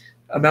the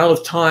amount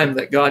of time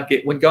that God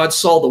gave, when God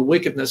saw the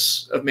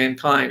wickedness of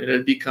mankind and it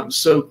had become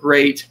so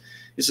great,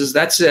 he says,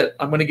 that's it.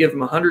 I'm going to give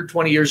them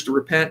 120 years to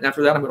repent, and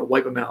after that, I'm going to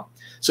wipe them out.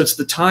 So it's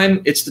the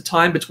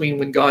time between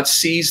when God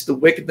sees the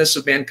wickedness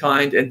of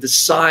mankind and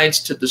decides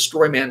to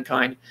destroy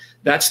mankind.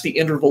 That's the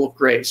interval of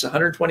grace.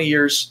 120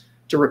 years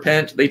to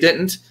repent. They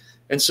didn't,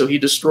 and so he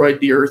destroyed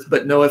the earth,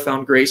 but Noah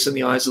found grace in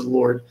the eyes of the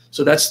Lord.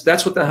 So that's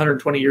what the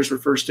 120 years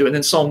refers to. And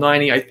then Psalm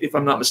 90, if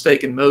I'm not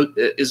mistaken,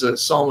 is a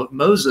psalm of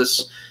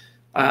Moses,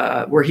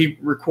 where he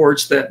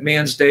records that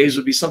man's days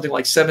would be something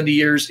like 70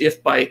 years,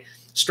 if by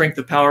strength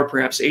of power,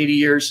 perhaps 80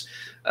 years.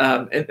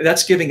 And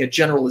that's giving a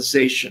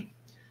generalization.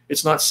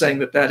 It's not saying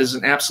that that is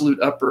an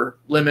absolute upper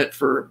limit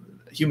for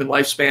human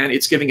lifespan.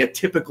 It's giving a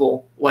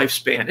typical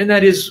lifespan, and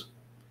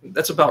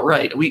that's about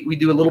right. We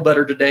do a little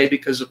better today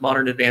because of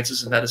modern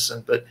advances in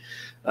medicine, but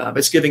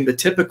it's giving the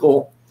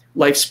typical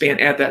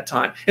lifespan at that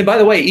time. And by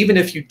the way, even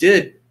if you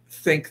did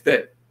think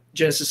that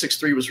Genesis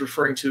 6:3 was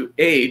referring to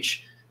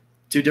age,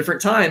 2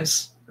 different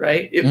times,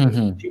 right?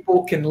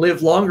 People can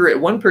live longer at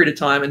one period of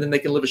time, and then they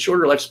can live a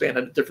shorter lifespan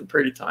at a different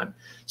period of time.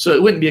 So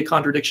it wouldn't be a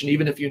contradiction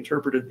even if you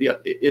interpreted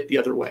it the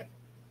other way.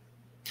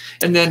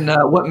 And then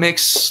what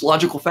makes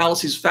logical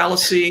fallacies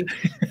fallacy?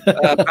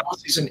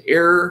 Fallacy is an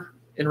error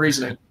in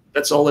reasoning.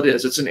 That's all it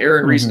is. It's an error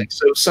in reasoning.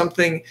 So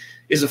something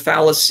is a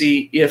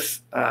fallacy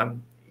if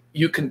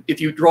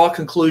you draw a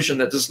conclusion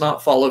that does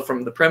not follow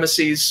from the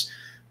premises,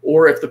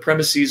 or if the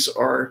premises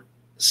are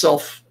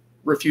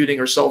self-refuting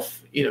or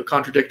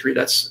contradictory.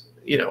 That's,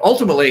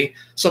 ultimately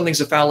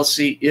something's a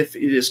fallacy if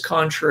it is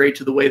contrary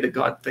to the way that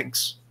God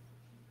thinks.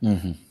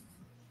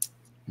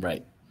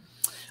 Right.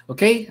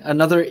 Okay,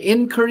 another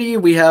inquiry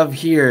we have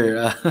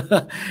here.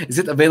 Is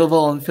it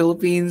available in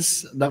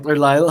Philippines, Dr.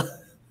 Lisle?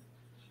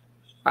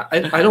 I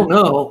don't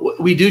know.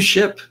 We do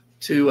ship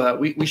to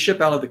we ship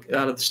out of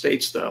the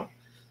States though.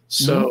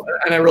 So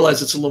and I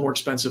realize it's a little more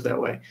expensive that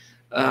way.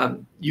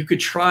 You could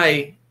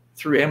try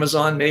through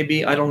Amazon,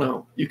 maybe. I don't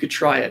know. You could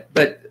try it,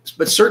 but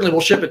certainly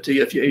we'll ship it to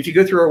you. If you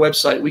go through our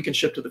website, we can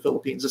ship to the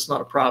Philippines. It's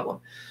not a problem.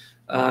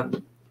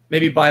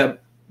 Maybe buy a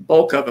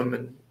bulk of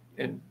them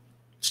and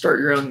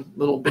start your own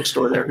little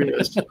bookstore there. Who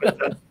knows?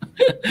 But,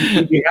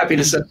 we'd be happy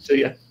to send it to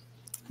you.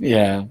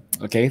 Yeah.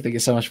 Okay. Thank you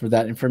so much for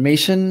that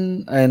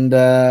information. And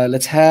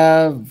let's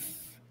have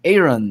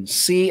Aaron.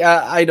 See,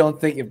 I don't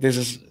think if this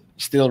is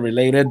still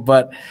related,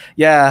 but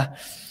yeah,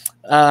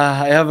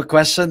 I have a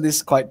question. This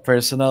is quite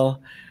personal.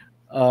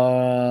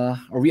 Are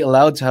we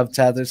allowed to have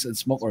tattoos and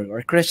smoke, or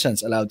are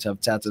Christians allowed to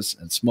have tattoos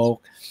and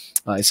smoke?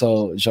 I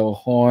saw Joe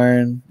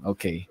Horn.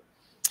 Okay.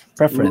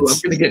 Preference. Ooh, I'm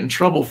going to get in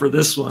trouble for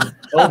this one.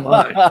 Oh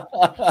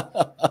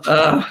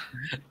my.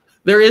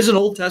 There is an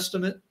Old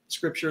Testament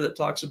scripture that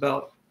talks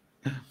about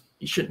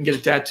you shouldn't get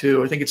a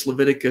tattoo. I think it's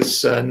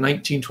Leviticus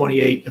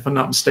 19:28, if I'm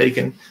not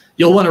mistaken.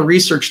 You'll want to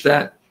research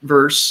that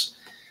verse,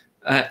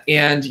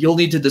 and you'll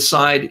need to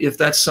decide if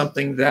that's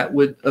something that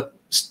would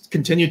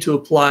continue to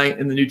apply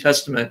in the New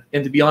Testament.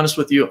 And to be honest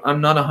with you, I'm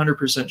not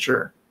 100%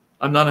 sure.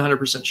 I'm not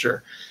 100%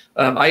 sure.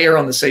 I err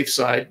on the safe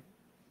side.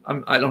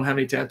 I don't have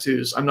any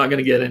tattoos. I'm not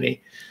going to get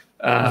any.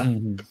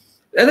 And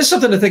there's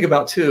something to think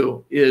about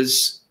too,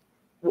 is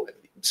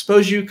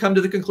suppose you come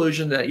to the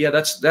conclusion that, yeah,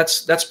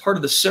 that's part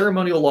of the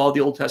ceremonial law of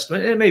the Old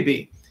Testament, and it may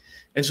be.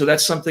 And so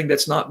that's something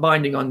that's not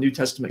binding on New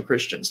Testament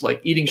Christians, like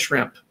eating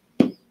shrimp,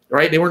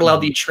 right? They weren't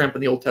allowed to eat shrimp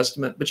in the Old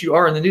Testament, but you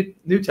are in the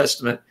New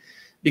Testament,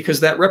 because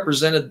that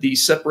represented the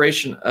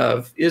separation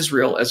of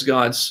Israel as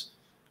God's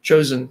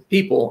chosen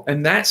people.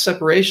 And that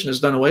separation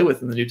is done away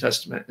with in the New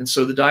Testament. And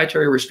so the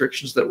dietary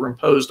restrictions that were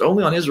imposed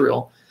only on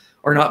Israel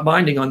are not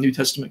binding on New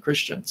Testament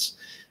Christians.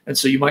 And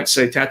so you might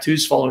say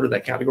tattoos fall under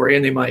that category,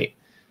 and they might.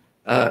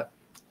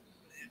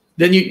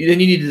 Then you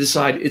need to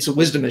decide, it's a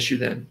wisdom issue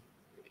then.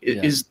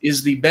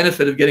 Is the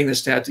benefit of getting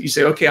this tattoo, you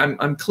say, okay,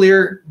 I'm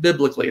clear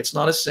biblically, it's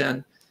not a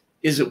sin.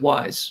 Is it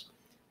wise?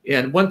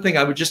 And one thing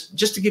I would just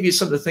to give you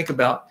something to think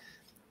about,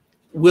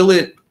 will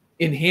it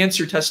enhance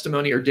your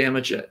testimony or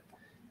damage it?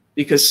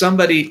 Because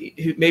somebody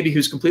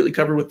who's completely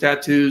covered with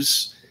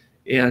tattoos,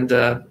 and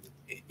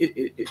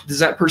does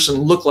that person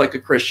look like a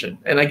Christian?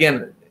 And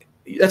again,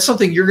 that's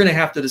something you're going to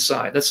have to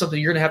decide. That's something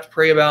you're going to have to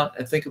pray about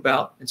and think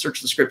about and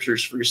search the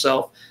scriptures for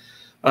yourself.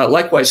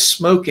 Likewise,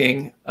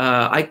 smoking.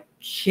 I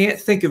can't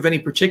think of any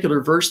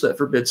particular verse that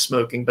forbids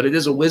smoking, but it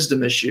is a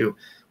wisdom issue.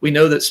 We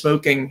know that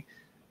smoking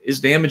is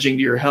damaging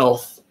to your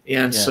health,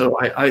 and so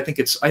I think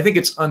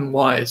it's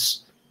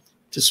unwise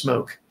to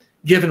smoke,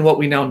 given what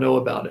we now know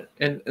about it.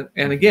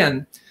 And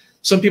again,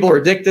 some people are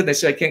addicted. They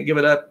say, I can't give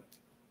it up.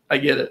 I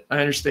get it. I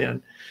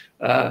understand.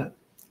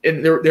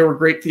 And there were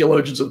great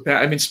theologians of the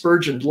past. I mean,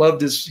 Spurgeon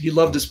loved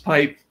his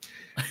pipe.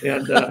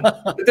 And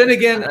but then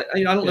again,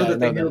 I don't know that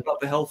they knew about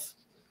the health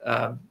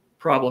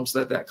problems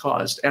that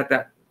caused at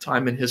that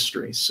time in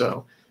history.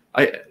 So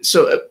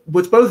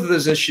with both of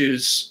those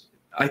issues,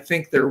 I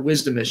think they're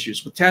wisdom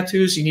issues. With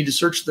tattoos, you need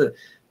to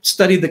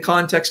study the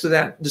context of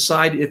that,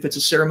 decide if it's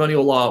a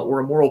ceremonial law or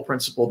a moral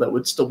principle that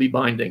would still be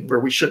binding, where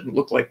we shouldn't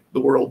look like the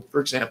world,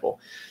 for example.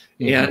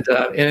 And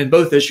in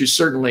both issues,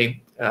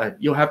 certainly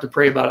you'll have to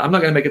pray about it. I'm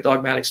not going to make a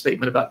dogmatic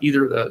statement about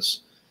either of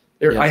those.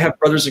 I have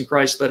brothers in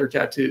Christ that are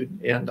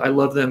tattooed, and I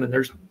love them, and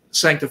they're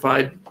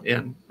sanctified,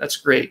 and that's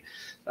great.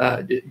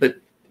 But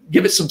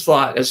give it some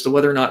thought as to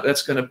whether or not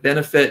that's going to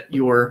benefit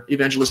your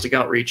evangelistic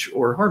outreach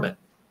or harm it.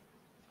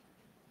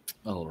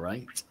 All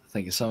right.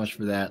 Thank you so much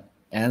for that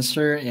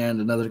answer. And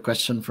another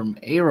question from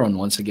Aaron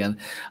once again.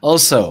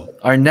 Also,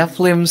 are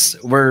Nephilims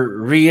were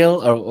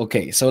real?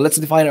 Okay, so let's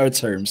define our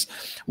terms.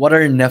 What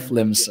are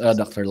Nephilims,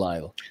 Dr.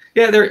 Lisle?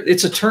 Yeah,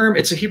 it's a term.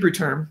 It's a Hebrew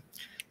term.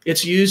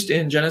 It's used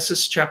in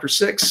Genesis chapter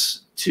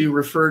 6 to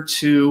refer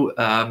to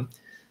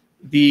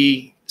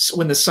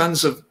when the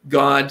sons of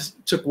God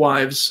took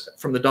wives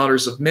from the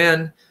daughters of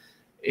men,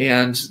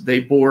 and they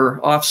bore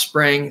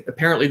offspring.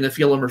 Apparently,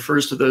 Nephilim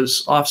refers to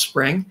those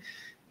offspring.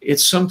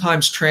 It's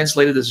sometimes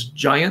translated as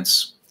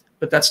giants,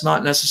 but that's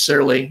not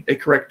necessarily a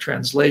correct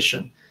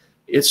translation.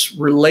 It's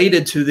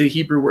related to the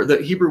Hebrew word.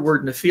 The Hebrew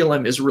word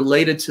Nephilim is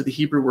related to the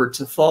Hebrew word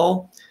to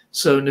fall.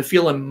 So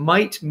Nephilim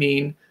might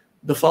mean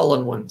the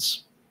fallen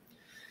ones.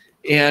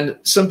 And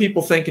some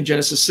people think in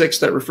Genesis 6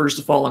 that refers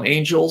to fallen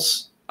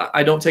angels.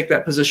 I don't take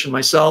that position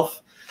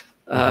myself.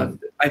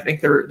 I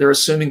think they're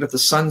assuming that the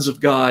sons of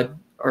God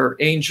are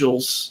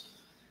angels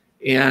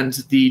and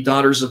the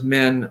daughters of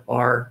men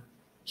are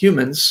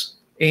humans,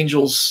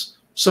 angels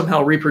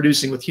somehow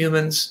reproducing with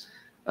humans.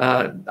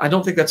 I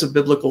don't think that's a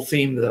biblical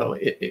theme, though.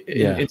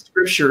 In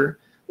Scripture,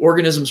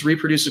 organisms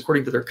reproduce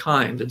according to their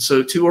kind. And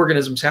so two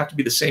organisms have to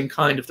be the same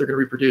kind if they're going to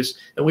reproduce.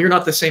 And we are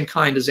not the same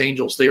kind as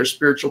angels. They are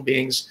spiritual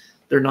beings.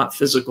 They're not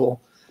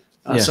physical.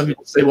 Some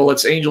people say, well,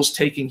 it's angels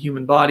taking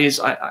human bodies.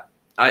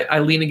 I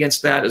lean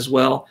against that as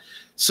well.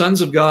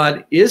 Sons of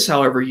God is,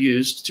 however,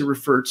 used to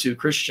refer to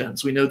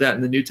Christians. We know that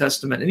in the New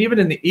Testament. And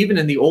even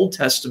in the Old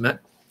Testament,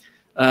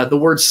 the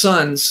word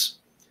sons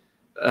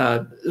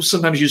is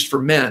sometimes used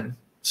for men.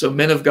 So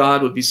men of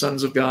God would be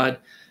sons of God.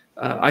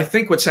 I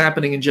think what's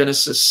happening in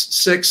Genesis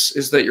 6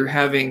 is that you're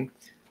having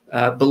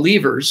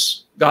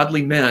believers,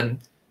 godly men,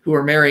 who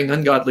are marrying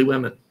ungodly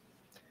women.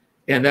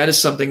 And that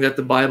is something that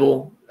the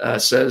Bible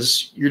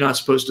says you're not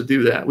supposed to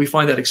do that. We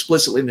find that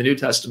explicitly in the New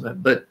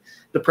Testament, but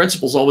the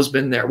principle's always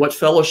been there. What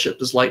fellowship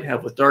does light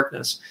have with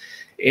darkness?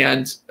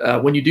 And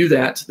when you do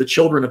that, the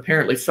children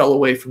apparently fell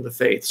away from the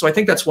faith. So I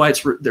think that's why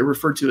they're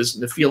referred to as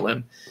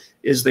Nephilim,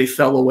 is they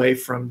fell away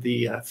from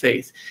the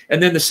faith.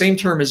 And then the same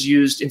term is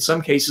used in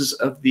some cases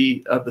of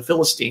the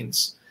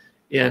Philistines.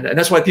 And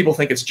that's why people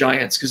think it's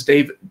giants, because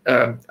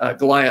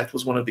Goliath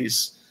was one of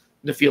these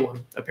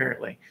Nephilim,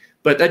 apparently.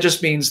 But that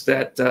just means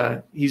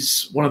that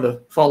he's one of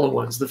the fallen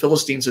ones. The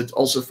Philistines had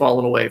also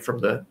fallen away from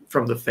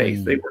the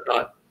faith. They were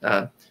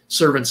not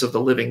servants of the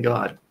living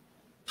God.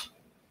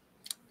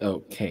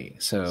 Okay,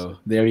 so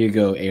there you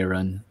go,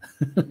 Aaron.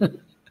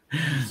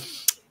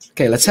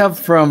 Okay, let's have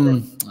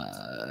from,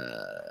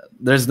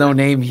 there's no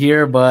name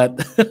here,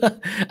 but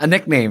a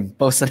nickname,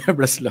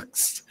 Post-Tenebras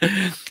Lux.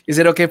 Is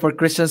it okay for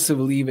Christians to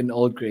believe in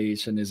old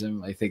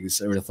creationism? I think it's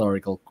a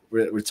rhetorical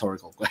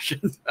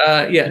question.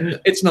 Yeah,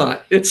 it's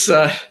not. It's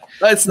not.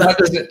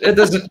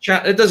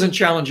 It doesn't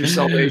challenge your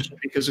salvation,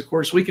 because of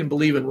course we can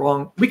believe in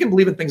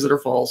things that are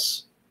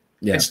false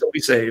and still be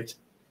saved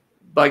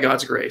by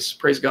God's grace.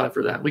 Praise God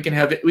for that. We can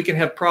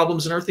have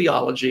problems in our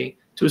theology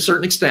to a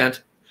certain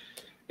extent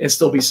and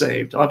still be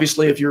saved.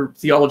 Obviously, if your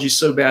theology is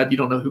so bad you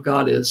don't know who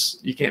God is,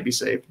 you can't be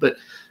saved. But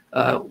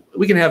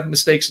we can have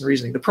mistakes in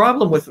reasoning. The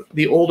problem with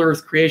the old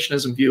earth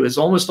creationism view is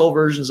almost all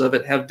versions of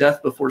it have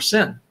death before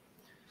sin.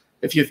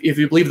 If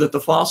you believe that the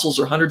fossils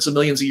are hundreds of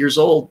millions of years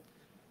old,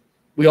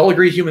 we all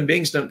agree human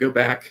beings don't go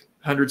back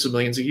hundreds of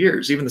millions of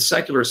years. Even the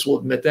secularists will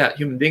admit that.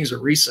 Human beings are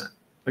recent.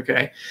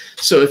 Okay,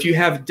 so if you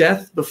have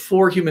death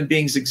before human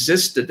beings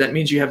existed, that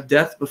means you have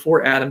death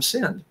before Adam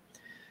sinned.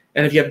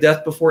 And if you have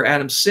death before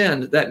Adam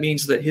sinned, that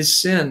means that his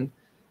sin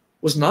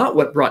was not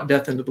what brought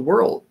death into the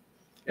world.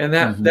 And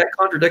that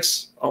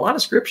contradicts a lot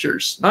of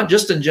scriptures, not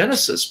just in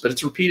Genesis, but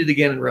it's repeated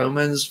again in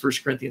Romans, 1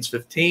 Corinthians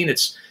 15.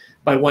 It's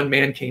by one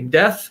man came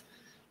death.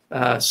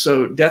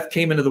 So death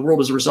came into the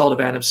world as a result of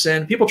Adam's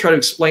sin. People try to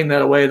explain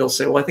that away. They'll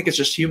say, well, I think it's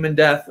just human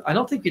death. I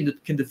don't think you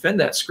can defend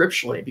that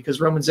scripturally,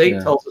 because Romans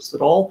 8 tells us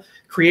that all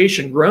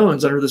creation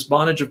groans under this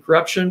bondage of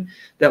corruption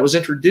that was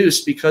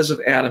introduced because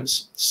of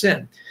Adam's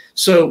sin.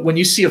 So when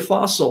you see a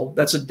fossil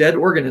that's a dead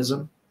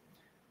organism,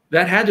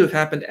 that had to have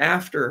happened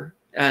after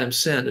Adam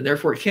sinned, and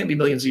therefore it can't be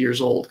millions of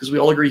years old, because we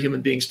all agree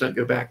human beings don't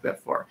go back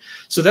that far.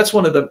 So that's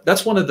one of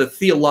the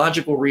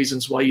theological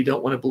reasons why you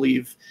don't want to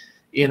believe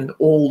in an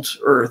old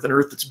earth, an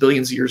earth that's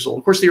billions of years old.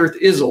 Of course, the earth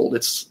is old.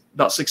 It's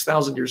about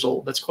 6,000 years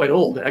old. That's quite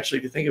old, actually,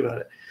 if you think about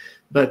it.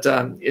 But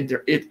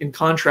in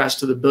contrast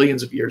to the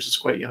billions of years, it's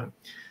quite young.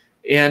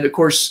 And of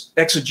course,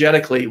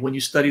 exegetically, when you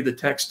study the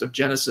text of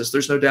Genesis,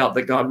 there's no doubt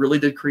that God really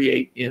did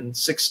create in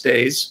 6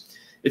 days.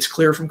 It's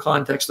clear from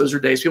context, those are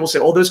days. People say,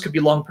 oh, those could be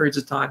long periods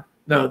of time.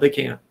 No, they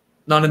can't.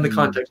 Not in the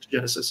context of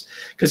Genesis,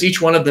 because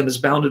each one of them is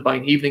bounded by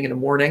an evening and a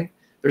morning.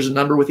 There's a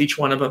number with each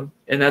one of them,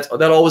 and that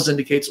always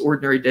indicates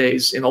ordinary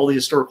days in all the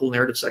historical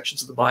narrative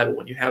sections of the Bible.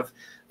 When you have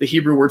the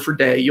Hebrew word for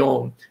day,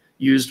 yom,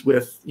 used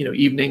with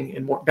evening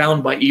and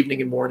bound by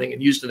evening and morning,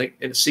 and used in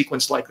a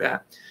sequence like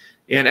that.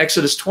 And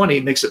Exodus 20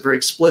 makes it very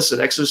explicit.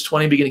 Exodus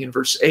 20, beginning in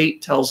verse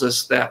 8, tells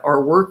us that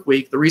our work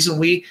week, the reason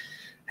we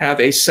have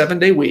a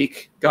 7-day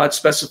week, God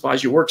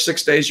specifies you work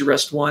 6 days, you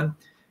rest 1,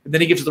 and then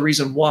he gives the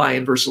reason why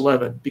in verse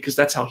 11, because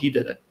that's how he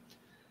did it.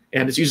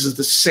 And it uses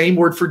the same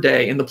word for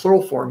day in the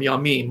plural form,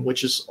 yamim,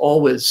 which is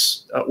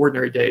always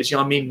ordinary days.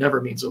 Yamim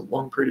never means a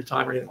long period of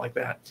time or anything like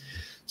that.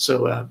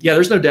 So, yeah,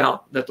 there's no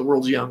doubt that the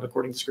world's young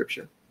according to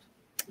Scripture.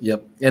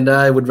 Yep. And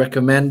I would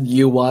recommend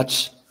you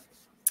watch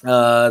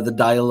the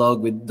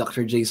dialogue with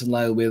Dr. Jason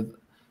Lisle with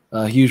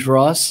Hugh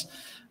Ross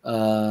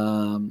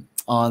on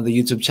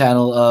the YouTube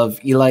channel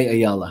of Eli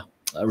Ayala,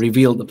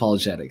 Revealed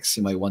Apologetics.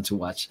 You might want to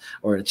watch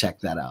or check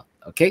that out.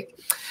 Okay.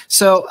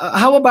 So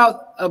how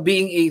about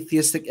being a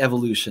theistic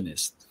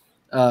evolutionist?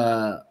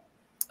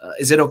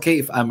 Is it okay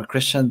if I'm a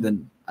Christian,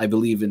 then I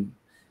believe in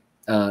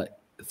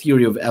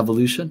theory of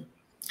evolution?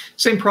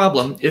 Same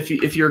problem.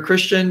 If you're a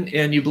Christian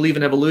and you believe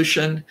in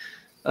evolution,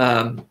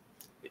 um,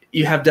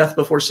 you have death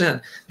before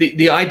sin.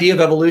 The idea of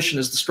evolution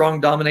is the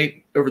strong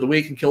dominate over the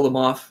weak and kill them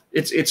off.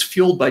 It's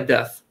fueled by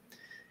death.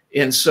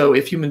 And so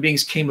if human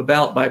beings came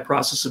about by a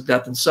process of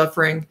death and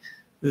suffering,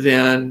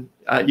 then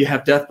you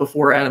have death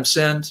before Adam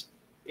sinned,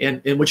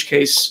 and in which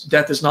case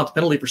death is not the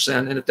penalty for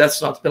sin. And if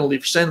death's not the penalty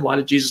for sin, why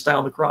did Jesus die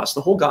on the cross?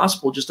 The whole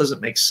gospel just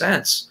doesn't make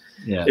sense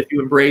if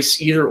you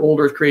embrace either old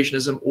earth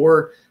creationism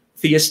or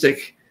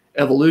theistic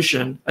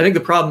evolution. I think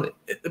the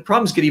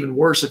problems get even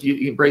worse if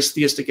you embrace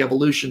theistic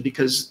evolution,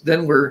 because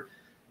then we're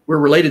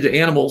related to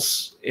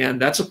animals,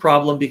 and that's a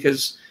problem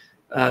because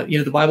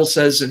the Bible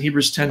says in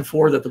Hebrews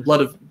 10:4 that the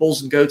blood of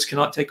bulls and goats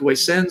cannot take away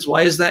sins.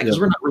 Why is that? Because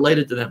we're not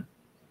related to them.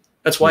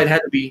 That's why it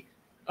had to be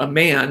a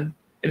man,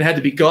 and it had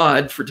to be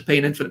God to pay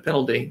an infinite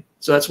penalty.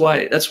 So that's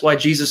why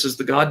Jesus is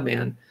the God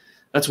man.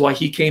 That's why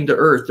he came to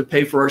earth to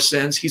pay for our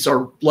sins. He's our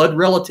blood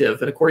relative,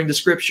 and according to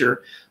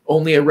Scripture,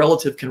 only a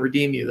relative can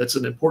redeem you. That's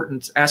an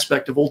important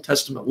aspect of Old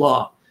Testament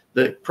law,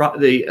 the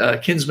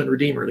kinsman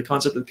redeemer, the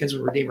concept of the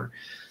kinsman redeemer.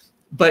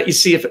 But you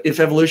see, if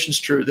evolution's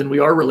true, then we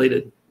are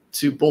related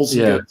to bulls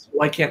and goats.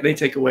 Why can't they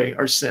take away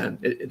our sin?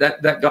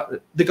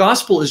 The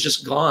gospel is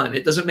just gone.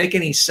 It doesn't make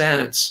any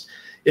sense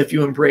if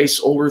you embrace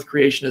old earth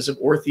creationism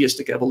or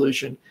theistic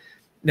evolution.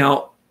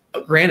 Now,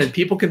 granted,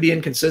 people can be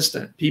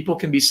inconsistent. People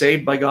can be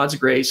saved by God's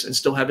grace and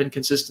still have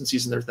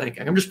inconsistencies in their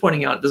thinking. I'm just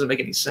pointing out it doesn't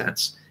make any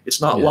sense. It's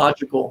not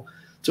logical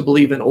to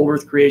believe in old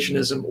earth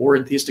creationism or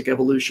in theistic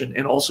evolution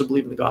and also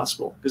believe in the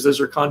gospel, because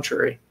those are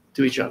contrary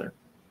to each other.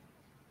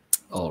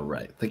 All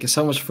right. Thank you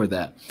so much for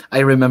that. I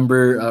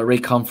remember Ray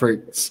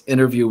Comfort's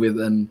interview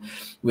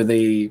with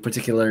a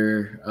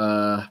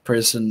particular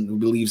person who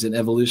believes in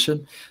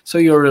evolution. So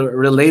you're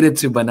related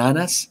to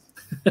bananas?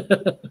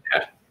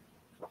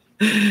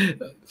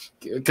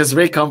 Because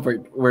Ray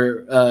Comfort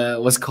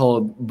was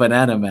called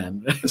Banana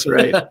Man. That's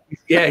right.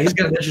 Yeah, he's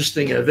got an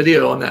interesting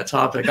video on that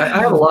topic. I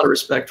have a lot of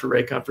respect for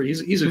Ray Comfort.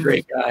 He's a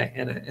great guy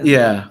and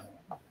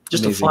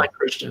just amazing. A fine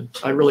Christian.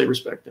 I really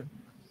respect him.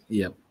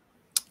 Yep.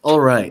 All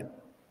right.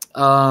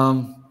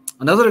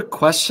 Another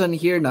question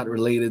here, not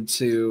related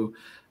to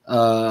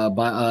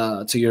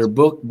your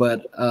book,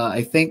 but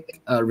I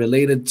think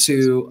related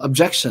to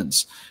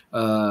objections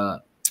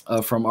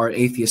from our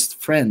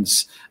atheist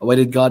friends. Why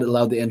did God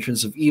allow the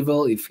entrance of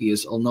evil if he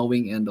is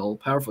all-knowing and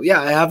all-powerful?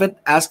 Yeah, I haven't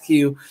asked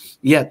you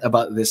yet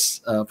about this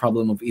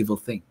problem of evil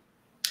thing.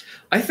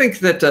 I think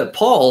that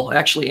Paul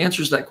actually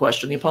answers that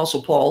question. The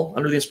Apostle Paul,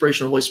 under the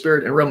inspiration of the Holy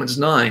Spirit in Romans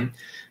 9,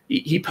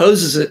 he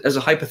poses it as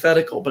a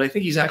hypothetical, but I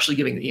think he's actually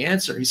giving the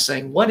answer. He's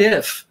saying, what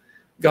if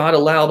God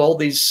allowed all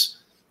these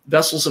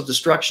vessels of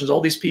destructions,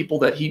 all these people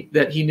that he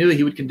knew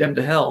he would condemn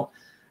to hell?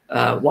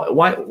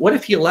 What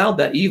if he allowed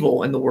that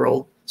evil in the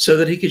world so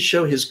that he could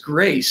show his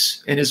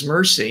grace and his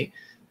mercy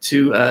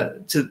to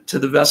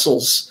the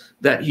vessels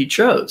that he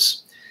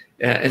chose?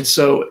 And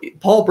so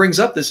Paul brings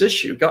up this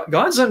issue.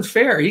 God's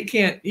unfair. He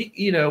can't,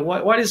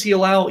 why does he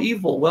allow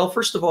evil? Well,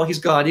 first of all, he's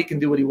God. He can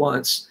do what he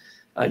wants.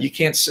 You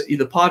can't say,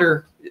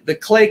 the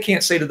clay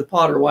can't say to the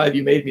potter, why have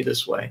you made me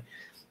this way?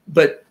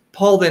 But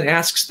Paul then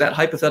asks that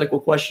hypothetical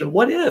question,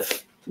 what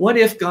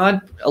if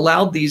God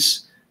allowed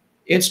these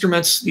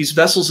instruments, these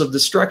vessels of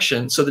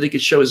destruction, so that he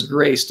could show his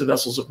grace to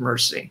vessels of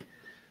mercy?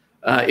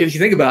 If you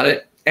think about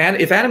it, and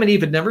if Adam and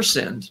Eve had never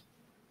sinned,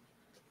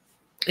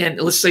 and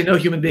let's say no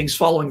human beings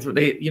following through,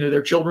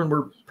 their children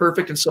were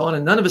perfect and so on,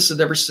 and none of us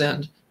had ever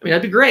sinned. I mean,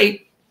 that'd be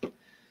great.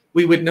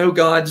 We would know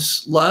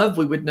God's love.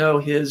 We would know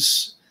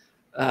his,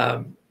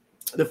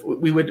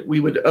 we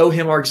would owe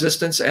him our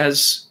existence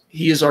as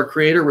he is our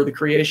creator. We're the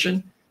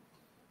creation,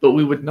 but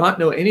we would not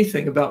know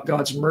anything about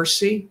God's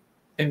mercy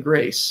and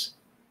grace.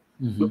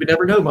 Mm-hmm. We would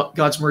never know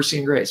God's mercy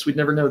and grace. We'd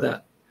never know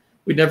that.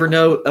 We'd never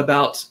know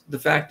about the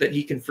fact that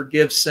he can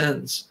forgive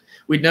sins.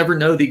 We'd never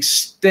know the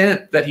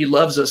extent that he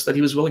loves us, that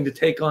he was willing to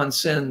take on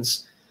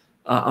sins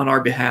on our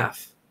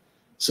behalf.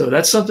 So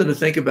that's something to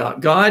think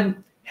about. God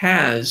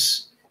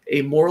has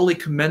a morally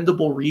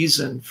commendable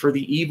reason for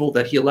the evil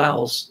that he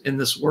allows in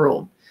this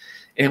world.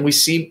 And we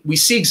see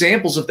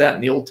examples of that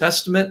in the Old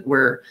Testament,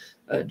 where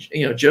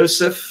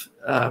Joseph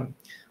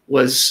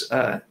was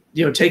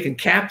taken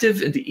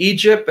captive into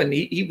Egypt, and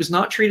he was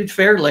not treated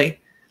fairly,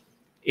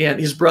 and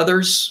his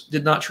brothers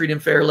did not treat him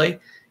fairly,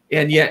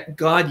 and yet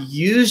God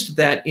used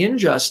that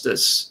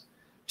injustice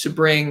to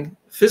bring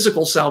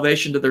physical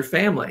salvation to their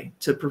family,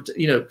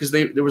 because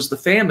there was the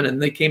famine,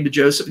 and they came to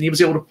Joseph, and he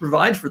was able to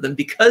provide for them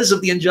because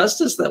of the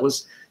injustice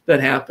that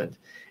happened.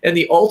 And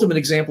the ultimate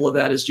example of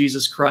that is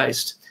Jesus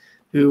Christ,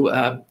 who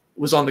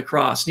was on the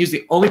cross. And he's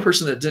the only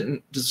person that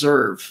didn't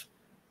deserve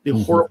the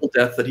horrible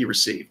death that he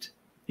received.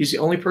 He's the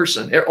only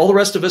person. All the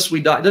rest of us,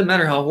 we die. It doesn't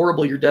matter how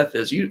horrible your death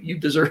is. You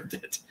deserved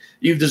it.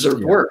 You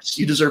deserved worse.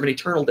 You deserve an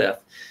eternal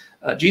death.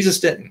 Jesus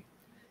didn't.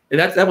 And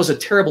that was a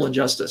terrible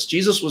injustice.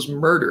 Jesus was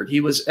murdered. He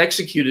was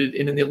executed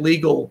in an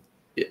illegal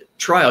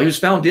trial. He was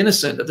found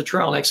innocent at the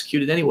trial and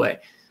executed anyway.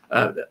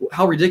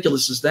 How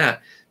ridiculous is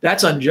that?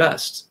 That's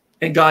unjust.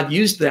 And God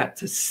used that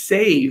to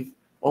save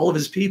all of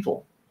his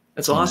people.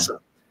 That's awesome.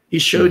 He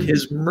showed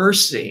his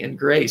mercy and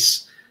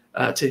grace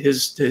to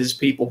his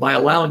people by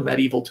allowing that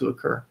evil to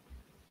occur.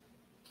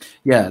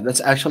 Yeah,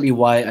 that's actually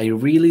why I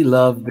really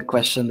love the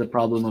question, the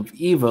problem of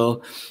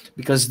evil,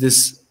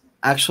 because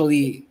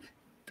actually,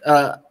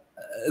 uh,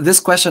 this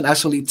question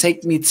actually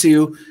take me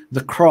to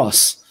the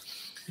cross.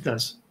 It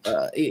does.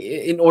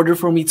 In order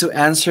for me to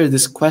answer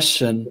this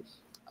question,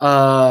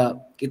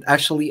 it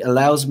actually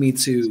allows me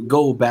to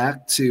go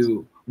back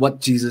to what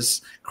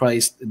Jesus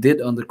Christ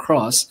did on the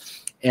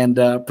cross and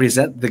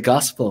present the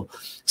gospel.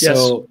 Yes.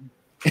 So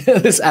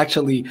it's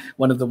actually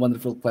one of the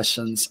wonderful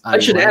questions. I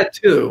should add,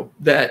 too,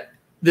 that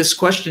this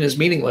question is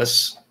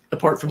meaningless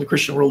apart from the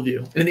Christian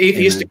worldview. In an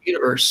atheistic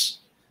universe,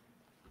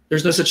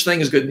 there's no such thing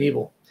as good and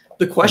evil.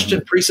 The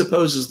question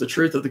presupposes the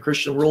truth of the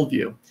Christian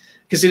worldview.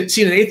 Because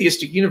see, in an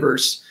atheistic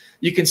universe,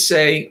 you can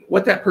say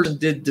what that person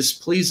did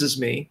displeases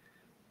me,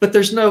 but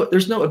there's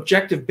no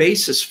objective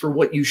basis for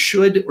what you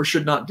should or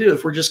should not do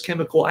if we're just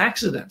chemical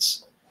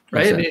accidents,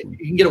 right? Exactly. I mean,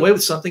 you can get away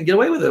with something, get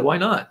away with it. Why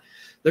not?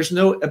 There's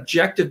no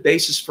objective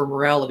basis for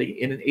morality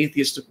in an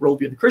atheistic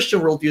worldview. In the Christian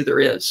worldview,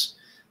 there is.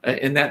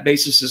 And that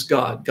basis is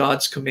God,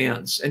 God's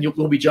commands. And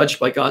you'll be judged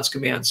by God's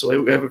commands.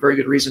 So we have a very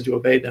good reason to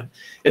obey them.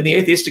 In the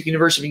atheistic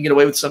universe, if you can get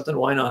away with something,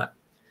 why not?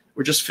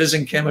 We're just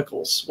fizzing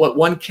chemicals. What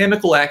one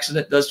chemical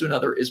accident does to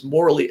another is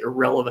morally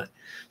irrelevant.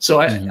 So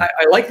I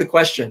like the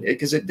question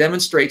because it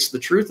demonstrates the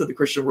truth of the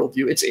Christian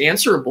worldview. It's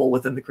answerable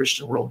within the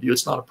Christian worldview.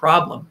 It's not a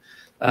problem.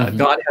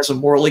 God has a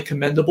morally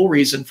commendable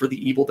reason for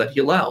the evil that he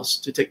allows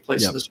to take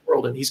place in this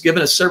world. And he's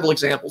given us several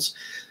examples.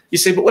 You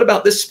say, but what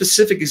about this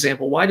specific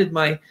example? Why did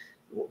my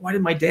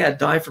dad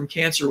die from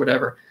cancer or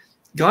whatever?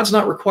 God's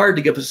not required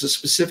to give us a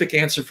specific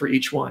answer for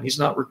each one. He's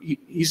not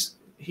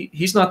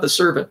the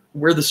servant.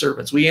 We're the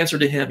servants. We answer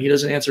to him. He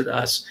doesn't answer to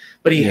us.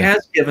 But he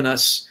has given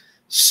us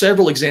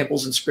several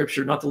examples in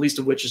Scripture, not the least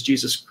of which is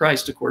Jesus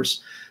Christ, of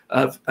course,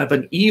 of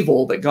an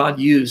evil that God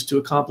used to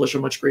accomplish a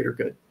much greater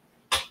good.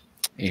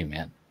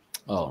 Amen.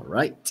 All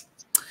right.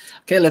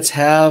 Okay, let's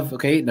have,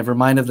 never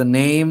mind of the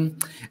name.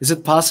 Is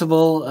it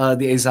possible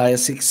the Isaiah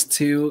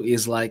 6:2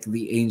 is like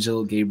the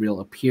angel Gabriel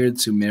appeared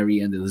to Mary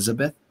and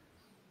Elizabeth?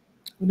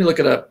 Let me look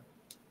it up.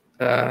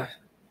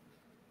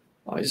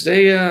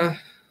 Isaiah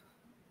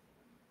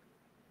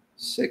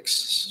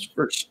 6,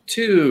 verse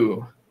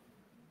 2.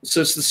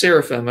 So it's the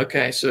seraphim.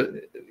 Okay, so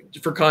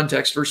for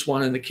context, verse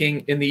 1,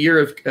 in the year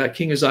of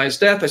King Uzziah's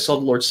death, I saw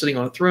the Lord sitting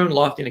on a throne,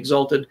 lofty and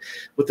exalted,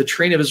 with the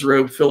train of his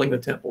robe filling the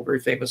temple. Very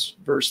famous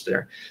verse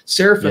there.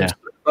 Seraphim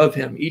stood above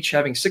him, each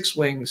having 6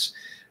 wings.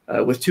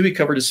 With 2 he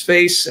covered his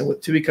face, and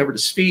with 2 he covered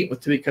his feet,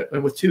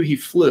 and with 2 he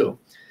flew.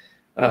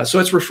 So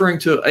it's referring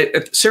to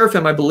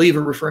seraphim, I believe,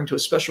 are referring to a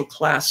special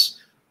class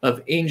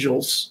of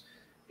angels.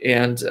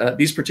 And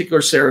these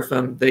particular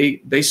seraphim,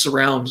 they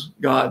surround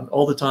God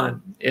all the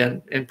time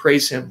and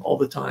praise him all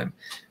the time.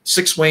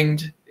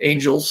 6-winged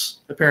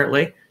angels,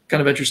 apparently.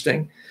 Kind of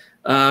interesting.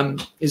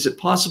 Is it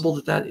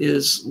possible that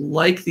is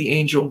like the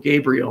angel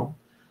Gabriel?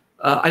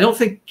 I don't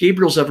think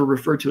Gabriel's ever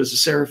referred to as a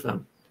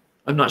seraphim.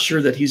 I'm not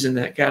sure that he's in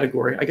that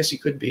category. I guess he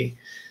could be.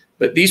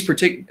 But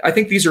I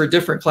think these are a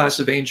different class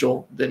of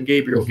angel than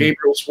Gabriel.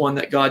 Gabriel's one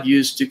that God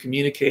used to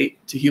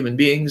communicate to human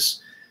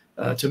beings,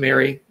 to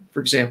Mary,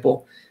 for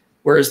example.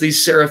 Whereas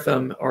these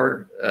seraphim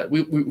are,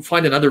 we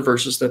find in other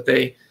verses that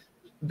they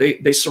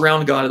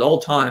surround God at all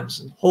times.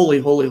 And holy,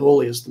 holy,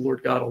 holy is the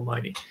Lord God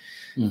Almighty.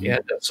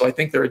 And so I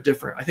think they're a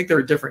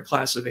different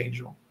class of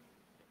angel.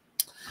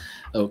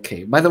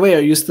 Okay. By the way,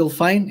 are you still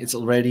fine? It's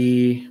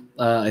already,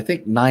 I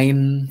think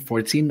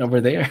 9:14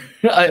 over there.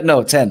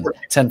 No,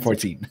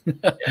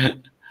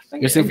 10:14.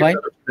 You're still fine?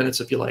 Minutes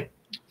if you like.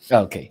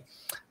 Okay.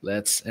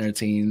 Let's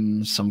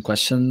entertain some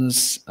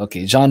questions.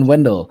 Okay, John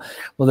Wendell,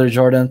 Brother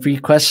Jordan, 3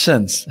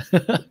 questions.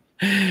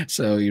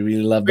 So you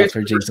really love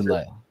Dr. James and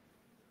Lisle.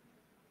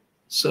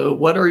 So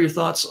what are your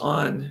thoughts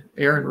on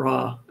Aaron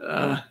Ra?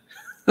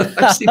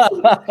 I've seen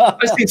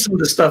some of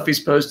the stuff he's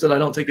posted. I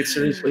don't take it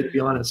seriously, to be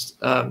honest.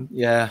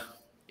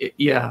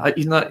 He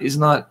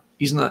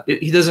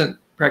doesn't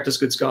practice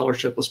good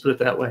scholarship. Let's put it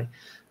that way.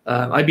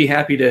 I'd be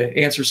happy to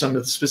answer some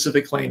of the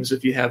specific claims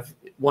if you have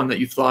one that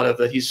you've thought of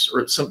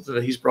or something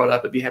that he's brought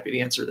up. I'd be happy to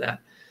answer that.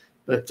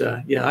 But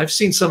I've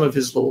seen some of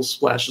his little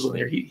splashes on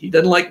there. He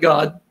doesn't like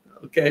God.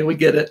 Okay, we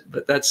get it,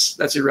 but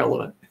that's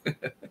irrelevant.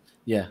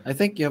 Yeah, I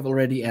think you have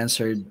already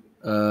answered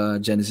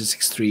Genesis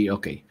 6:3.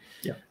 Okay,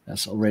 yeah,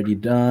 that's already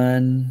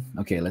done.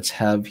 Okay, let's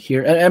have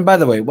here. And by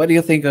the way, what do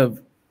you think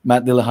of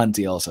Matt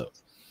Dillahunty also?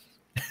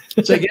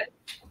 Say again.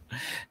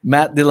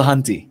 Matt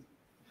Dillahunty.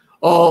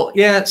 Oh,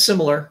 yeah,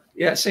 similar.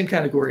 Yeah, same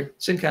category.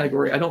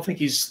 I don't think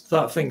he's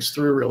thought things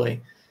through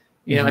really.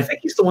 I think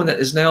he's the one that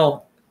is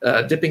now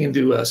dipping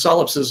into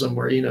solipsism,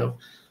 where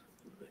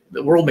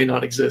the world may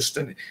not exist,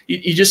 and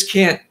you just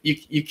can't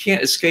you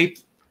can't escape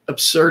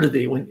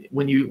absurdity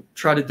when you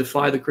try to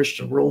defy the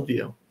Christian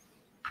worldview.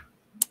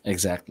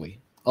 Exactly.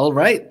 All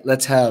right,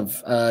 let's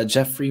have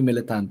Jeffrey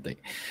Militante.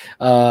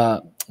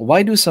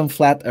 Why do some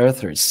flat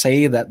earthers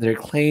say that their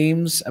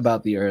claims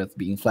about the earth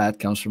being flat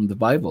comes from the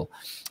Bible?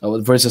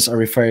 What verses are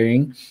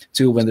referring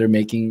to when they're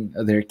making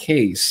their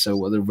case? So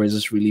what the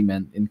verses really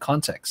meant in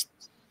context?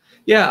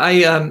 Yeah,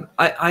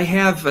 I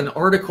have an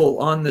article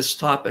on this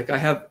topic. I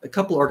have a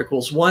couple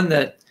articles. One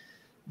that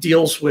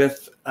deals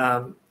with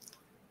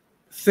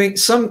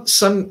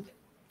some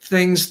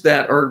things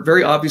that are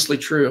very obviously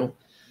true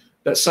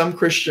that some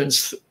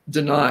Christians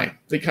deny.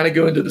 They kind of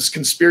go into this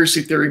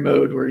conspiracy theory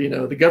mode where,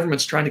 the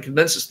government's trying to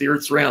convince us the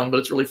earth's round, but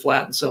it's really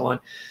flat and so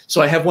on.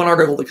 So I have one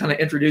article that kind of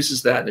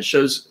introduces that, and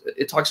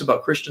it talks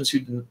about Christians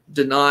who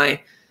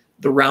deny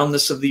the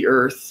roundness of the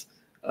earth,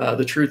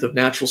 the truth of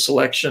natural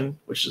selection,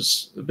 which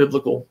is a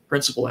biblical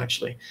principle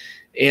actually,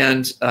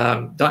 and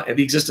the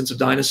existence of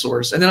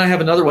dinosaurs. And then I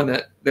have another one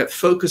that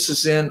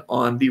focuses in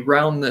on the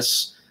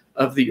roundness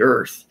of the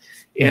earth.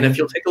 And if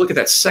you'll take a look at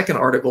that second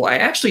article, I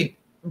actually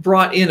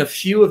brought in a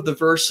few of the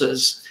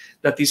verses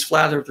that these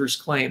flat earthers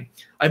claim.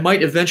 I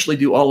might eventually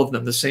do all of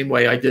them the same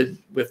way I did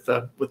with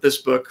this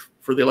book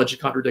for the alleged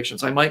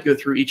contradictions. I might go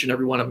through each and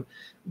every one of them.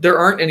 There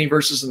aren't any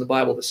verses in the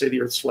Bible that say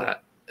the earth's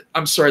flat.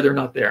 I'm sorry, they're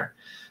not there.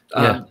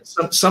 Yeah.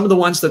 Some of the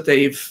ones that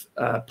they've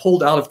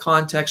pulled out of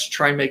context to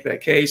try and make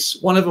that case.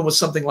 One of them was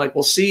something like,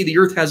 well, see, the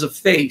earth has a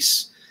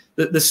face.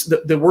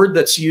 The word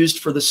that's used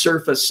for the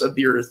surface of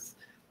the earth,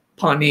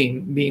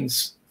 panim,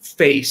 means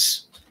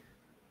face.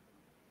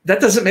 That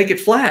doesn't make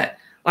it flat.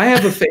 I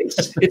have a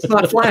face. It's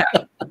not flat.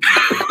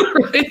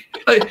 Right?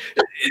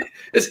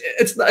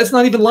 It's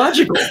not even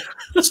logical.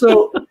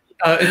 So,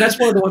 and that's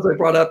one of the ones I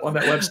brought up on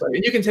that website.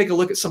 And you can take a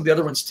look at some of the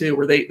other ones too,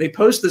 where they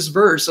post this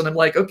verse, and I'm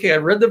like, okay, I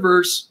read the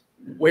verse.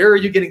 Where are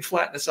you getting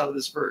flatness out of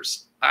this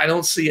verse? I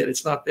don't see it.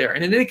 It's not there.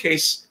 And in any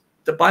case,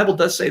 the Bible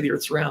does say the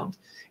earth's round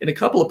in a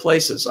couple of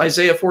places.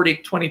 Isaiah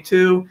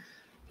 40:22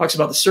 talks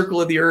about the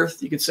circle of the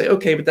earth. You could say,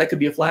 okay, but that could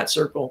be a flat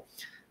circle.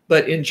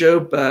 But in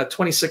Job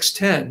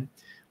 26:10,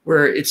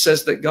 where it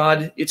says that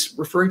God, it's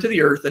referring to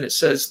the earth, and it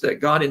says that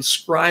God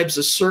inscribes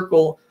a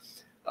circle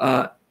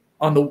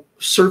on the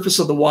surface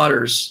of the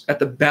waters at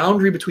the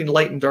boundary between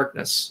light and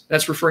darkness.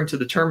 That's referring to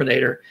the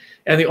Terminator.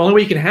 And the only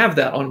way you can have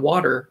that on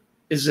water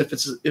is if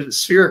it's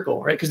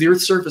spherical, right? Because the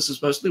Earth's surface is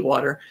mostly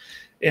water.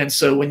 And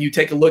so when you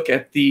take a look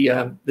at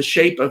the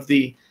shape of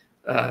the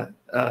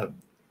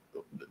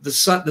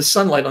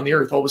sunlight on the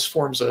Earth always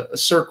forms a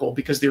circle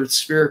because the Earth's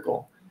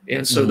spherical.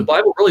 And so the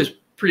Bible really is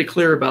pretty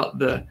clear about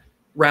the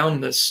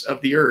roundness of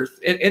the earth.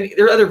 And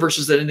there are other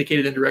verses that indicate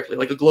it indirectly,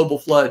 like a global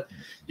flood.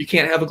 You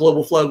can't have a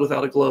global flood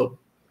without a globe.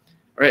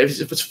 Right?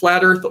 If it's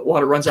flat earth, the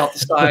water runs out the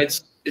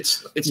sides.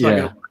 It's not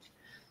going to work.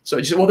 So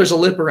you say, well, there's a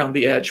lip around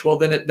the edge. Well,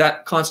 then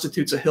that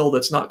constitutes a hill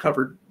that's not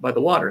covered by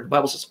the water. The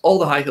Bible says all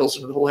the high hills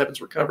and the whole heavens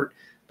were covered.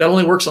 That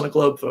only works on a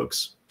globe,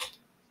 folks.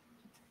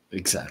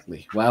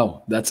 Exactly.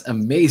 Wow, that's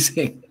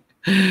amazing.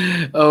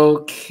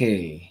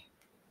 Okay.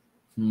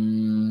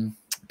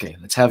 Okay,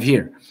 let's have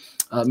here.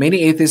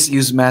 Many atheists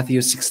use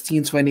Matthew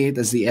 16:28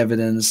 as the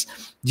evidence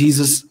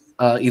Jesus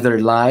either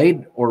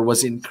lied or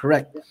was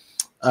incorrect.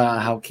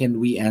 How can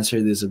we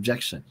answer this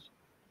objection?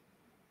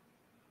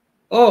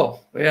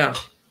 Oh, yeah.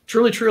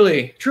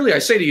 Truly, I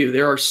say to you,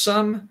 there are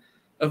some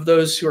of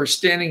those who are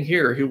standing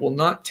here who will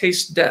not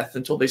taste death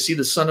until they see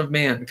the Son of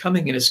Man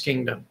coming in his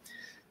kingdom.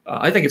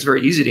 I think it's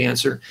very easy to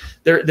answer.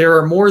 There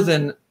are more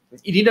than,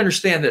 you need to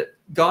understand that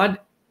God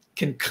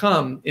can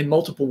come in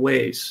multiple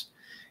ways.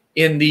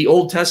 In the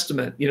Old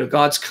Testament,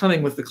 God's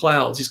coming with the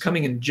clouds. He's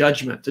coming in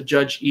judgment to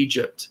judge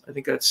Egypt. I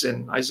think that's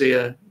in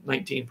Isaiah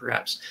 19,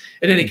 perhaps.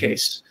 In any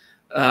case,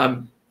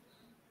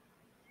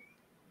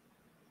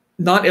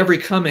 not every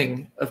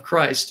coming of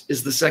Christ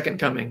is the second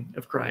coming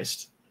of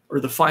Christ or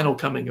the final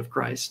coming of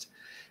Christ.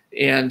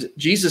 And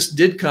Jesus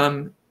did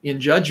come in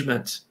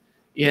judgment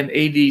in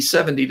AD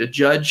 70 to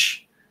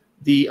judge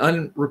the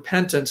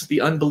unrepentant,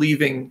 the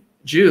unbelieving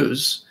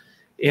Jews.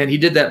 And he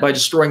did that by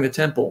destroying the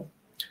temple.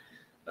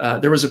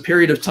 There was a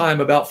period of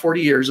time, about 40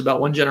 years, about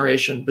one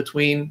generation,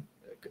 between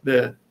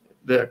the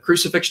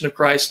crucifixion of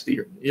Christ,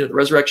 the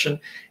resurrection,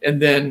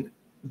 and then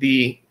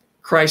the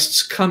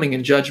Christ's coming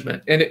in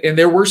judgment. And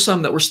there were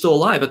some that were still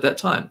alive at that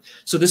time.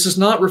 So this is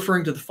not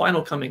referring to the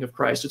final coming of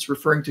Christ. It's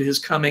referring to his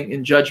coming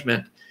in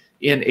judgment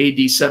in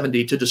AD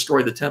 70 to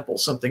destroy the temple,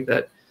 something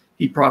that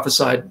he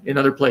prophesied in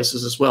other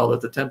places as well,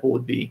 that the temple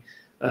would be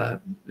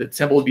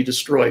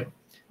destroyed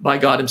by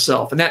God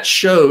himself. And that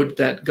showed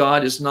that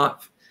God is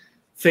not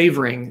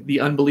favoring the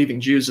unbelieving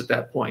Jews at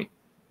that point.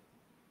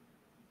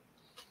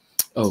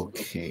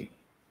 Okay.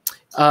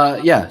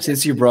 Yeah,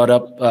 since you brought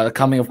up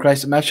coming of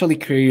Christ, I'm actually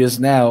curious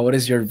now, what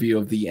is your view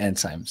of the end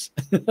times?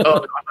 Oh, no, I'm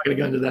not going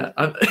to go into that.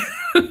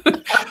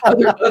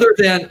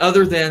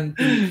 other than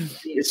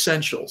the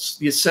essentials.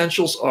 The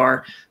essentials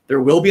are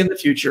there will be in the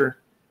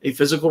future a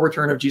physical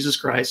return of Jesus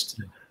Christ.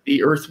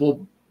 The earth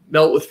will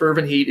melt with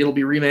fervent heat. It'll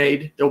be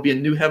remade. There'll be a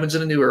new heavens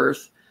and a new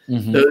earth.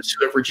 Those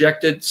who have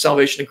rejected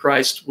salvation in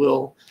Christ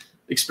will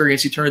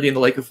experience eternity in the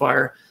lake of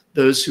fire.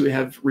 Those who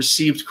have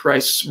received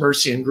Christ's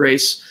mercy and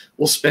grace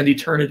will spend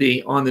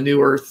eternity on the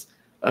new earth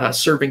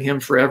serving him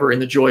forever in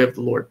the joy of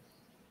the Lord.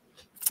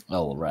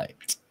 All right.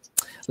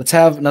 Let's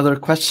have another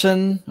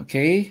question.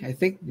 Okay. I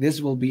think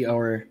this will be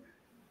our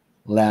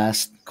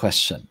last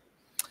question.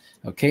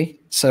 Okay.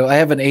 So I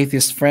have an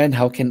atheist friend.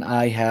 How can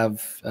I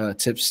have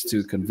tips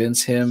to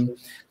convince him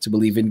to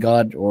believe in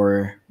God?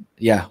 Or,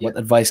 what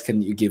advice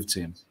can you give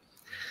to him?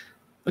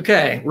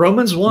 Okay.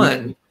 Romans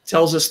 1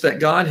 tells us that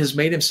God has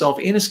made himself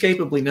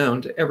inescapably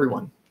known to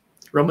everyone.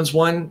 Romans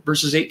 1,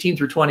 verses 18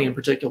 through 20 in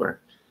particular.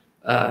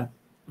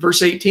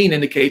 Verse 18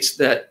 indicates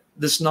that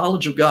this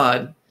knowledge of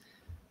God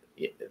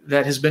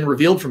that has been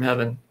revealed from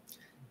heaven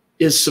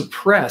is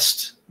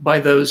suppressed by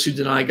those who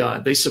deny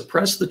God. They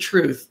suppress the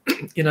truth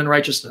in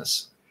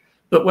unrighteousness.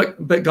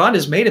 But God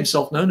has made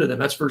himself known to them.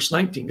 That's verse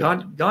 19.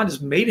 God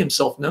has made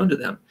himself known to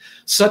them,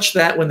 such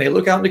that when they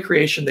look out into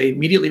creation, they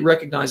immediately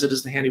recognize it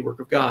as the handiwork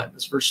of God.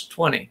 That's verse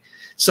 20.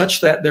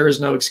 Such that there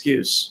is no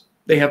excuse.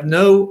 They have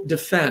no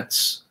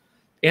defense.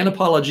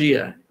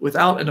 Anapologia,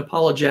 without an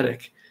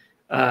apologetic,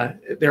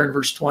 there in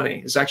verse 20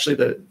 is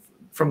actually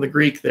from the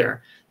Greek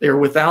there. They are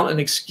without an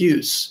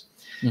excuse.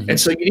 Mm-hmm. And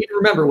so you need to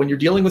remember, when you're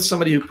dealing with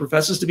somebody who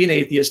professes to be an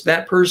atheist,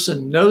 that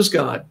person knows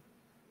God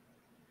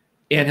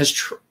and has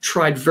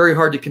tried very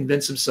hard to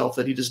convince himself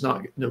that he does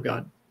not know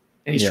God.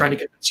 And he's trying to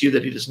convince you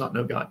that he does not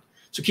know God.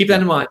 So keep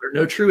that in mind. There are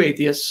no true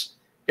atheists.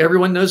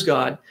 Everyone knows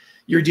God.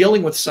 You're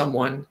dealing with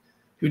someone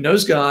who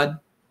knows God,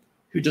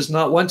 who does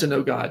not want to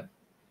know God,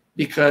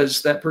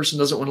 because that person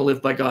doesn't want to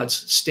live by God's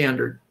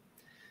standard.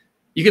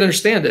 You can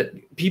understand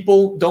it.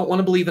 People don't want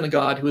to believe in a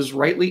God who is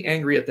rightly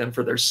angry at them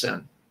for their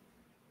sin.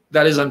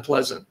 That is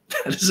unpleasant.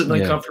 That is an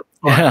uncomfortable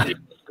thought. You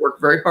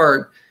work very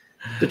hard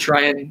to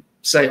try and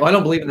say, oh, I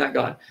don't believe in that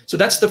God. So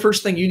that's the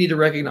first thing you need to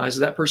recognize,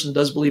 that person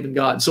does believe in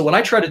God. So what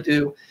I try to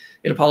do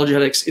in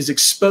apologetics is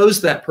expose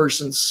that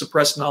person's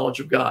suppressed knowledge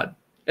of God.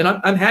 And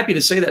I'm happy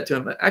to say that to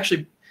him.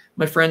 Actually,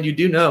 my friend, you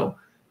do know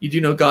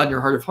God in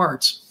your heart of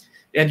hearts.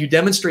 And you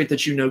demonstrate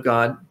that you know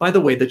God by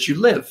the way that you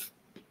live.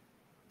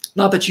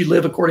 Not that you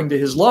live according to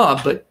his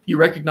law, but you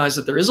recognize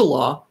that there is a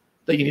law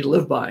that you need to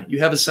live by. You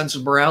have a sense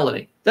of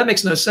morality. That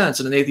makes no sense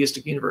in an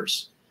atheistic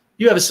universe.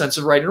 You have a sense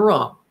of right and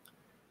wrong.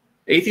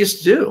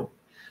 Atheists do.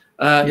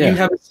 You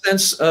have a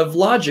sense of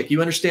logic.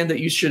 You understand that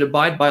you should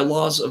abide by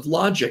laws of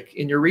logic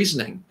in your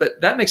reasoning.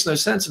 But that makes no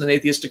sense in an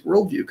atheistic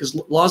worldview, because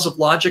laws of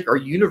logic are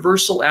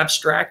universal,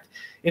 abstract,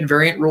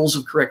 invariant rules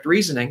of correct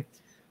reasoning.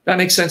 That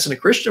makes sense in a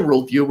Christian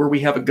worldview, where we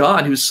have a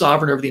God who's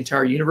sovereign over the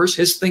entire universe.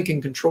 His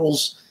thinking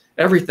controls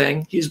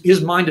everything.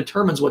 His mind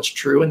determines what's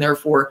true, and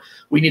therefore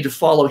we need to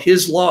follow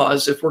his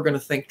laws if we're going to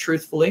think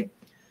truthfully.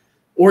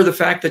 Or the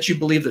fact that you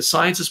believe that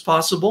science is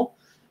possible.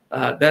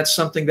 That's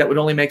something that would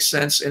only make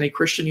sense in a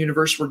Christian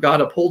universe where God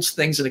upholds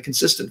things in a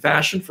consistent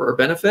fashion for our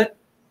benefit.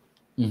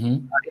 Mm-hmm.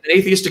 In an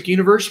atheistic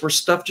universe where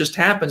stuff just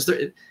happens,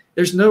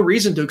 there's no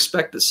reason to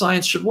expect that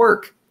science should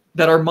work,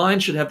 that our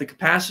mind should have the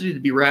capacity to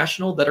be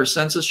rational, that our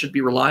senses should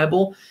be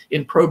reliable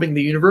in probing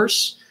the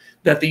universe,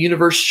 that the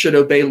universe should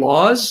obey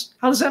laws.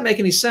 How does that make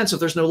any sense if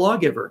there's no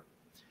lawgiver?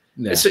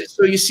 Yeah.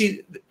 So you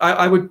see,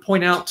 I would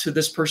point out to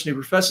this person who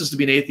professes to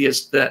be an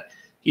atheist that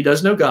he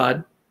does know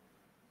God,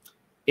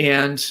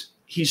 and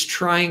he's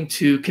trying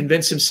to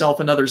convince himself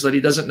and others that he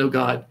doesn't know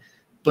God,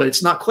 but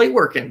it's not quite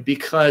working,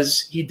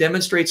 because he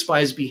demonstrates by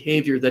his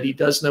behavior that he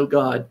does know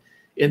God,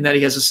 in that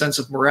he has a sense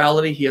of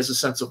morality, he has a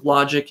sense of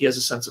logic, he has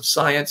a sense of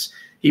science,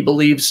 he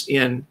believes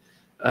in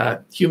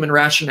human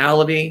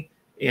rationality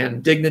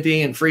and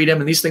dignity and freedom,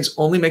 and these things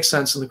only make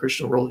sense in the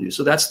Christian worldview.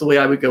 So that's the way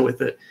I would go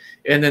with it.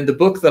 And then the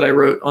book that I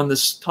wrote on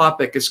this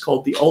topic is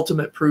called The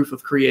Ultimate Proof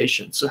of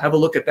Creation. So have a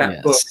look at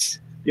that book,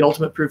 The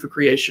Ultimate Proof of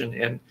Creation,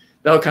 and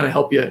that'll kind of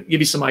help you, give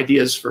you some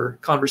ideas for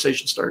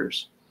conversation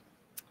starters.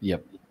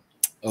 Yep.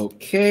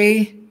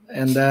 Okay.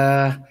 And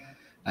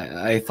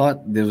I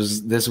thought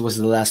this was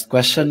the last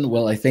question.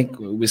 Well, I think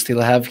we still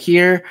have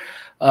here.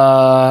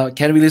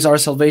 Can we lose our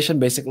salvation?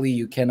 Basically,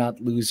 you cannot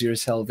lose your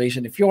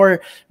salvation if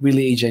you're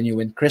really a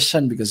genuine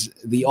Christian, because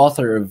the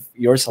author of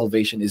your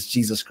salvation is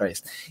Jesus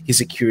Christ. He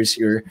secures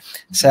your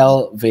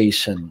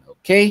salvation.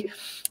 Okay.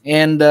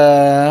 And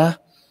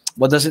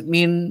what does it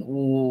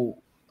mean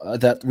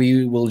that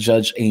we will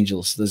judge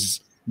angels?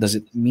 Does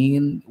it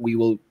mean we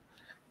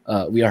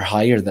are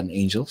higher than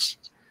angels?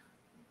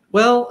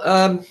 Well,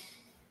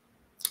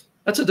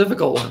 that's a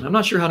difficult one. I'm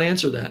not sure how to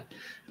answer that.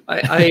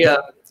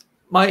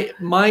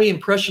 My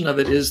impression of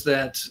it is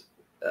that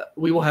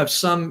we will have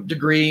some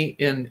degree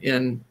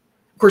in.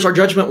 Of course, our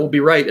judgment will be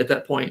right at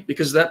that point,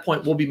 because at that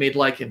point we'll be made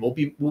like him.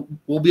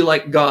 We'll be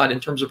like God in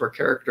terms of our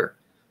character.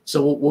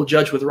 So we'll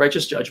judge with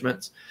righteous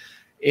judgments.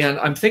 And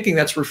I'm thinking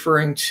that's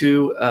referring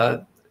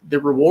to the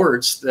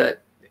rewards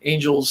that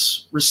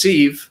angels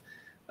receive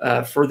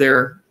for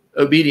their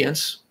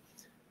obedience.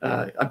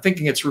 I'm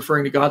thinking it's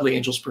referring to godly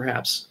angels,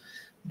 perhaps,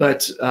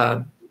 but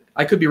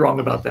I could be wrong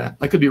about that.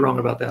 I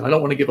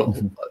don't want to give a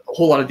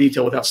whole lot of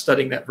detail without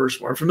studying that verse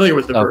more. I'm familiar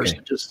with the verse,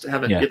 but just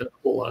haven't given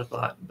a whole lot of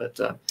thought. But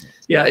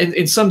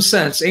in some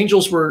sense,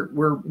 angels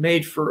were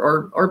made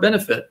for our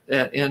benefit.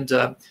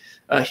 And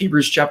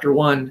Hebrews chapter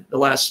 1, the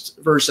last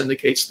verse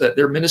indicates that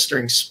they're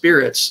ministering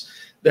spirits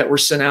that were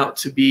sent out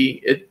to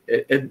be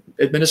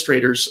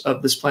administrators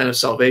of this plan of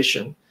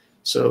salvation.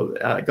 So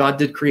God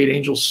did create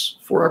angels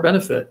for our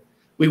benefit.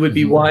 We would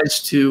be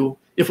wise to,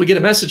 if we get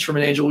a message from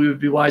an angel, we would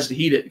be wise to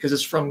heed it because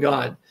it's from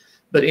God.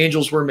 But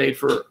angels were made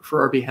for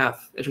our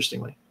behalf,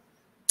 interestingly.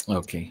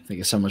 Okay, thank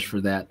you so much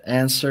for that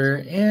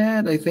answer.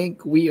 And I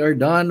think we are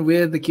done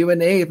with the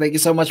Q&A. Thank you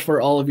so much for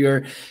all of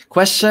your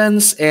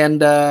questions.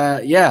 And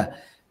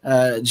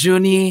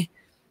Junie,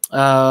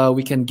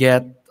 we can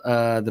get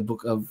the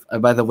book of,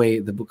 by the way,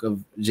 the book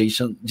of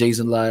Jason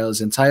Lisle is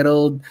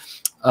entitled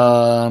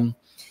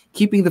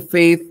Keeping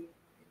Faith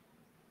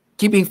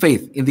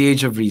in the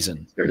Age of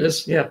Reason. There it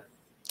is. Yeah.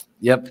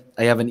 Yep.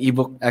 I have an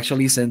ebook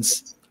actually,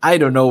 since I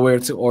don't know where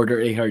to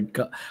order a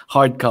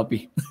hard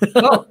copy.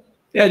 Oh,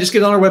 yeah, just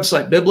get on our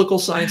website,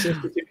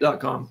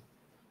 biblicalscienceinstitute.com.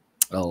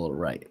 All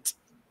right.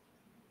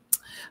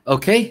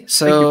 Okay,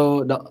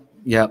 so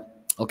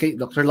okay,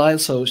 Dr. Lisle,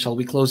 so shall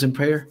we close in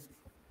prayer?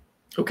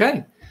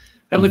 Okay.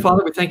 Heavenly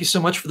Father, we thank you so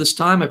much for this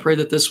time. I pray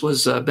that this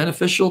was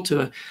beneficial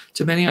to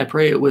many. I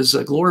pray it was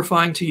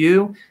glorifying to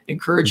you,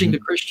 encouraging to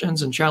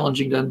Christians, and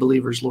challenging to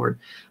unbelievers, Lord.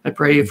 I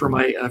pray for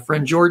my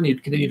friend Jordan,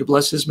 you'd continue to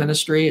bless his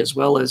ministry as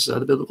well as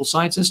the Biblical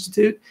Science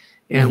Institute.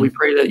 And we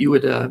pray that you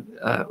would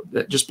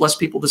just bless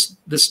people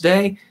this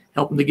day,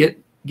 help them to get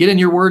in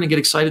your word and get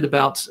excited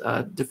about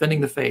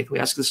defending the faith. We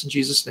ask this in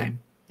Jesus' name.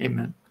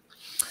 Amen.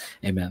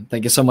 Amen.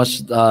 Thank you so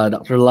much,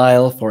 Dr.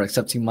 Lisle, for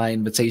accepting my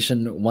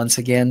invitation once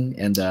again.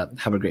 And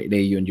have a great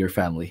day, you and your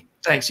family.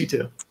 Thanks, you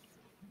too.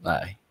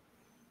 Bye.